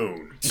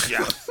typhoon.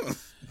 Yeah.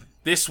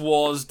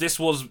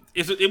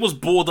 It was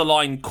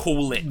borderline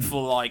call it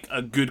for like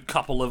a good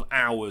couple of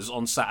hours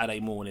on Saturday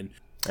morning.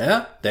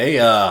 Yeah, they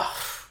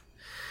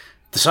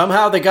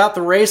somehow they got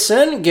the race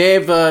in,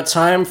 gave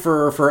time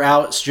for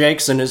Alex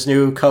Jakes and his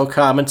new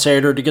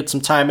co-commentator to get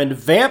some time in to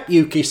vamp.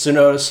 Yuki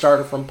Tsunoda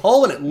started from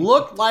pole, and it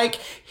looked like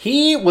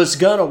he was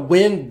gonna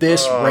win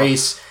this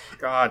race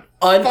God.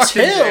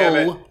 Fucking damn it.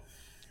 until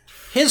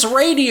his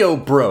radio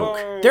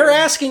broke. They're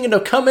asking him to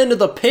come into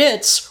the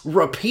pits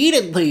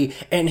repeatedly,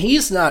 and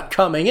he's not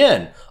coming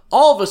in.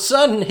 All of a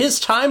sudden, his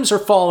times are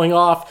falling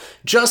off,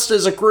 just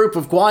as a group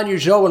of Guan Yu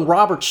Zhou and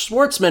Robert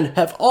Schwartzman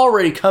have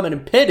already come in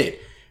and pitted.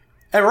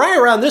 And right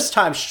around this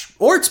time,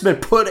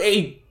 Schwartzman put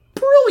a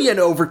brilliant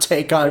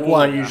overtake on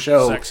Guan Yu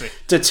Zhou sexy.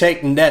 to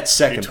take net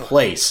second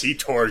place. He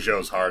tore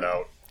Zhou's heart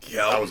out.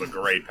 Yeah. That was a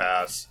great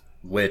pass.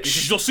 Which This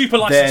is your super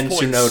then license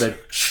points. Tsunoda...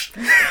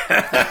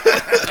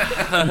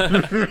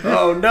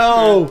 Oh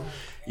no!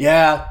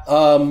 Yeah,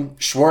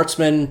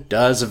 Schwartzman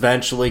does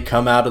eventually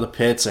come out of the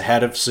pits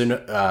ahead of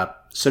Tsunoda.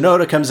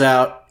 Tsunoda comes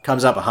out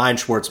behind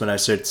Schwartzman, I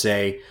should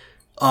say.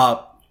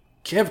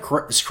 Give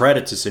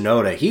credit to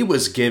Tsunoda. He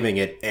was giving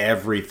it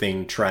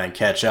everything to try and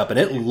catch up, and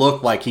it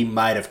looked like he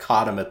might have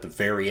caught him at the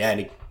very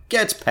end. He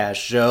gets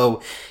past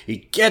Zhou, he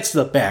gets to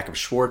the back of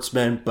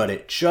Schwartzman, but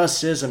it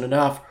just isn't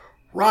enough.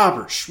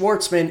 Robert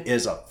Schwartzman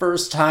is a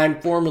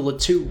first-time Formula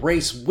 2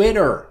 race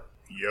winner.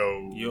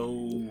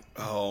 Yo.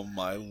 Oh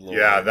my lord.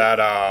 Yeah, that,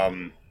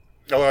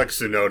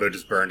 Alex Tsunoda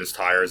just burned his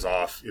tires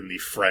off in the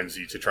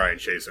frenzy to try and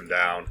chase him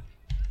down.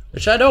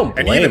 Which I don't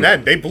blame. And even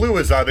then, they blew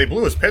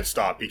his pit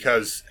stop,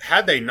 because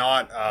had they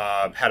not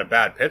had a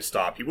bad pit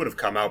stop, he would have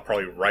come out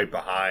probably right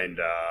behind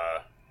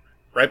or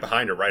right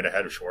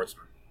ahead of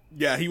Schwartzman.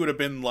 Yeah, he would have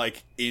been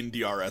like in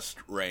DRS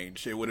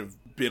range. It would have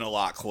been a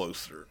lot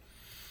closer.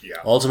 Yeah.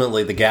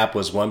 Ultimately, the gap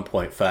was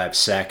 1.5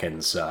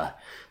 seconds.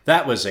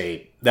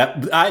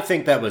 I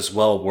think that was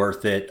well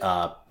worth it.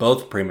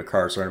 Both Prima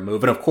cars are in a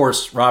move, and of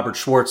course Robert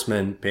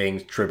Schwartzman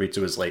paying tribute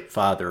to his late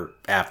father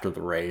after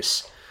the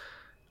race.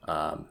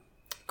 Of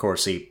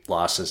course, he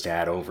lost his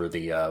dad over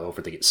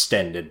the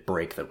extended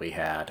break that we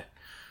had.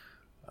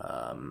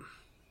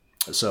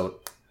 So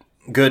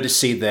good to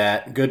see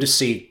that. Good to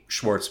see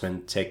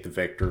Schwartzman take the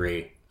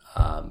victory.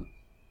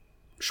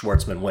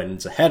 Schwartzman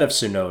wins ahead of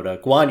Tsunoda.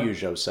 Guan Yu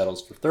Zhou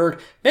settles for third.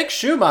 Mick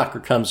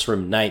Schumacher comes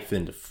from ninth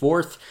into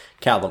fourth.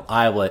 Callum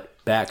Ilott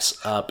backs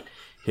up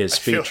his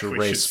feature we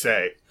race. Should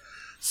say.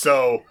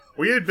 So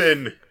we had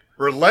been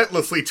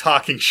relentlessly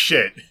talking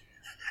shit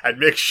at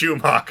Mick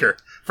Schumacher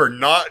for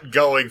not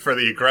going for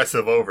the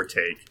aggressive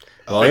overtake.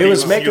 Well, he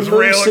was making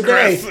moves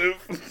today.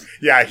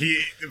 Yeah,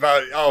 he's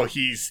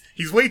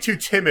way too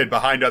timid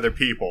behind other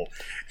people,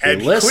 and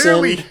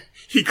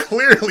he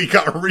clearly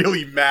got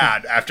really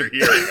mad after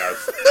hearing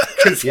us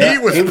because he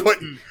was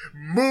putting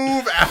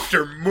move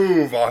after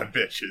move on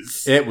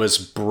bitches. It was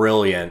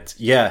brilliant.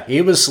 Yeah,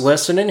 he was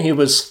listening. He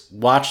was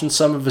watching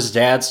some of his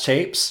dad's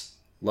tapes.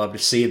 Love to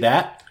see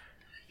that.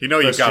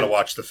 You've got to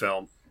watch the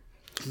film.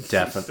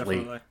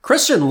 Definitely.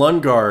 Christian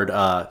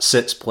Lundgaard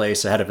sits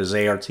place ahead of his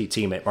ART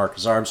teammate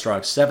Marcus Armstrong.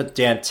 7th,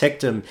 Dan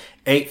Ticktum.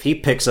 8th, he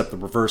picks up the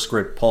reverse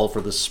grid pole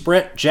for the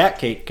sprint.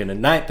 Jack Aitken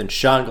in 9th, and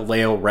Sean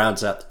Galeo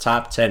rounds out the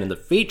top 10 in the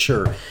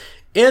feature.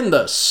 In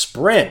the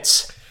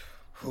sprint.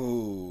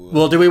 Ooh.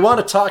 Well, do we want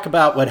to talk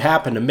about what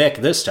happened to Mick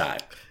this time?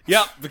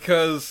 Yep,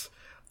 because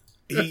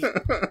he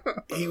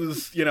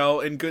was,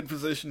 in good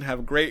position, have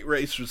a great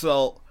race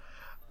result.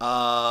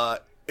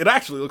 It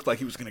actually looked like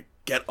he was going to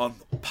get on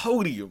the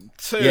podium,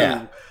 too.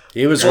 Yeah,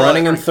 he was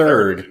running in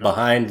third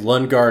behind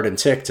Lundgaard and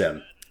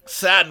Ticktum.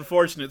 Sad,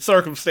 unfortunate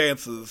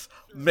circumstances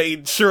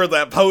made sure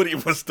that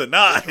podium was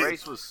denied.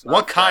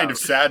 What kind of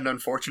sad and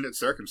unfortunate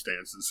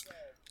circumstances?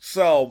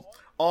 So,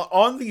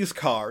 on these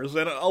cars,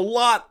 and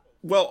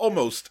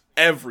almost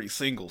every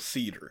single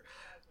seater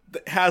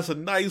has a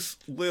nice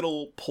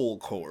little pull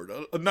cord,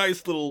 a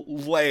nice little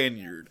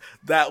lanyard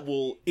that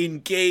will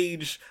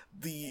engage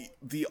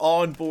the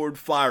onboard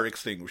fire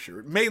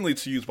extinguisher, mainly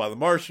to use by the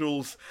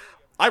marshals.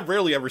 I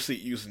rarely ever see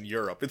it used in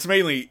Europe. It's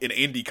mainly in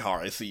IndyCar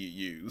I see it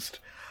used.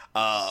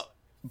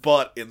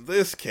 But in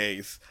this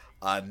case,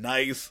 a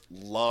nice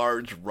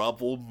large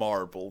rubble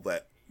marble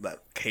that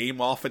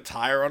came off a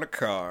tire on a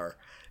car,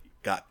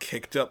 got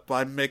kicked up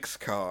by Mick's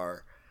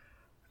car,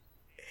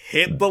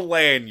 hit the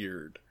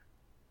lanyard,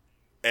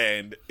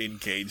 and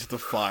engaged the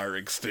fire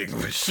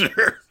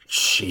extinguisher.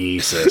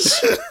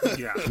 Jesus.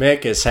 Yeah.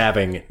 Mick is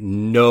having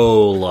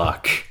no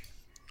luck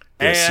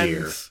this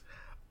year.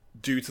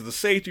 Due to the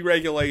safety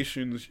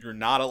regulations, you're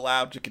not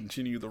allowed to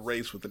continue the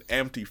race with an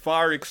empty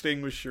fire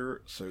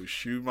extinguisher, so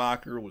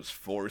Schumacher was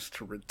forced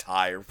to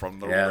retire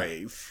from the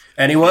race.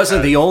 And he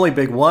wasn't the only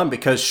big one,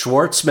 because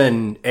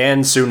Schwartzman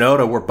and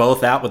Tsunoda were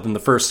both out within the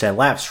first 10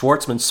 laps.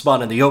 Schwartzman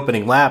spun in the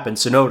opening lap, and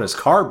Tsunoda's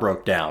car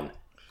broke down.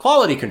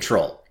 Quality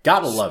control.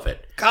 Gotta love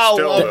it.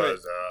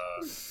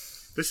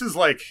 This is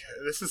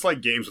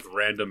like games with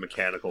random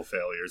mechanical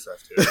failures.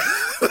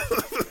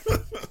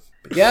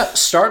 Yeah,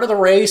 start of the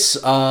race,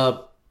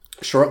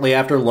 shortly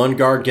after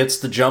Lundgaard gets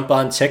the jump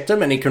on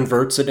Ticktum, and he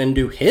converts it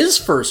into his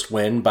first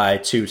win by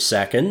 2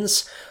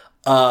 seconds.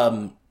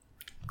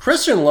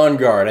 Christian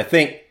Lundgaard, I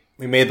think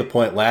we made the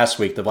point last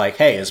week that,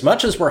 hey, as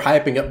much as we're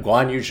hyping up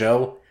Guan Yu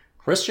Zhou,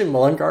 Christian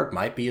Lundgaard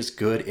might be as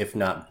good, if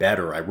not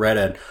better. I read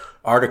an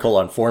article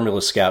on Formula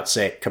Scout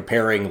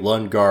comparing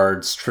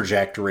Lundgaard's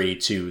trajectory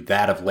to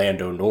that of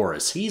Lando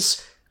Norris.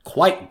 He's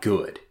quite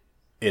good,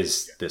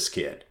 is this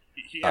kid.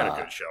 He had a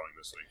good showing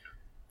this weekend.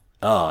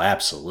 Oh,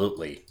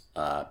 absolutely.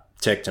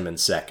 Ticktum in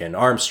second,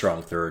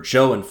 Armstrong third,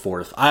 Zhou in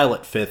fourth,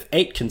 Ilott fifth,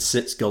 Aitken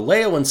sixth,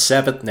 Galeo in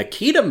seventh,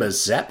 Nikita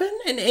Mazepin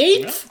in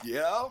eighth?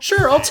 Yeah.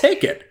 Sure, I'll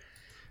take it.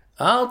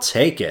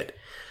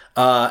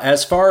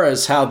 As far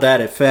as how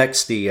that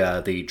affects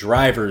the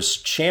Drivers'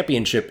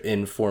 Championship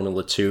in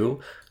Formula 2,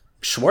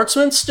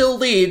 Schwartzman still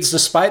leads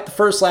despite the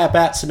first lap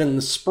accident in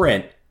the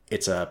sprint.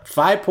 It's a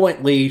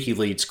 5-point lead. He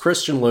leads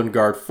Christian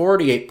Lundgaard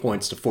 48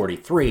 points to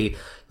 43.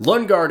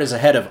 Lundgaard is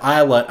ahead of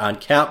Ilott on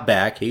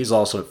countback. He's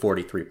also at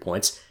 43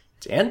 points.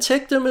 Dan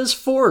Ticktum is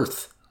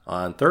fourth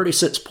on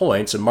 36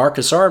 points, and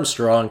Marcus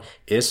Armstrong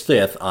is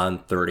fifth on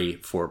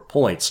 34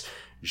 points.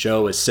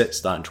 Zhou is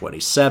sixth on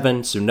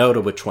 27,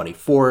 Tsunoda with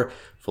 24.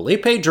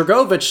 Felipe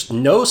Dragovich,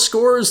 no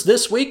scores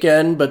this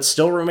weekend, but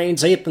still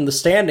remains 8th in the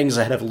standings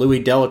ahead of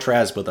Louis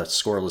Delatraz with a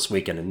scoreless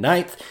weekend in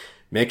 9th.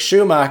 Mick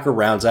Schumacher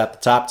rounds out the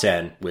top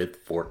 10 with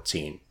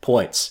 14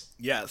 points.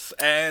 Yes,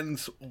 and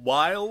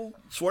while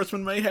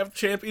Schwartzman may have the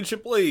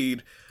championship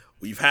lead,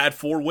 we've had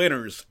 4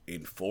 winners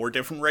in 4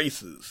 different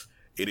races.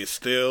 It is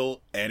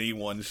still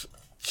anyone's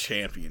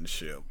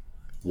championship.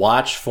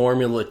 Watch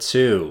Formula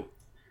 2.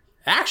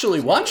 Actually,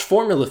 watch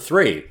Formula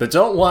 3, but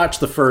don't watch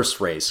the first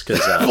race,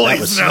 because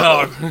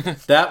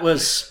that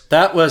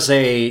was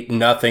a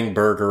nothing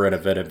burger in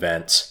an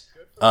event.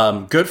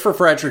 Good for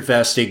Frederick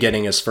Vesti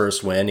getting his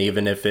first win,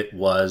 even if it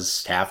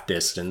was half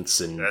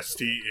distance. And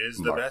Vesti is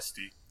the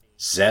bestie.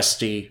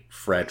 Zesty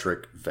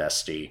Frederick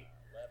Vesti.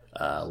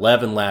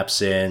 11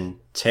 laps in,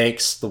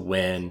 takes the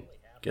win,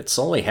 gets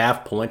only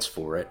half points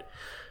for it.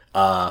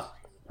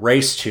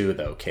 Race 2,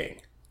 though,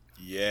 King.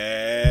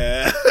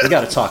 Yeah. We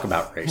got to talk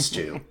about race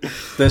 2.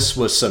 This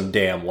was some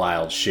damn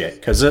wild shit,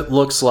 because it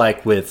looks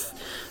like with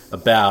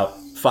about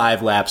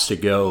 5 laps to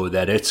go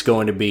that it's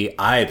going to be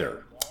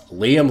either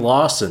Liam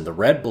Lawson, the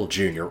Red Bull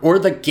Jr., or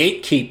the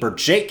gatekeeper,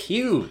 Jake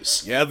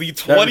Hughes. Yeah, the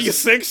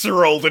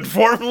 26-year-old in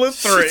Formula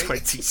 3.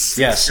 26.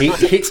 Yes, he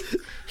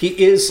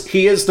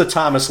is the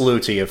Thomas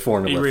Luthi of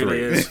Formula 3. He really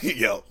is.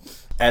 Yo.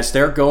 As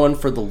they're going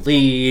for the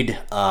lead,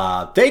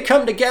 they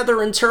come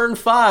together in turn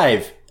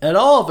 5, and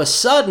all of a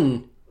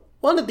sudden,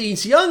 one of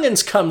these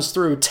youngins comes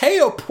through,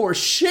 Teo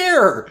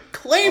Pourchaire,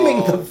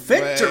 claiming the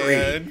victory.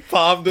 Man.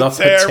 Pomme de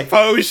terre,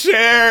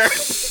 Pourchaire.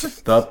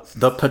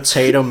 The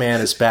Potato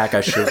Man is back.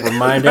 I should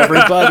remind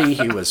everybody,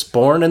 he was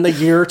born in the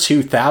year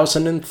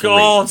 2003.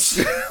 God.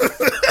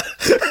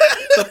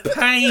 The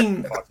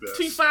pain.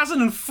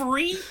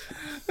 2003?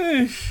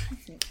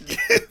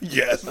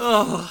 Yes.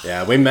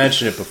 Yeah, we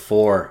mentioned it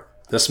before.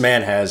 This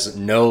man has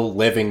no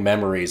living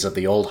memories of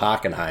the old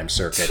Hockenheim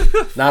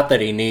circuit. Not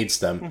that he needs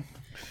them.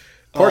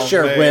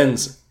 Pourchaire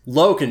wins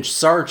Logan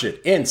Sargent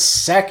in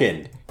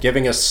second,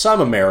 giving us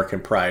some American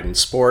pride in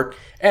sport,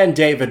 and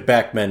David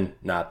Beckman,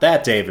 not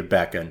that David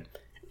Beckham,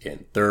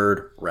 in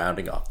third,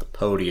 rounding off the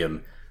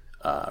podium.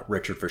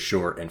 Richard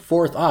Verschoor in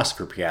fourth,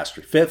 Oscar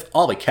Piastri fifth,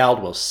 Ollie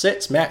Caldwell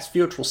sixth, Max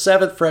Futrell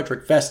seventh,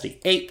 Frederick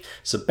Vesti eighth,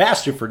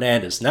 Sebastian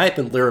Fernandez ninth,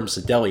 and Liram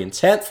Sedeli in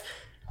 10th.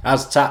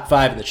 How's the top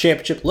 5 in the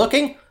championship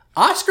looking?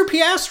 Oscar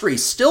Piastri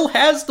still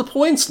has the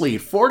points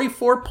lead,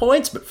 44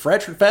 points, but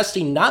Frederick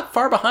Vesti not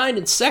far behind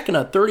in second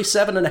on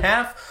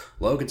 37.5.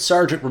 Logan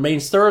Sargent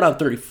remains third on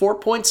 34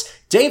 points,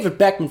 David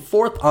Beckman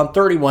fourth on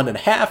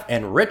 31.5,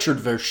 and Richard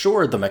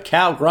Verschoor, the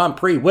Macau Grand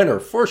Prix winner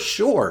for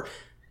sure,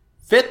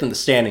 fifth in the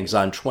standings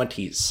on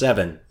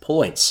 27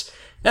 points.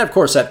 And of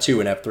course,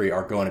 F2 and F3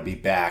 are going to be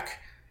back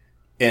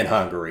in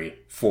Hungary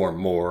for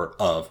more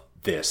of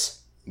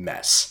this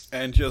mess.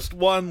 And just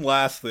one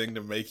last thing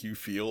to make you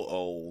feel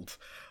old.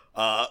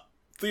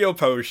 Theo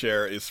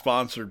Pourchaire is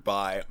sponsored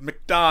by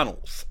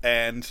McDonald's,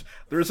 and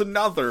there's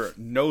another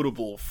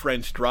notable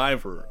French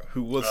driver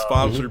who was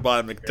sponsored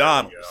by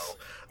McDonald's.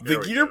 The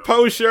year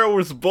Pourchaire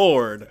was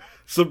born,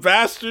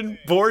 Sebastian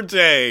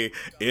Bourdais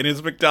in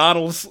his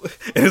McDonald's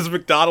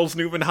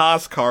Newman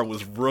Haas car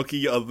was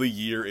Rookie of the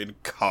Year in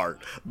kart.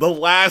 The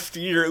last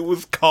year it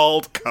was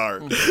called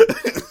kart.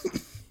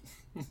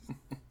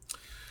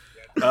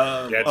 You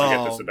had to get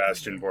the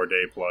Sebastian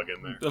Bourdais plug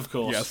in there. Of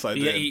course. Yes, I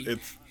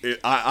did.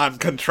 I'm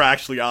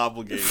contractually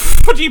obligated.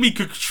 What do you mean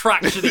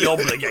contractually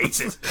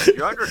obligated?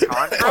 You're under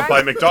contract?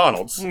 By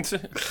McDonald's.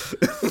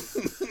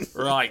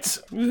 Right.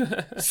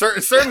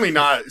 Certainly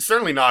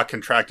not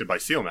contracted by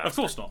Sealmaster. Of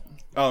course not.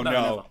 Oh, No,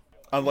 no. never.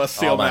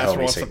 Unless All my Sealmaster homies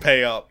wants to hate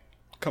pay up.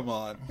 Come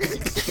on.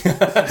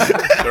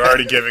 They're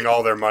already giving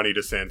all their money to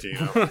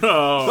Santino.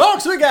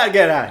 Folks, we gotta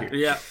get out of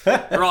here.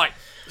 Yeah. Right.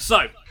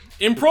 So,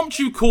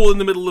 impromptu call in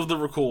the middle of the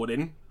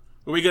recording.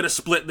 We're going to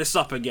split this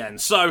up again.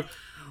 So,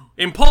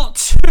 in part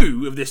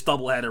 2 of this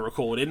doubleheader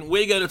recording,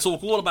 we're going to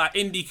talk all about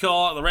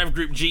IndyCar, the Rev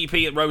Group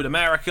GP at Road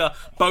America,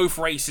 both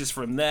races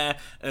from there,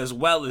 as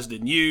well as the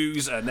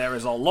news, and there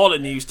is a lot of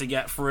news to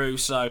get through,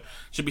 so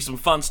should be some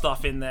fun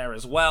stuff in there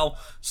as well.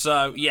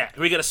 So, yeah,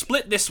 we're going to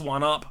split this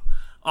one up.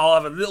 I'll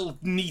have a little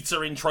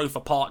neater intro for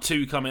part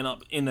 2 coming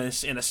up in a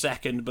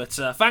second, but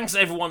thanks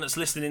to everyone that's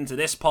listening into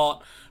this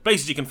part.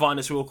 Basically, you can find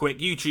us real quick,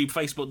 YouTube,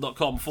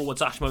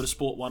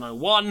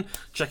 facebook.com/motorsport101.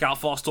 Check out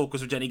Fast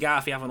Talkers with Jenny Gow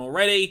if you haven't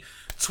already.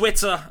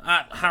 Twitter,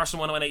 at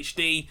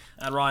Harrison101HD,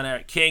 and Ryan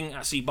Eric King,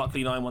 at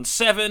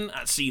CBuckley917,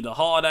 at Cedar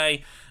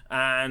Harday,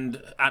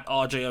 and at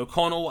RJ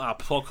O'Connell. Our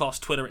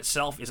podcast Twitter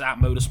itself is at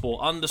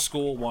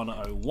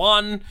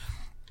motorsport_101.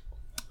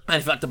 And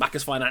if you'd like to back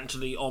us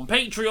financially on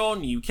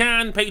Patreon, you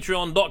can.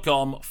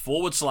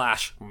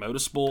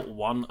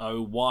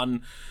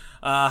 Patreon.com/motorsport101.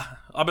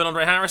 I've been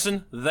Andre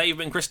Harrison. They've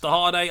been Krista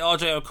Harday,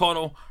 RJ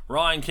O'Connell,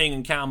 Ryan King,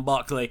 and Cam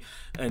Buckley.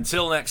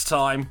 Until next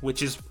time,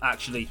 which is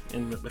actually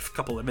in a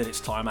couple of minutes'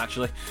 time,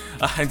 actually.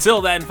 Until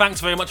then,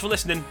 thanks very much for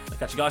listening. I'll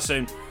catch you guys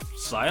soon.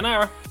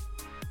 Sayonara.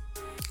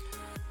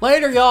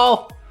 Later,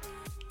 y'all.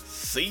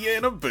 See you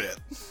in a bit.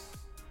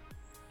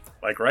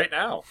 Like right now.